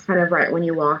Starbucks kind of right when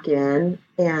you walk in.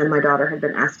 And my daughter had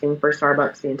been asking for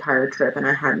Starbucks the entire trip, and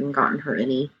I hadn't gotten her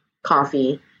any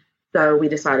coffee. So we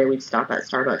decided we'd stop at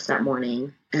Starbucks that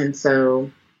morning. And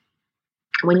so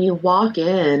when you walk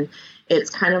in, it's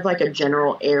kind of like a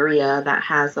general area that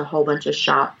has a whole bunch of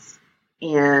shops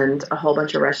and a whole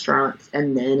bunch of restaurants.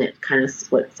 And then it kind of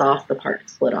splits off. The park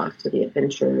split off to the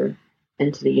Adventure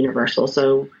and to the Universal.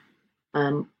 So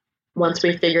once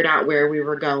we figured out where we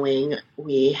were going,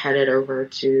 we headed over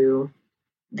to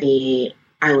the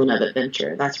Island of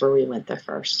Adventure. That's where we went the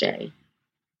first day.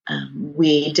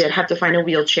 We did have to find a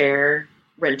wheelchair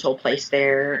rental place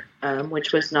there,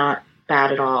 which was not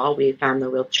bad at all. We found the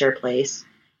wheelchair place.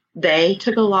 They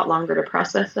took a lot longer to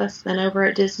process us than over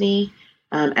at Disney.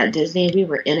 At Disney, we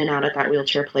were in and out at that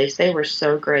wheelchair place. They were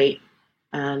so great.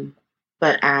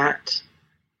 But at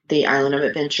the Island of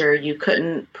Adventure, you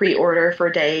couldn't pre-order for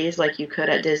days like you could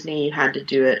at Disney. You had to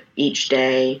do it each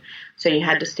day. So you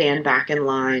had to stand back in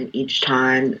line each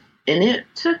time. And it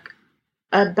took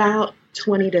about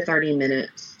 20 to 30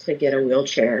 minutes to get a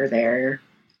wheelchair there.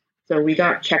 So we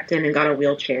got checked in and got a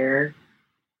wheelchair.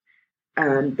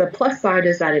 The plus side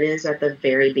is that it is at the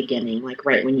very beginning, like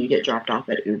right when you get dropped off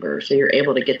at Uber. So you're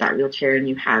able to get that wheelchair and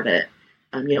you have it.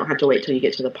 You don't have to wait till you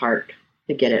get to the park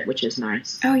to get it, which is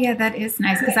nice. Oh, yeah, that is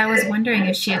nice, because I was wondering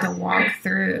if she had to walk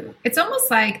through. It's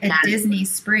almost like a Disney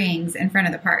Springs in front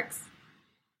of the parks.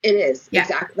 It is. Yeah.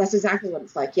 Exactly. That's exactly what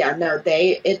it's like. Yeah, no,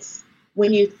 it's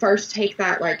when you first take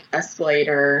that like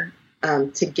escalator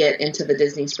to get into the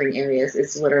Disney Spring areas,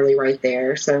 it's literally right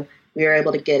there. So we were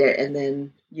able to get it and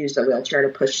then use the wheelchair to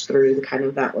push through the kind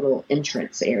of that little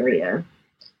entrance area.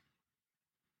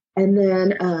 And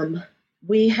then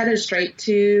we headed straight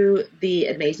to the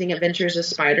Amazing Adventures of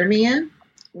Spider-Man,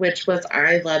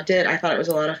 I loved it. I thought it was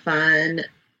a lot of fun.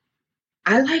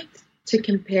 I liked to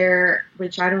compare,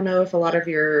 which I don't know if a lot of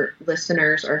your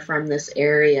listeners are from this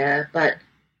area, but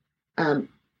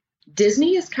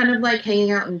Disney is kind of like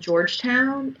hanging out in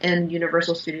Georgetown, and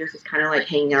Universal Studios is kind of like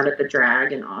hanging out at the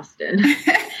Drag in Austin.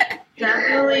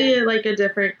 Definitely like a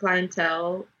different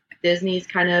clientele. Disney's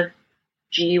kind of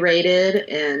G-rated,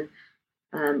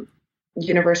 and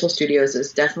Universal Studios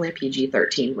is definitely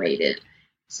PG-13 rated.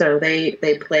 So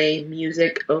they play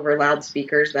music over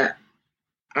loudspeakers that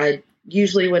I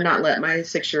usually would not let my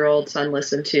 6-year-old son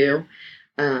listen to.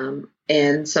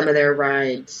 And some of their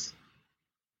rides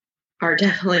are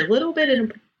definitely a little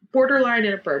bit borderline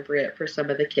inappropriate for some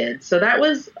of the kids. So that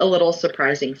was a little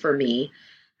surprising for me.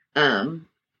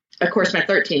 Of course, my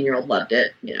 13-year-old loved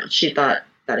it. You know, she thought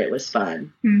that it was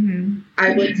fun.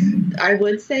 Mm-hmm. I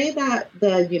would say that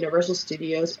the Universal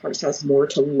Studios parks has more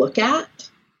to look at.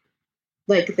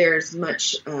 Like there's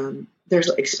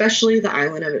especially the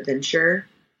Island of Adventure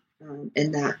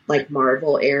in that like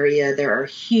Marvel area. There are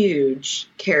huge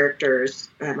characters.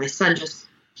 My son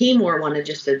he more wanted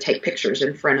just to take pictures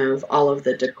in front of all of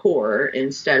the decor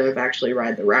instead of actually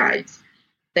ride the rides.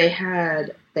 They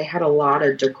had a lot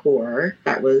of decor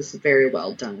that was very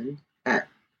well done. That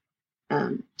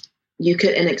you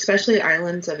could, and especially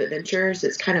Islands of Adventures,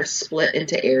 it's kind of split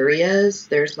into areas.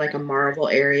 There's like a Marvel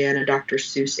area and a Dr.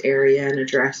 Seuss area and a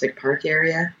Jurassic Park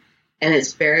area, and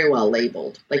it's very well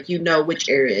labeled. Like you know which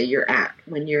area you're at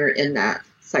when you're in that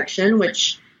section,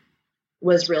 which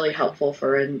was really helpful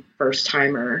for a first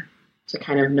timer to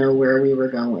kind of know where we were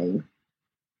going.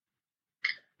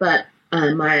 But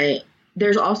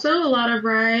there's also a lot of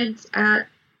rides at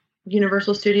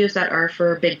Universal Studios that are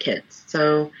for big kids.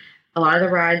 So a lot of the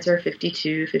rides are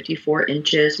 52, 54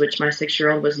 inches, which my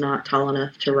 6-year-old was not tall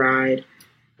enough to ride.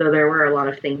 So there were a lot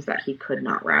of things that he could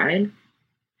not ride.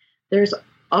 There's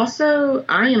also,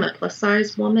 I am a plus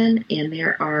size woman, and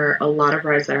there are a lot of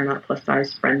rides that are not plus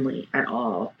size friendly at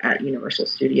all at Universal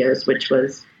Studios, which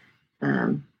was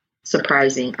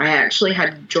surprising. I actually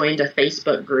had joined a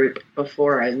Facebook group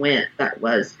before I went that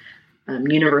was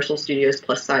Universal Studios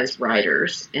plus size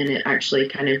riders, and it actually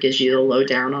kind of gives you the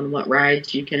lowdown on what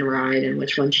rides you can ride and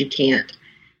which ones you can't.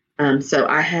 So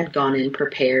I had gone in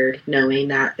prepared, knowing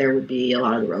that there would be a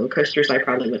lot of the roller coasters I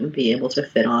probably wouldn't be able to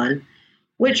fit on,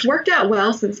 which worked out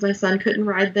well since my son couldn't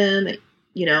ride them. It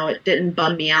didn't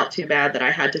bum me out too bad that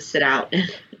I had to sit out and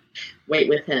wait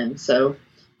with him. So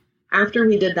after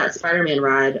we did that Spider-Man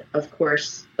ride, of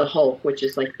course, the Hulk, which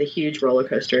is like the huge roller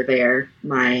coaster there,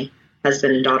 my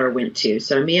husband and daughter went to.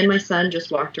 So me and my son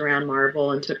just walked around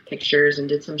Marvel and took pictures and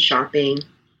did some shopping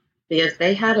because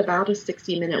they had about a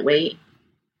 60-minute wait.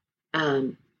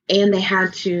 And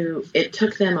it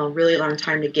took them a really long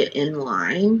time to get in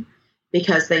line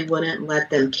because they wouldn't let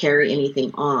them carry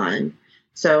anything on.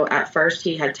 So at first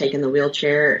he had taken the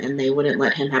wheelchair and they wouldn't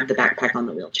let him have the backpack on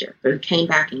the wheelchair. So he came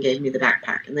back and gave me the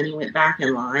backpack, and then he went back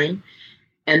in line,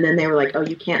 and then they were like, oh,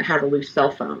 you can't have a loose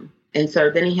cell phone. And so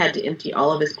then he had to empty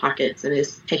all of his pockets and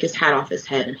take his hat off his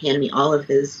head and hand me all of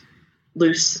his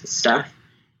loose stuff.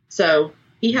 So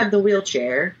he had the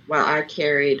wheelchair while I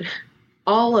carried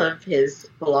all of his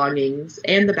belongings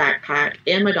and the backpack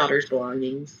and my daughter's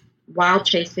belongings while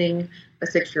chasing a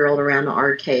 6-year-old around the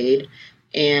arcade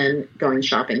and going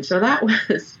shopping. So that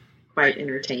was quite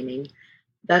entertaining.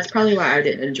 That's probably why I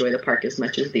didn't enjoy the park as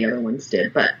much as the other ones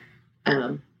did. But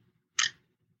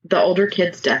the older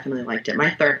kids definitely liked it.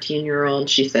 My 13-year-old,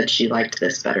 she said she liked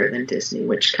this better than Disney,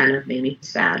 which kind of made me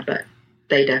sad, but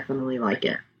they definitely like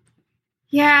it.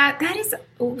 Yeah, that is.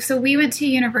 So we went to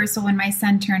Universal when my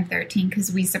son turned 13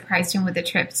 because we surprised him with a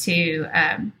trip to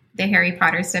the Harry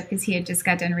Potter stuff because he had just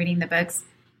got done reading the books.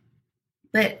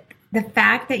 But the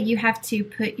fact that you have to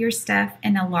put your stuff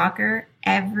in a locker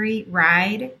every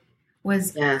ride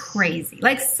was crazy.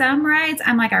 Like some rides,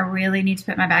 I'm like, I really need to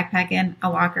put my backpack in a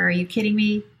locker. Are you kidding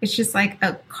me? It's just like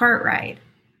a cart ride.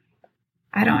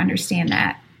 I don't understand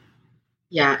that.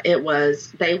 Yeah, it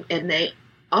was. They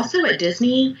also at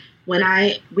Disney, when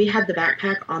we had the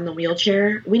backpack on the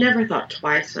wheelchair, we never thought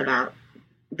twice about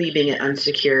leaving it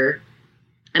unsecure.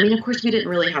 I mean, of course, we didn't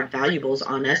really have valuables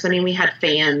on us. I mean, we had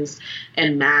fans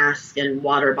and masks and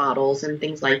water bottles and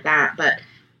things like that, but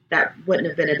that wouldn't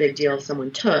have been a big deal if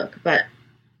someone took. But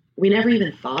we never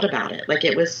even thought about it. Like,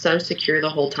 it was so secure the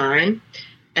whole time.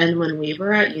 And when we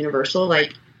were at Universal,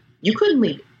 like, you couldn't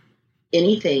leave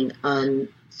anything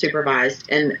unsupervised.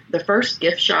 And the first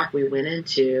gift shop we went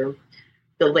into,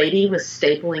 the lady was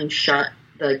stapling shut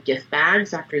the gift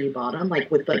bags after you bought them,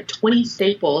 like with like 20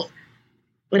 staples.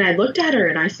 When I looked at her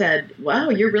and I said, wow,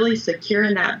 you're really secure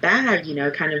in that bag,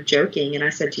 kind of joking. And I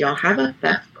said, do y'all have a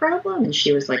theft problem? And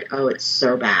she was like, oh, it's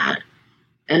so bad.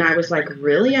 And I was like,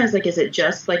 really? I was like, is it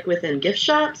just like within gift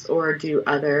shops, or do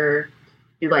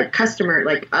like customer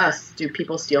like us, do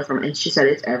people steal from? And she said,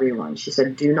 it's everyone. She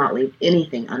said, do not leave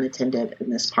anything unattended in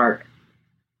this park.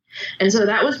 And so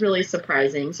that was really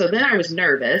surprising. So then I was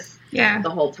nervous the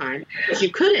whole time because you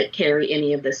couldn't carry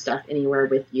any of this stuff anywhere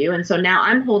with you. And so now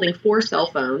I'm holding 4 cell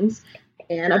phones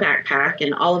and a backpack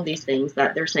and all of these things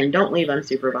that they're saying don't leave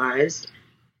unsupervised.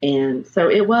 And so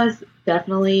it was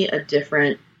definitely a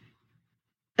different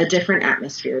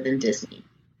atmosphere than Disney,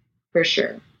 for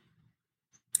sure.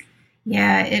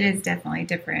 Yeah, it is definitely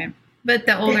different. But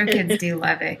the older kids do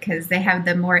love it because they have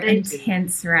the more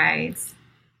intense rides.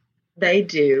 They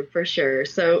do, for sure.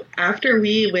 So after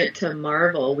we went to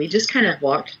Marvel, we just kind of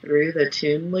walked through the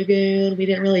Toon Lagoon. We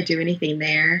didn't really do anything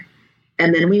there.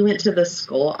 And then we went to the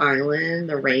Skull Island,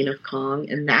 the Reign of Kong,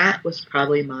 and that was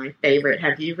probably my favorite.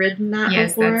 Have you ridden that before?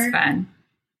 Yes, that's fun.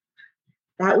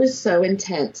 That was so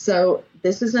intense. So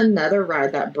this is another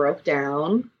ride that broke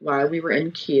down while we were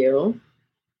in queue.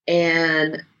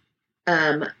 And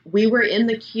we were in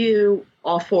the queue,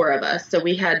 all 4 of us. So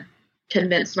we had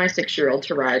convinced my 6-year-old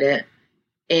to ride it.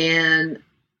 And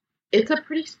it's a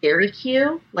pretty scary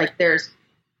queue. Like, there's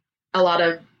a lot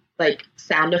of like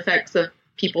sound effects of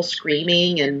people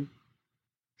screaming, and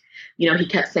he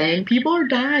kept saying people are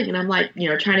dying, and I'm like,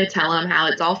 trying to tell him how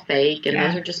it's all fake and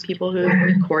those are just people who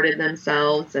recorded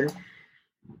themselves. And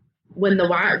when the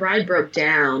ride broke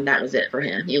down, that was it for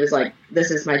him. He was like, this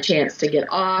is my chance to get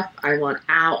off. I want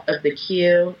out of the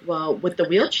queue. Well, with the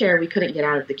wheelchair, we couldn't get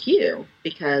out of the queue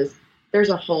because there's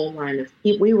a whole line of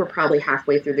people. We were probably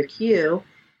halfway through the queue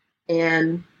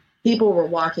and people were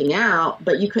walking out,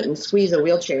 but you couldn't squeeze a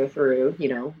wheelchair through.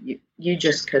 You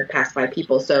just could pass by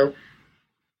people. So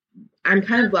I'm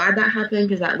kind of glad that happened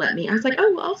because that let me, I was like,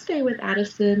 oh, well, I'll stay with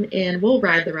Addison and we'll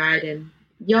ride the ride and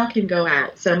y'all can go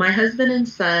out. So my husband and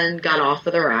son got off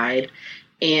of the ride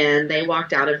and they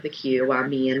walked out of the queue while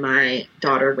me and my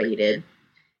daughter waited.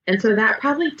 And so that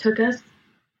probably took us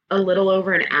a little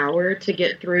over an hour to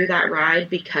get through that ride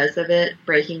because of it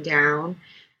breaking down.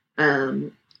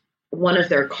 One of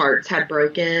their carts had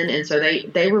broken. And so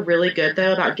they were really good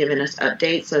though about giving us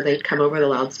updates. So they'd come over the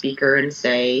loudspeaker and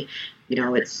say,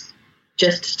 it's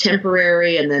just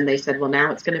temporary. And then they said, well,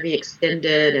 now it's going to be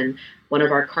extended. And one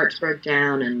of our carts broke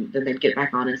down, and then they'd get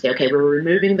back on and say, okay, we're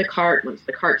removing the cart. Once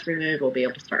the cart's removed, we'll be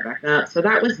able to start back up. So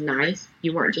that was nice.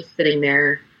 You weren't just sitting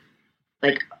there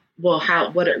like, well,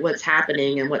 what's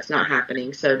happening and what's not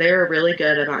happening. So they were really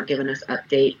good about giving us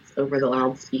updates over the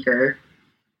loudspeaker.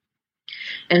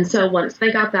 And so once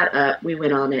they got that up, we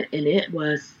went on it, and it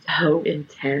was so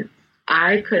intense.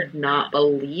 I could not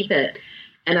believe it.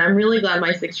 And I'm really glad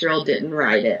my 6-year-old didn't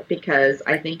ride it because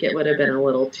I think it would have been a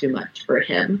little too much for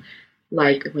him.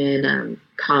 Like when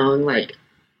Kong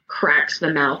cracks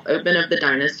the mouth open of the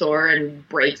dinosaur and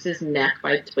breaks his neck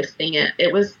by twisting it.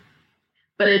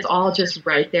 But it's all just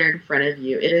right there in front of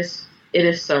you. It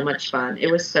is so much fun. It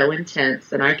was so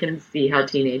intense, and I can see how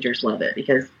teenagers love it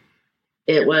because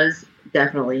it was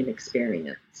definitely an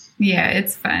experience. Yeah,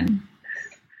 it's fun.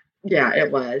 Yeah,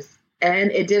 it was.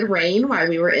 And it did rain while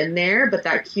we were in there, but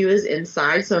that queue is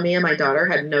inside. So me and my daughter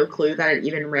had no clue that it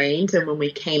even rained. And when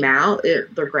we came out,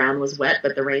 the ground was wet,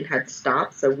 but the rain had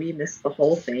stopped. So we missed the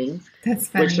whole thing. That's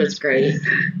funny. Which was great.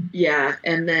 Yeah.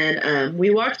 And then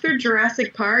we walked through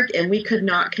Jurassic Park, and we could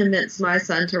not convince my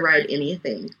son to ride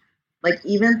anything. Like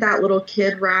even that little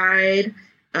kid ride,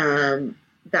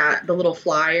 that the little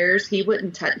flyers, he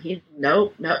wouldn't touch.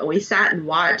 No. We sat and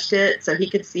watched it so he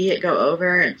could see it go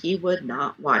over, and he would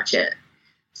not watch it.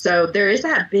 So there is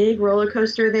that big roller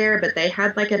coaster there, but they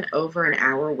had over an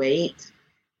hour wait.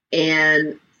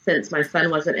 And since my son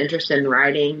wasn't interested in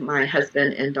riding, my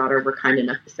husband and daughter were kind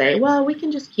enough to say, well, we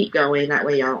can just keep going. That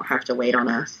way y'all don't have to wait on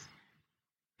us.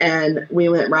 And we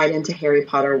went right into Harry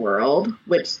Potter World,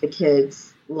 which the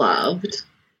kids loved.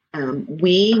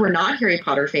 We were not Harry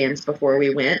Potter fans before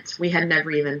we went. We had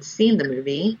never even seen the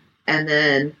movie. And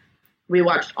then we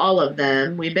watched all of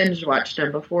them. We binge watched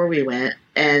them before we went.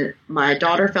 And my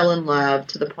daughter fell in love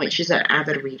to the point she's an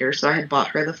avid reader. So I had bought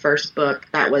her the first book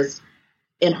that was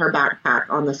in her backpack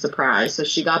on the surprise. So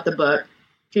she got the book.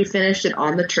 She finished it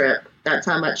on the trip. That's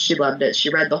how much she loved it. She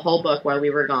read the whole book while we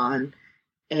were gone.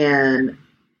 And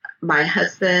my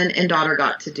husband and daughter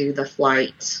got to do the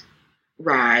flight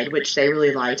ride, which they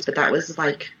really liked, but that was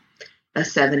like a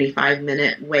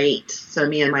 75-minute wait. So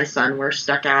me and my son were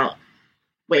stuck out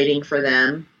waiting for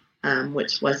them,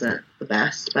 which wasn't the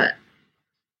best, but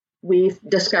we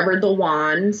discovered the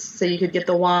wands. So you could get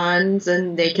the wands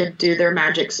and they could do their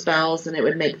magic spells and it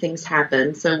would make things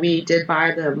happen. So we did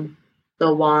buy them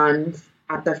the wands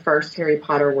at the first Harry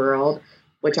Potter World,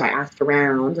 which I asked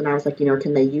around and I was like,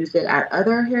 can they use it at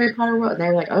other Harry Potter World? And they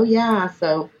were like, oh yeah.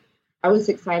 So I was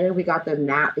excited we got them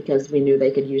that because we knew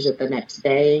they could use it the next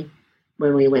day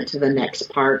when we went to the next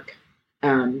park.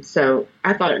 So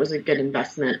I thought it was a good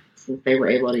investment since they were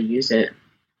able to use it.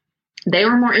 They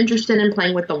were more interested in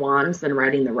playing with the wands than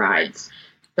riding the rides.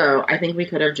 So I think we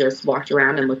could have just walked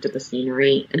around and looked at the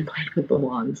scenery and played with the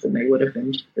wands and they would have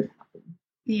been just as happy.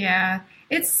 Yeah,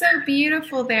 it's so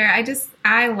beautiful there.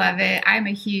 I love it. I'm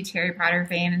a huge Harry Potter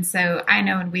fan. And so I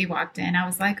know when we walked in, I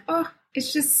was like, oh,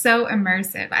 it's just so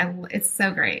immersive. It's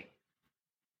so great.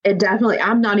 It definitely,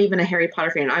 I'm not even a Harry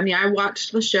Potter fan. I mean, I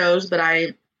watched the shows, but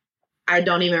I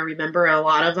don't even remember a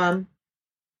lot of them.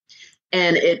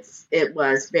 And it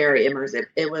was very immersive.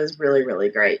 It was really, really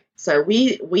great. So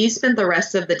we spent the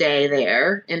rest of the day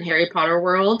there in Harry Potter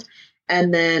World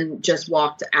and then just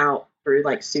walked out through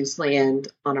Seuss Land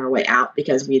on our way out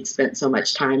because we'd spent so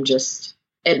much time just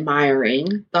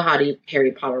admiring the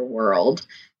Harry Potter World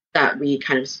that we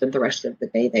kind of spent the rest of the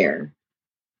day there.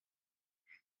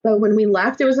 So when we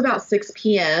left, it was about 6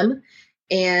 p.m.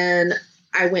 and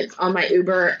I went on my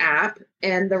Uber app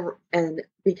and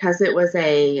because it was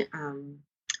a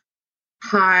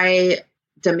high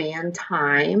demand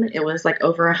time, it was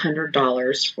over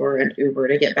 $100 for an Uber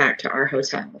to get back to our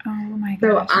hotel. Oh my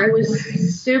gosh. So I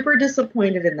was super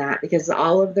disappointed in that because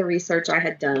all of the research I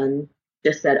had done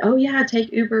just said, oh yeah,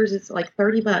 take Ubers. It's like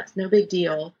 $30, no big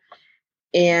deal.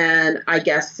 And I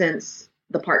guess since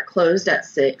the park closed at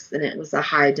 6 and it was a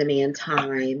high demand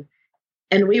time,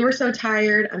 and we were so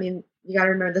tired. I mean, you got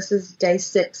to remember, this is day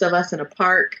 6 of us in a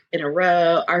park in a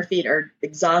row. Our feet are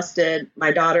exhausted.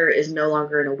 My daughter is no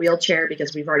longer in a wheelchair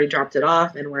because we've already dropped it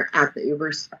off and we're at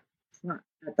the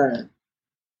at the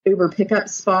Uber pickup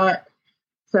spot.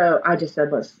 So I just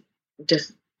said, let's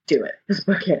just do it. Just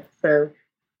book it. So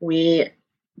we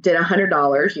did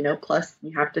 $100, plus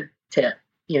you have to tip,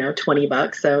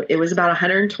 $20. So it was about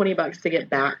 $120 to get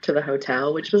back to the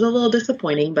hotel, which was a little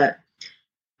disappointing, but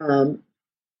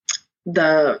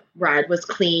the ride was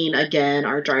clean. Again,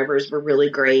 our drivers were really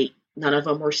great. None of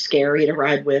them were scary to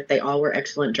ride with. They all were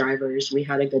excellent drivers. We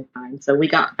had a good time. So we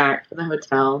got back to the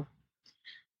hotel.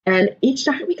 And each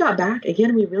time we got back,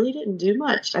 again, we really didn't do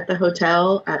much at the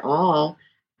hotel at all.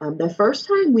 The first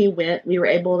time we went, we were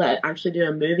able to actually do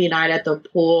a movie night at the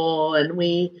pool. And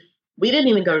we didn't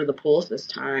even go to the pools this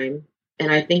time.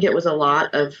 And I think it was a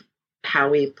lot of how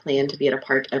we planned to be at a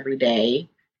park every day.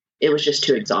 It was just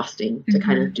too exhausting to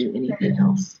kind of do anything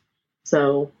else.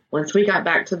 So once we got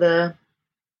back to the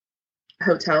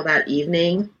hotel that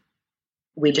evening,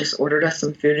 we just ordered us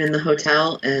some food in the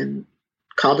hotel and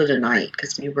called it a night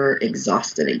because we were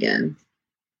exhausted again.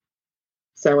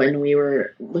 So, and we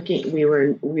were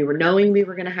knowing we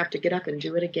were going to have to get up and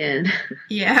do it again.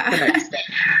 Yeah. The next day.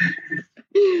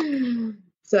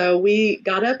 So we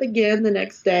got up again the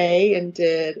next day and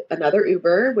did another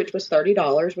Uber, which was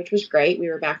 $30, which was great. We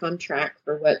were back on track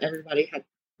for what everybody had,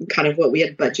 kind of what we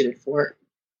had budgeted for.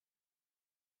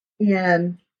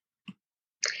 And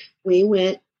we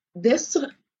went, this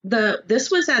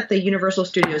was at the Universal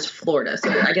Studios Florida. So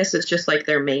I guess it's just like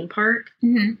their main park.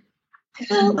 Mm-hmm. I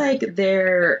felt like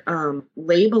their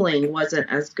labeling wasn't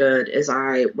as good as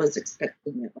I was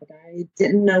expecting it. Like I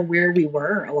didn't know where we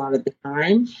were a lot of the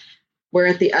time. Where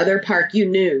at the other park, you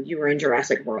knew you were in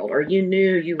Jurassic World or you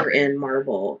knew you were in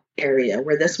Marvel area.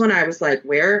 Where this one, I was like,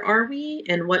 where are we?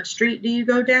 And what street do you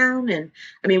go down? And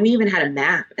I mean, we even had a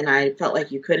map and I felt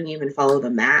like you couldn't even follow the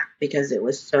map because it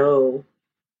was so,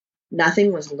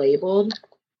 nothing was labeled.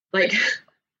 Like,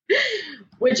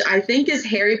 which I think is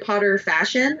Harry Potter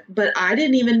fashion, but I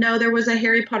didn't even know there was a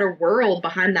Harry Potter world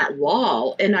behind that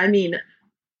wall. And I mean,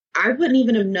 I wouldn't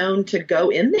even have known to go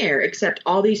in there, except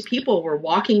all these people were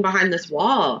walking behind this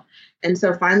wall. And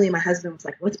so finally my husband was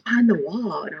like, what's behind the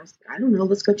wall? And I was like, I don't know,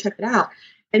 let's go check it out.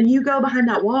 And you go behind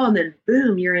that wall and then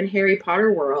boom, you're in Harry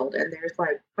Potter world. And there's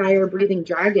like fire breathing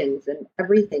dragons and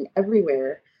everything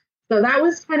everywhere. So that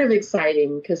was kind of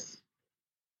exciting because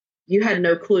you had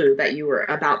no clue that you were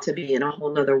about to be in a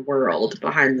whole nother world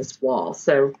behind this wall.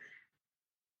 So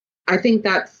I think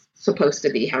that's supposed to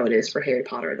be how it is for Harry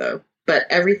Potter though. But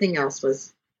everything else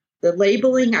was, the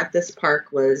labeling at this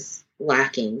park was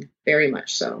lacking, very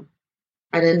much so.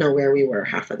 I didn't know where we were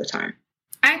half of the time.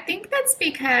 I think that's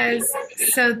because,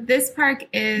 so this park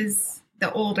is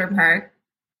the older park.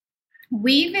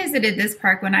 We visited this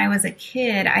park when I was a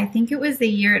kid. I think it was the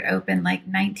year it opened, like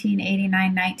 1989,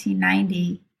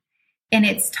 1990. And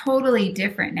it's totally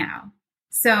different now.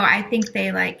 So I think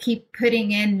they like keep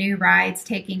putting in new rides,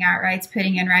 taking out rides,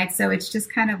 putting in rides. So it's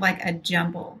just kind of like a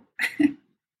jumble.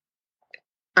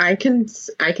 I can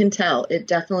tell it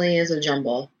definitely is a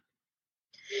jumble.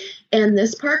 And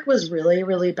this park was really,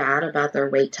 really bad about their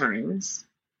wait times.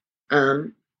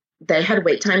 They had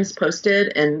wait times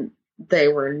posted and they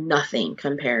were nothing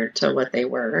compared to what they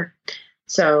were.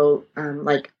 So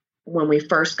like when we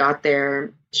first got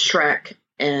there, Shrek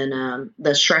and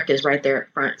the Shrek is right there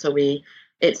at front. So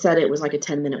it said it was like a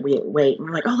 10-minute wait. And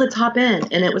we're like, oh, let's hop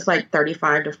in. And it was like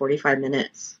 35 to 45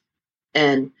 minutes.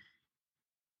 And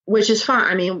which is fine.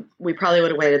 I mean, we probably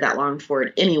would have waited that long for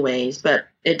it anyways, but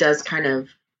it does kind of,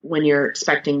 when you're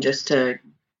expecting just to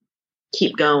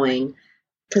keep going,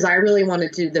 because I really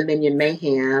wanted to do the Minion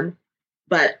Mayhem,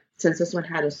 but since this one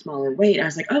had a smaller wait, I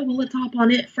was like, oh, well, let's hop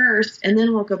on it first, and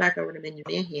then we'll go back over to Minion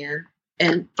Mayhem.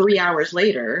 And 3 hours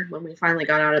later, when we finally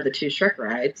got out of the 2 Shrek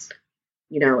rides,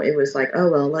 it was like,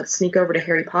 oh, well, let's sneak over to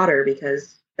Harry Potter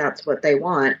because that's what they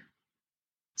want.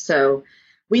 So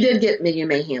we did get Minion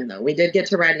Mayhem, though. We did get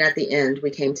to ride it at the end. We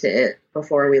came to it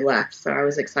before we left, so I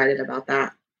was excited about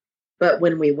that. But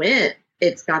when we went,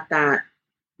 it's got that.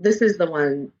 This is the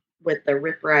one with the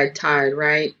Rip Ride Tide,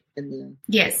 right?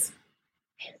 Yes.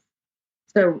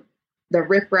 So the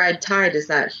Rip Ride Tide is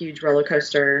that huge roller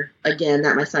coaster, again,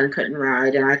 that my son couldn't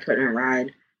ride and I couldn't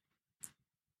ride.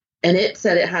 And it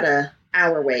said it had an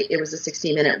hour wait. It was a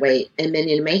 60-minute wait. And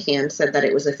Minion Mayhem said that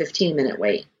it was a 15-minute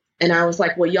wait. And I was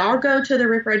like, well, y'all go to the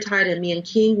Rip Ride Tide and me and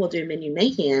King will do Minion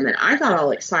Mayhem. And I got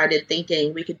all excited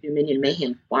thinking we could do Minion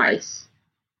Mayhem twice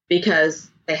because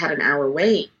they had an hour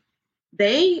wait.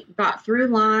 They got through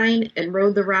line and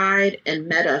rode the ride and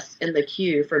met us in the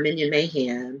queue for Minion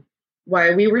Mayhem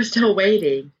while we were still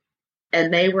waiting.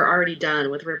 And they were already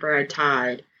done with Rip Ride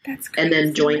Tide. That's crazy. And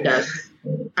then joined us.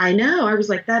 I know. I was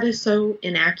like, that is so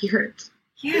inaccurate.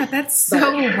 Yeah, that's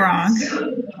so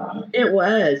wrong. It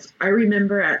was. I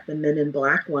remember at the Men in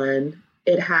Black one,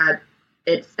 it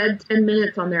said 10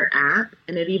 minutes on their app,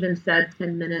 and it even said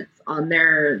 10 minutes on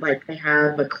their, like, they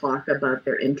have a clock above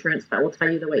their entrance that will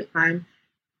tell you the wait time.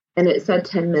 And it said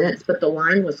 10 minutes, but the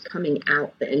line was coming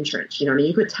out the entrance. You know what I mean?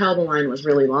 You could tell the line was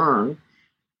really long.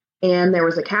 And there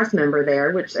was a cast member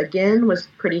there, which, again, was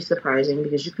pretty surprising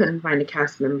because you couldn't find a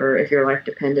cast member if your life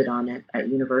depended on it at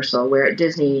Universal, where at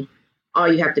Disney,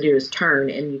 all you have to do is turn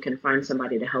and you can find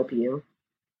somebody to help you.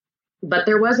 But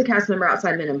there was a cast member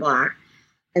outside Men in Black.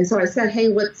 And so I said, hey,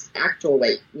 what's actual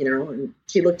wait? You know, and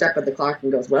she looked up at the clock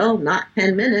and goes, well, not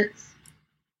 10 minutes.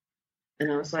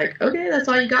 And I was like, okay, that's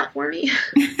all you got for me.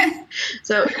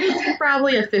 So it was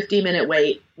probably a 50-minute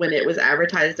wait when it was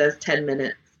advertised as 10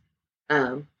 minutes.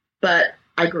 But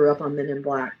I grew up on Men in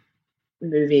Black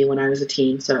movie when I was a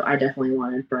teen, so I definitely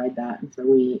wanted to ride that. And so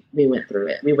we went through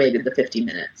it. We waited the 50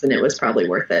 minutes, and it was probably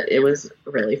worth it. It was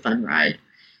a really fun ride.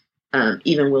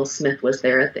 Even Will Smith was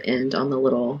there at the end on the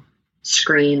little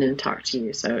screen and talked to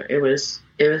you, so it was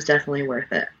definitely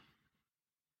worth it.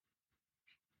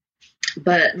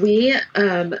 But we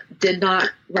did not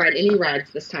ride any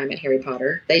rides this time at Harry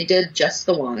Potter. They did just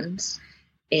the wands,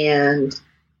 and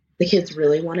the kids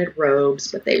really wanted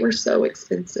robes, but they were so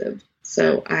expensive.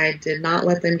 So I did not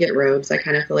let them get robes. I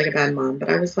kind of feel like a bad mom, but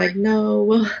I was like,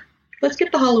 no, let's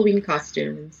get the Halloween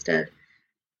costume instead.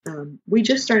 We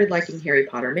just started liking Harry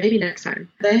Potter. Maybe next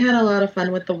time. They had a lot of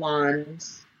fun with the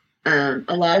wands. A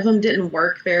lot of them didn't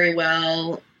work very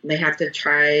well. They have to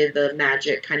try the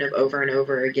magic kind of over and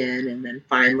over again, and then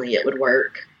finally it would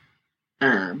work.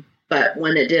 But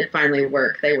when it did finally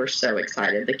work, they were so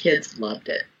excited. The kids loved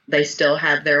it. They still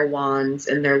have their wands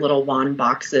in their little wand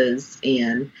boxes,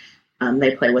 and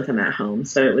they play with them at home.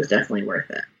 So it was definitely worth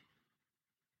it.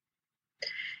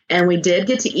 And we did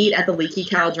get to eat at the Leaky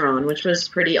Cauldron, which was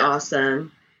pretty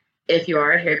awesome if you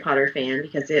are a Harry Potter fan,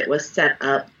 because it was set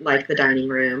up like the dining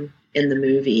room in the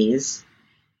movies.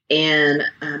 And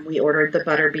we ordered the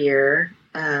butterbeer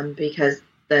because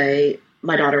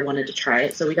my daughter wanted to try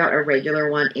it. So we got a regular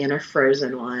one and a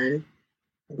frozen one.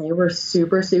 They were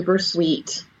super, super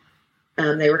sweet.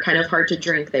 They were kind of hard to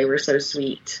drink. They were so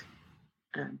sweet.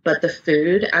 But the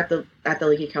food at the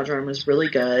Leaky Cauldron was really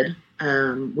good.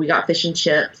 We got fish and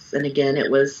chips, and again,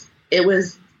 it was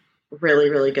really,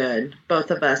 really good. Both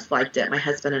of us liked it. My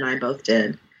husband and I both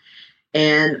did.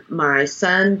 And my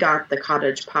son got the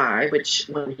cottage pie, which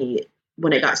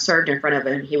when it got served in front of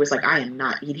him, he was like, I am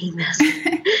not eating this.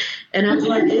 And I was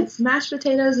like, it's mashed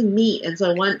potatoes and meat. And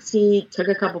so once he took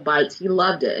a couple bites, he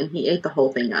loved it, and he ate the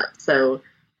whole thing up. So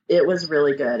it was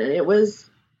really good. And it was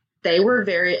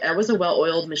a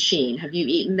well-oiled machine. Have you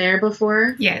eaten there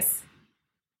before? Yes.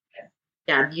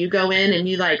 Yeah, you go in and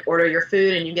you like order your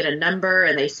food and you get a number,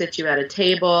 and they sit you at a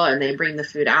table and they bring the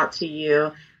food out to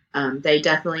you. They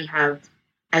definitely have,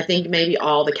 I think maybe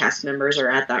all the cast members are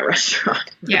at that restaurant.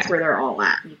 That's where they're all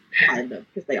at. You can find them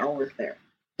because they all work there.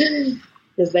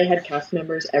 Because they had cast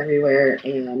members everywhere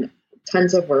and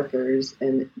tons of workers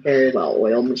and very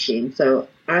well-oiled machine. So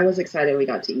I was excited we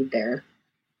got to eat there.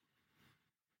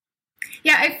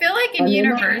 Yeah, I feel like in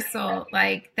Universal,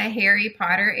 like the Harry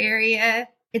Potter area,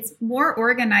 it's more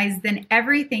organized than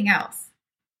everything else.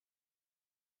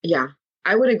 Yeah,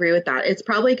 I would agree with that. It's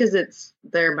probably because it's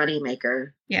their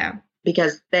moneymaker. Yeah.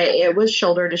 Because it was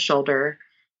shoulder to shoulder.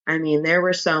 I mean, there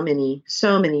were so many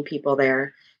people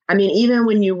there. I mean, even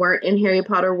when you weren't in Harry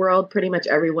Potter World, pretty much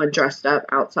everyone dressed up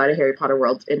outside of Harry Potter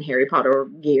World in Harry Potter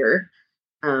gear.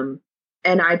 And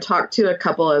I talked to a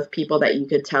couple of people that you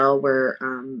could tell were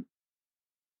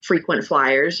frequent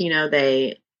flyers. You know,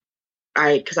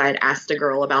 because I had asked a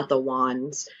girl about the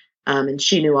wands, and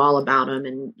she knew all about them.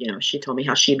 And, you know, she told me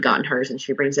how she'd gotten hers and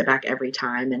she brings it back every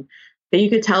time. And but you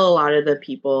could tell a lot of the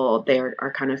people there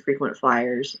are kind of frequent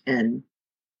flyers, and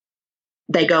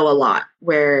they go a lot,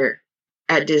 where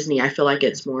at Disney, I feel like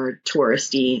it's more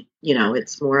touristy, you know,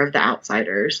 it's more of the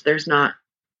outsiders.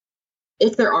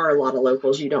 If there are a lot of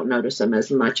locals, you don't notice them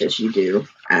as much as you do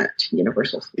at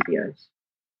Universal Studios.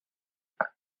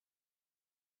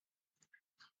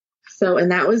 So,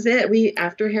 and that was it.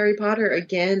 After Harry Potter,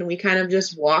 again, we kind of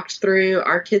just walked through.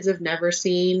 Our kids have never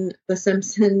seen The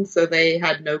Simpsons, so they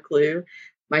had no clue.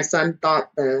 My son thought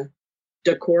the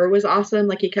decor was awesome.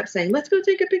 Like he kept saying, let's go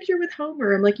take a picture with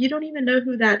Homer. I'm like, you don't even know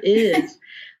who that is.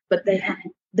 But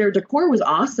their decor was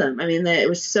awesome. I mean, it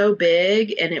was so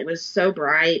big and it was so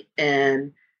bright,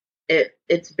 and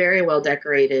it's very well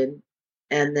decorated.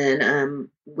 And then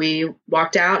we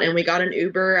walked out and we got an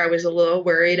Uber. I was a little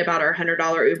worried about our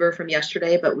 $100 Uber from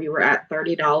yesterday, but we were at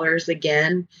 $30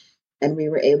 again, and we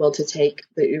were able to take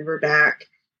the Uber back.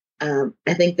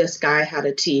 I think this guy had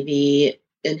a TV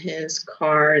in his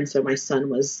car, and so my son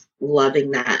was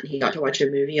loving that. He got to watch a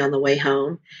movie on the way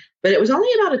home. But it was only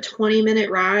about a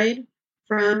 20-minute ride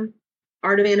from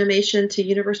Art of Animation to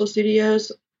Universal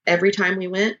Studios. Every time we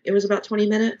went, it was about 20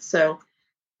 minutes. So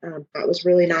that was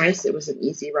really nice. It was an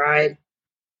easy ride.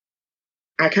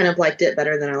 I kind of liked it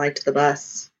better than I liked the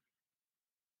bus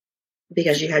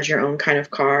because you had your own kind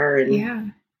of car,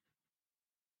 and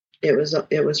it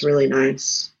was really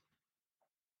nice.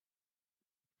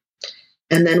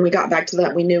 And then we got back to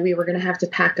that. We knew we were going to have to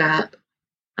pack up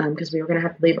because we were going to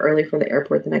have to leave early for the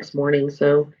airport the next morning.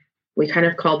 So we kind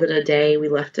of called it a day. We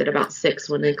left at about 6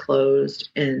 when they closed,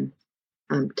 and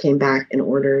came back and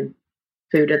ordered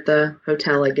food at the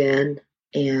hotel again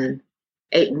and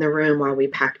ate in the room while we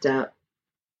packed up,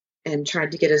 and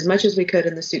tried to get as much as we could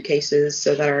in the suitcases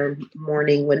so that our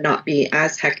morning would not be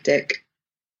as hectic.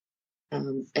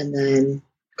 And then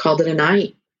called it a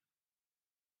night.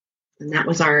 And that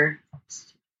was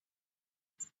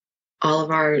all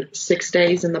of our 6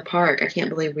 days in the park. I can't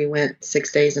believe we went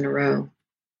 6 days in a row.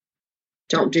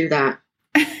 Don't do that.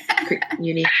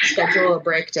 You need to schedule a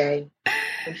break day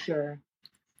for sure.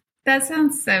 That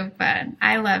sounds so fun.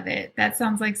 I love it. That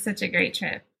sounds like such a great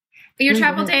trip. Your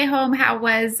travel day home, how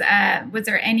was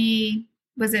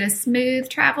it a smooth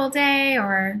travel day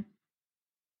or?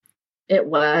 It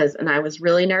was, and I was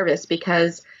really nervous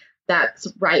because that's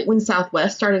right when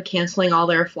Southwest started canceling all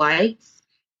their flights.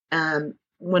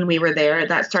 When we were there,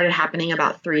 that started happening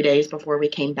about 3 days before we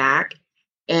came back.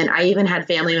 And I even had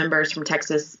family members from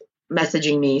Texas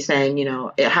messaging me saying, you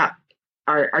know,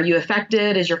 are you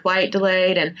affected? Is your flight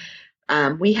delayed?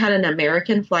 And we had an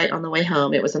American flight on the way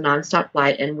home. It was a nonstop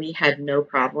flight, and we had no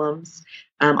problems.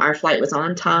 Our flight was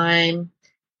on time.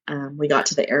 We got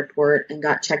to the airport and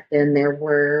got checked in. There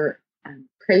were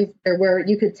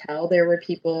you could tell there were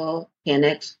people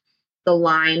panicked. The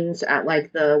lines at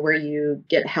where you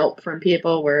get help from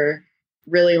people were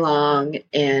really long,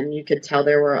 and you could tell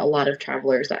there were a lot of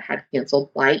travelers that had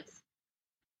canceled flights.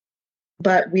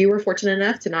 But we were fortunate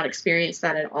enough to not experience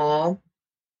that at all.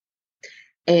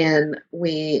 And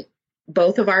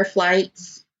both of our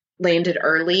flights landed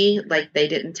early, like they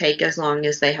didn't take as long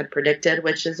as they had predicted,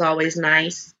 which is always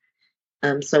nice.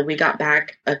 So we got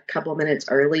back a couple minutes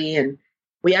early, and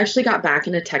we actually got back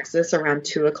into Texas around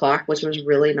 2:00, which was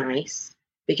really nice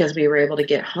because we were able to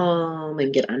get home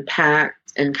and get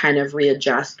unpacked and kind of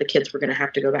readjust. The kids were going to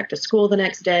have to go back to school the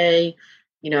next day.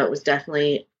 You know, it was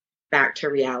definitely back to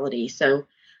reality. So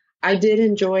I did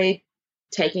enjoy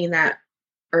taking that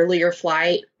earlier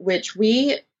flight, which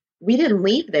we didn't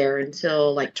leave there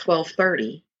until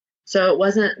 12:30. So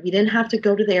we didn't have to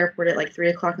go to the airport at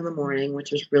 3:00 in the morning,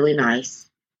 which was really nice.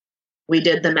 We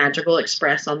did the Magical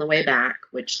Express on the way back,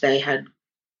 which they had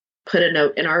put a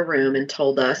note in our room and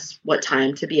told us what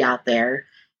time to be out there.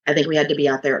 I think we had to be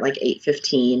out there at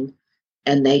 8:15,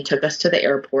 and they took us to the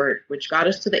airport, which got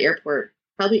us to the airport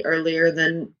probably earlier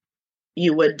than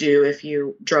you would do if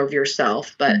you drove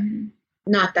yourself, but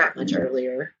not that much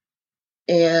earlier.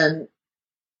 And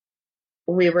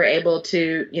we were able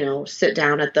to, sit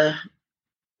down at the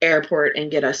airport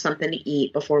and get us something to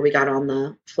eat before we got on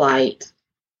the flight.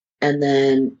 And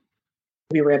then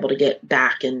we were able to get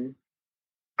back, and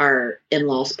our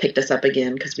in-laws picked us up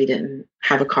again because we didn't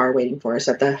have a car waiting for us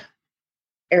at the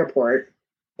airport.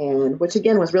 And which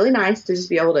again was really nice to just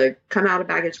be able to come out of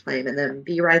baggage claim and then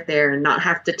be right there and not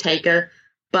have to take a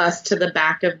bus to the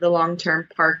back of the long-term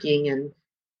parking.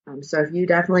 And so if you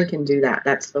definitely can do that,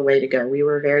 that's the way to go. We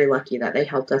were very lucky that they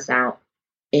helped us out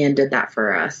and did that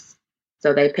for us.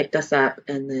 So they picked us up,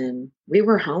 and then we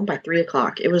were home by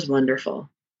 3:00. It was wonderful.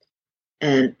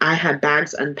 And I had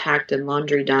bags unpacked and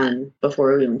laundry done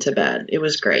before we went to bed. It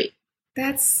was great.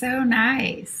 That's so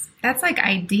nice. That's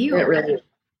ideal. It really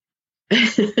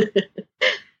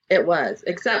it was,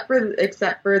 except for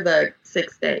the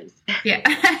 6 days. Yeah.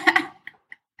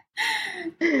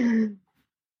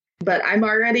 But I'm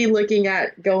already looking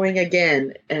at going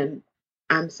again, and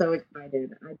I'm so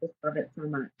excited. I just love it so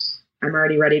much. I'm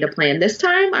already ready to plan.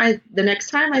 The next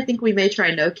time, I think we may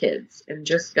try no kids and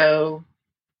just go,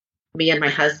 me and my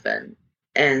husband,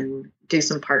 and do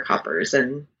some park hoppers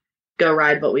and go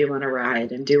ride what we want to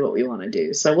ride and do what we want to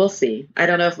do. So we'll see. I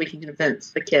don't know if we can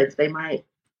convince the kids. They might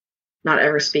not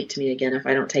ever speak to me again if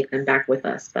I don't take them back with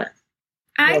us. But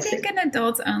I think an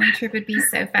adults only trip would be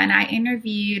so fun. I've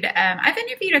interviewed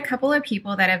a couple of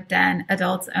people that have done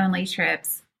adults only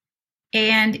trips,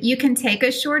 and you can take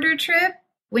a shorter trip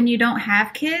when you don't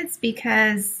have kids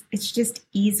because it's just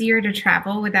easier to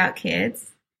travel without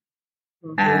kids.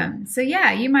 Mm-hmm. So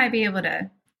yeah, you might be able to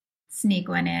sneak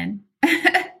one in.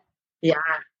 Yeah,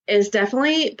 it's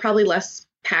definitely probably less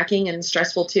packing and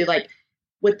stressful too. Like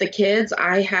with the kids,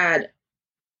 I had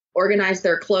organized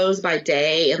their clothes by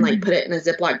day and like put it in a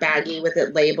Ziploc baggie with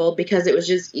it labeled because it was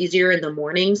just easier in the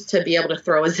mornings to be able to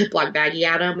throw a Ziploc baggie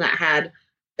at them that had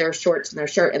their shorts and their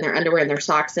shirt and their underwear and their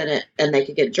socks in it, and they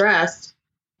could get dressed.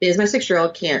 Because my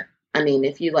 6-year-old can't, I mean,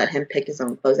 if you let him pick his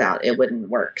own clothes out, it wouldn't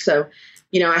work. So,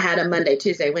 I had a Monday,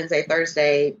 Tuesday, Wednesday,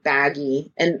 Thursday baggie.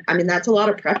 And I mean, that's a lot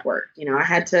of prep work. I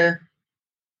had to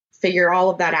figure all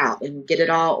of that out and get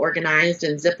it all organized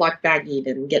and Ziploc baggied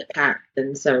and get packed.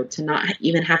 And so to not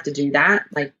even have to do that,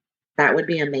 like that would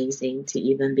be amazing to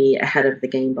even be ahead of the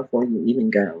game before you even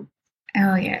go.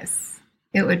 Oh, yes.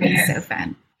 It would be so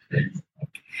fun. It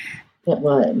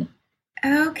would.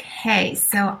 Okay,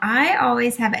 so I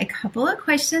always have a couple of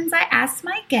questions I ask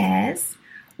my guests.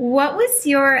 What was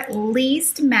your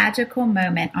least magical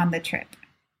moment on the trip?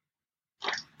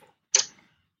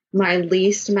 My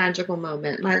least magical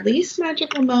moment. My least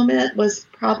magical moment was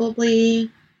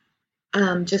probably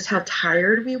just how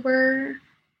tired we were.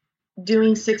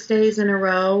 Doing 6 days in a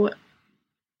row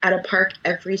at a park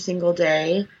every single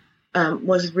day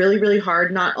was really, really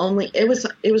hard. Not only it was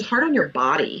hard on your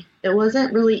body. It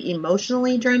wasn't really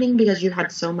emotionally draining because you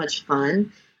had so much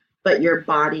fun, but your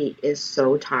body is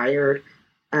so tired.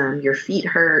 Your feet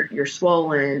hurt. You're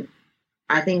swollen.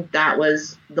 I think that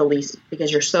was the least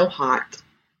because you're so hot.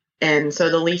 And so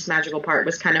the least magical part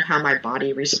was kind of how my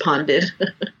body responded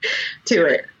to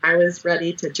it. I was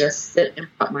ready to just sit and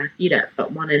put my feet up,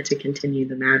 but wanted to continue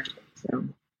the magic. So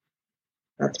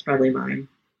that's probably mine.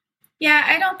 Yeah,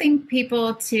 I don't think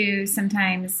people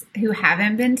sometimes who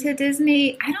haven't been to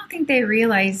Disney, I don't think they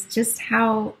realize just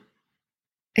how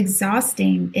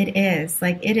exhausting it is.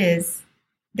 Like it is,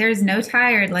 there's no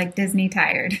tired like Disney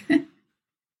tired.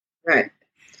 Right.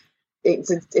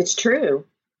 It's true.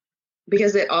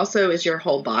 Because it also is your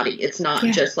whole body. It's not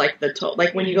just like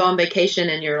like when you go on vacation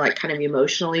and you're like kind of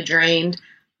emotionally drained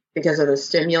because of the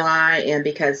stimuli and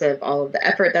because of all of the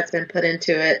effort that's been put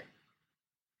into it.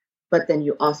 But then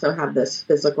you also have this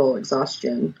physical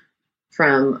exhaustion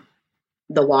from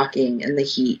the walking and the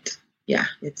heat. Yeah,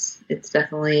 it's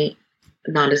definitely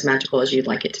not as magical as you'd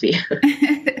like it to be.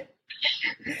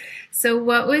 So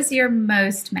what was your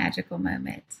most magical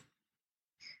moment?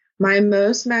 My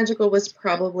most magical was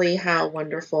probably how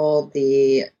wonderful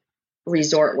the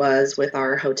resort was with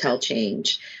our hotel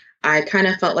change. I kind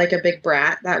of felt like a big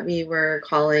brat that we were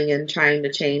calling and trying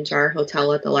to change our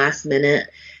hotel at the last minute.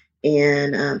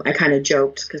 And I kind of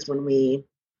joked because when we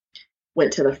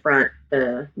went to the front,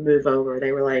 the move over,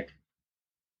 they were like,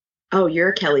 "Oh,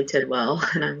 you're Kelly Tidwell."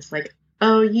 And I was like,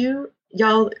 "Oh,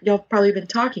 y'all probably been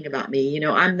talking about me.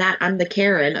 I'm the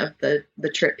Karen of the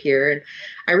trip here." And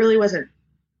I really wasn't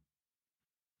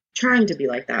trying to be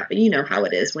like that, but you know how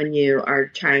it is when you are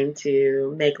trying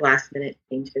to make last minute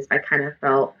changes. I kind of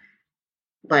felt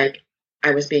like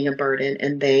I was being a burden,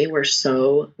 and they were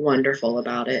so wonderful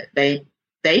about it.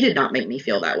 They did not make me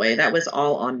feel that way. That was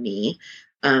all on me.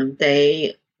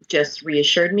 They just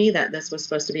reassured me that this was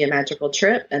supposed to be a magical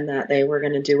trip and that they were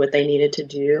going to do what they needed to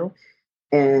do.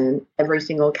 And every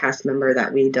single cast member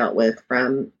that we dealt with,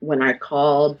 from when I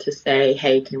called to say,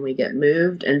 "Hey, can we get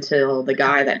moved?" until the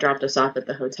guy that dropped us off at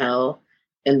the hotel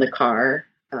in the car,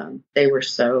 they were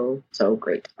so, so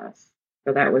great to us.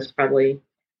 So that was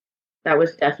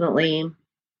definitely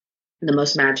the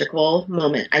most magical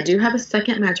moment. I do have a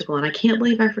second magical, and I can't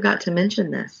believe I forgot to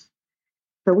mention this.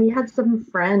 So we had some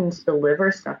friends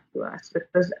deliver stuff to us, which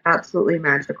was absolutely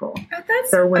magical. Oh,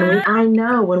 that's so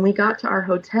fun. when we got to our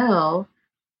hotel,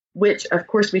 which of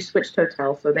course we switched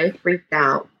hotels, so they freaked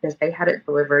out because they had it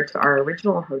delivered to our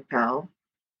original hotel,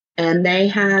 and they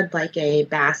had like a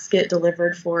basket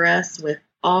delivered for us with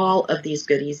all of these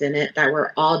goodies in it that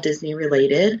were all Disney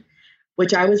related,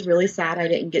 which I was really sad I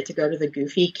didn't get to go to the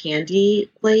Goofy candy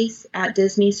place at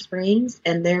Disney Springs.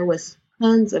 And there was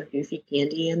tons of Goofy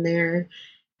candy in there.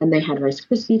 And they had Rice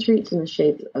Krispie treats in the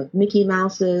shape of Mickey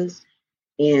Mouses.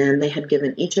 And they had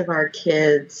given each of our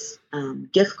kids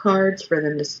gift cards for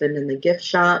them to spend in the gift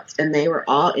shops. And they were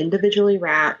all individually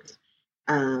wrapped.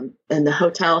 And the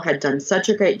hotel had done such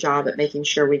a great job at making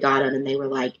sure we got them. And they were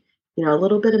like, a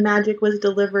little bit of magic was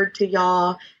delivered to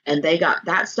y'all, and they got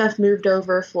that stuff moved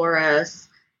over for us.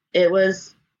 It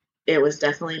was it was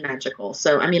definitely magical.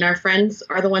 So, I mean, our friends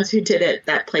are the ones who did it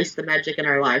that placed the magic in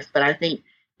our life. But I think,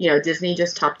 Disney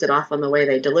just topped it off on the way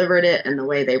they delivered it and the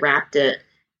way they wrapped it,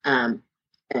 and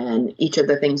each of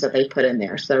the things that they put in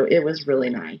there. So it was really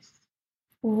nice.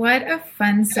 What a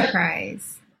fun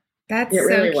surprise. That's so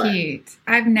really cute.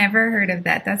 I've never heard of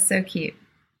that. That's so cute.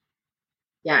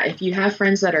 Yeah, if you have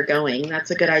friends that are going,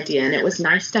 that's a good idea. And it was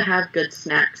nice to have good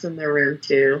snacks in the room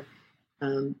too.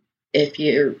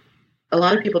 A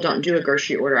lot of people don't do a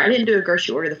grocery order. I didn't do a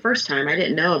grocery order the first time. I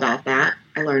didn't know about that.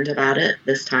 I learned about it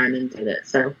this time and did it.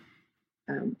 So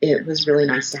it was really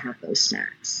nice to have those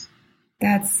snacks.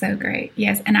 That's so great.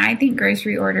 Yes. And I think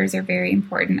grocery orders are very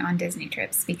important on Disney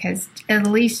trips because at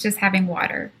least just having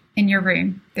water in your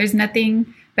room, there's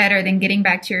nothing better than getting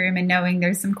back to your room and knowing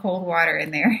there's some cold water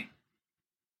in there.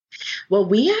 Well,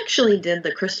 we actually did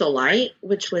the Crystal Light,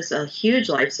 which was a huge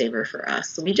lifesaver for us.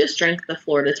 So we just drank the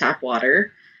Florida tap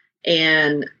water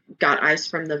and got ice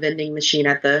from the vending machine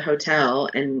at the hotel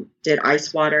and did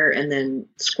ice water and then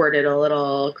squirted a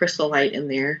little Crystal Light in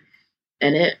there.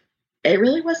 And it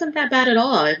really wasn't that bad at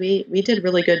all. We did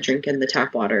really good drinking the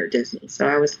tap water at Disney. So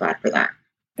I was glad for that.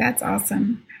 That's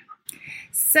awesome.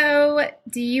 So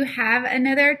do you have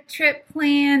another trip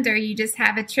planned or you just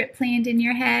have a trip planned in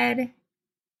your head?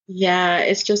 Yeah,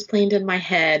 it's just planned in my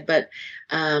head, but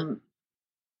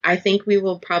I think we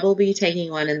will probably be taking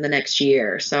one in the next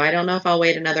year. So I don't know if I'll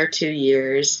wait another 2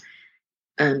 years.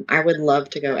 I would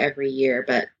love to go every year,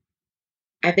 but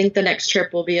I think the next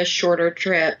trip will be a shorter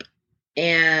trip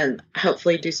and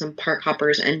hopefully do some park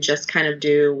hoppers and just kind of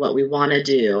do what we want to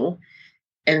do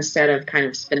instead of kind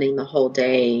of spending the whole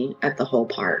day at the whole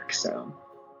park. So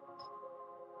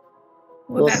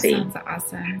we'll see. Sounds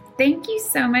awesome. Thank you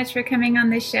so much for coming on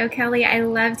the show, Kelly. I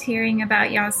loved hearing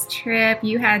about y'all's trip.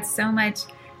 You had so much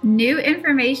new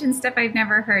information, stuff I've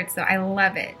never heard, so I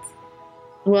love it.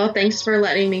 Well, thanks for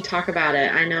letting me talk about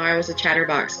it. I know I was a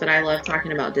chatterbox, but I love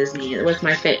talking about Disney. It was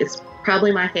it's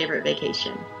probably my favorite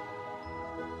vacation.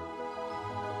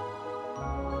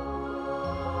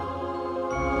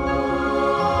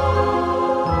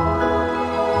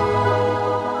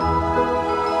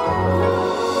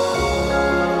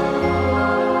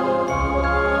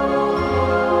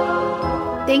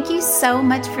 Thank you so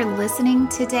much for listening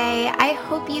today. I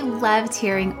hope you loved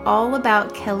hearing all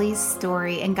about Kelly's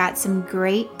story and got some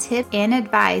great tips and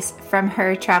advice from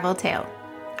her travel tale.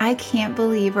 I can't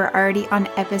believe we're already on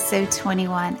episode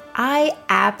 21. I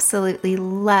absolutely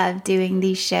love doing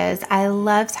these shows. I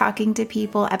love talking to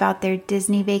people about their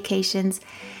Disney vacations,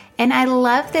 and I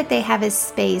love that they have a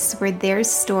space where their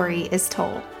story is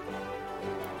told.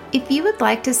 If you would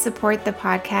like to support the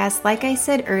podcast, like I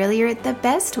said earlier, the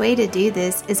best way to do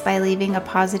this is by leaving a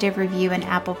positive review in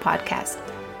Apple Podcasts.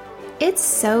 It's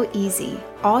so easy.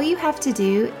 All you have to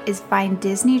do is find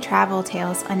Disney Travel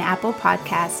Tales on Apple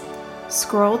Podcasts,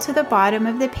 scroll to the bottom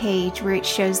of the page where it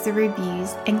shows the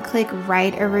reviews, and click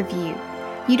Write a Review.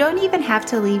 You don't even have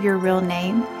to leave your real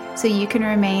name, so you can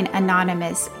remain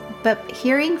anonymous, but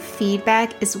hearing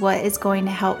feedback is what is going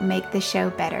to help make the show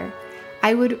better.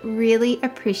 I would really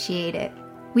appreciate it.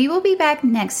 We will be back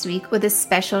next week with a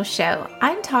special show.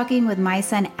 I'm talking with my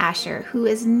son Asher, who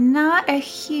is not a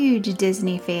huge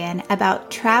Disney fan, about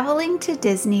traveling to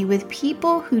Disney with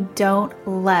people who don't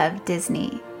love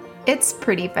Disney. It's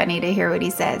pretty funny to hear what he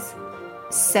says.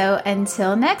 So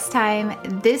until next time,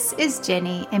 this is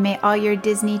Jenny, and may all your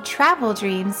Disney travel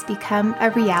dreams become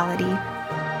a reality.